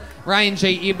chamber.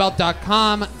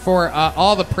 RyanJEbelt.com for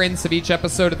all the prints of each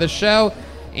episode of the show.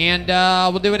 And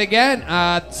we'll do it again.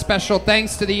 Special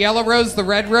thanks to the Yellow Rose, the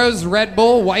Red Rose, Red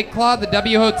Bull, White Claw, the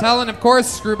W Hotel, and of course,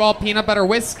 Screwball Peanut Butter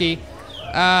Whiskey.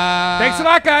 Thanks a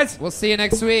lot, guys. We'll see you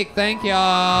next week. Thank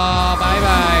y'all.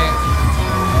 Bye-bye.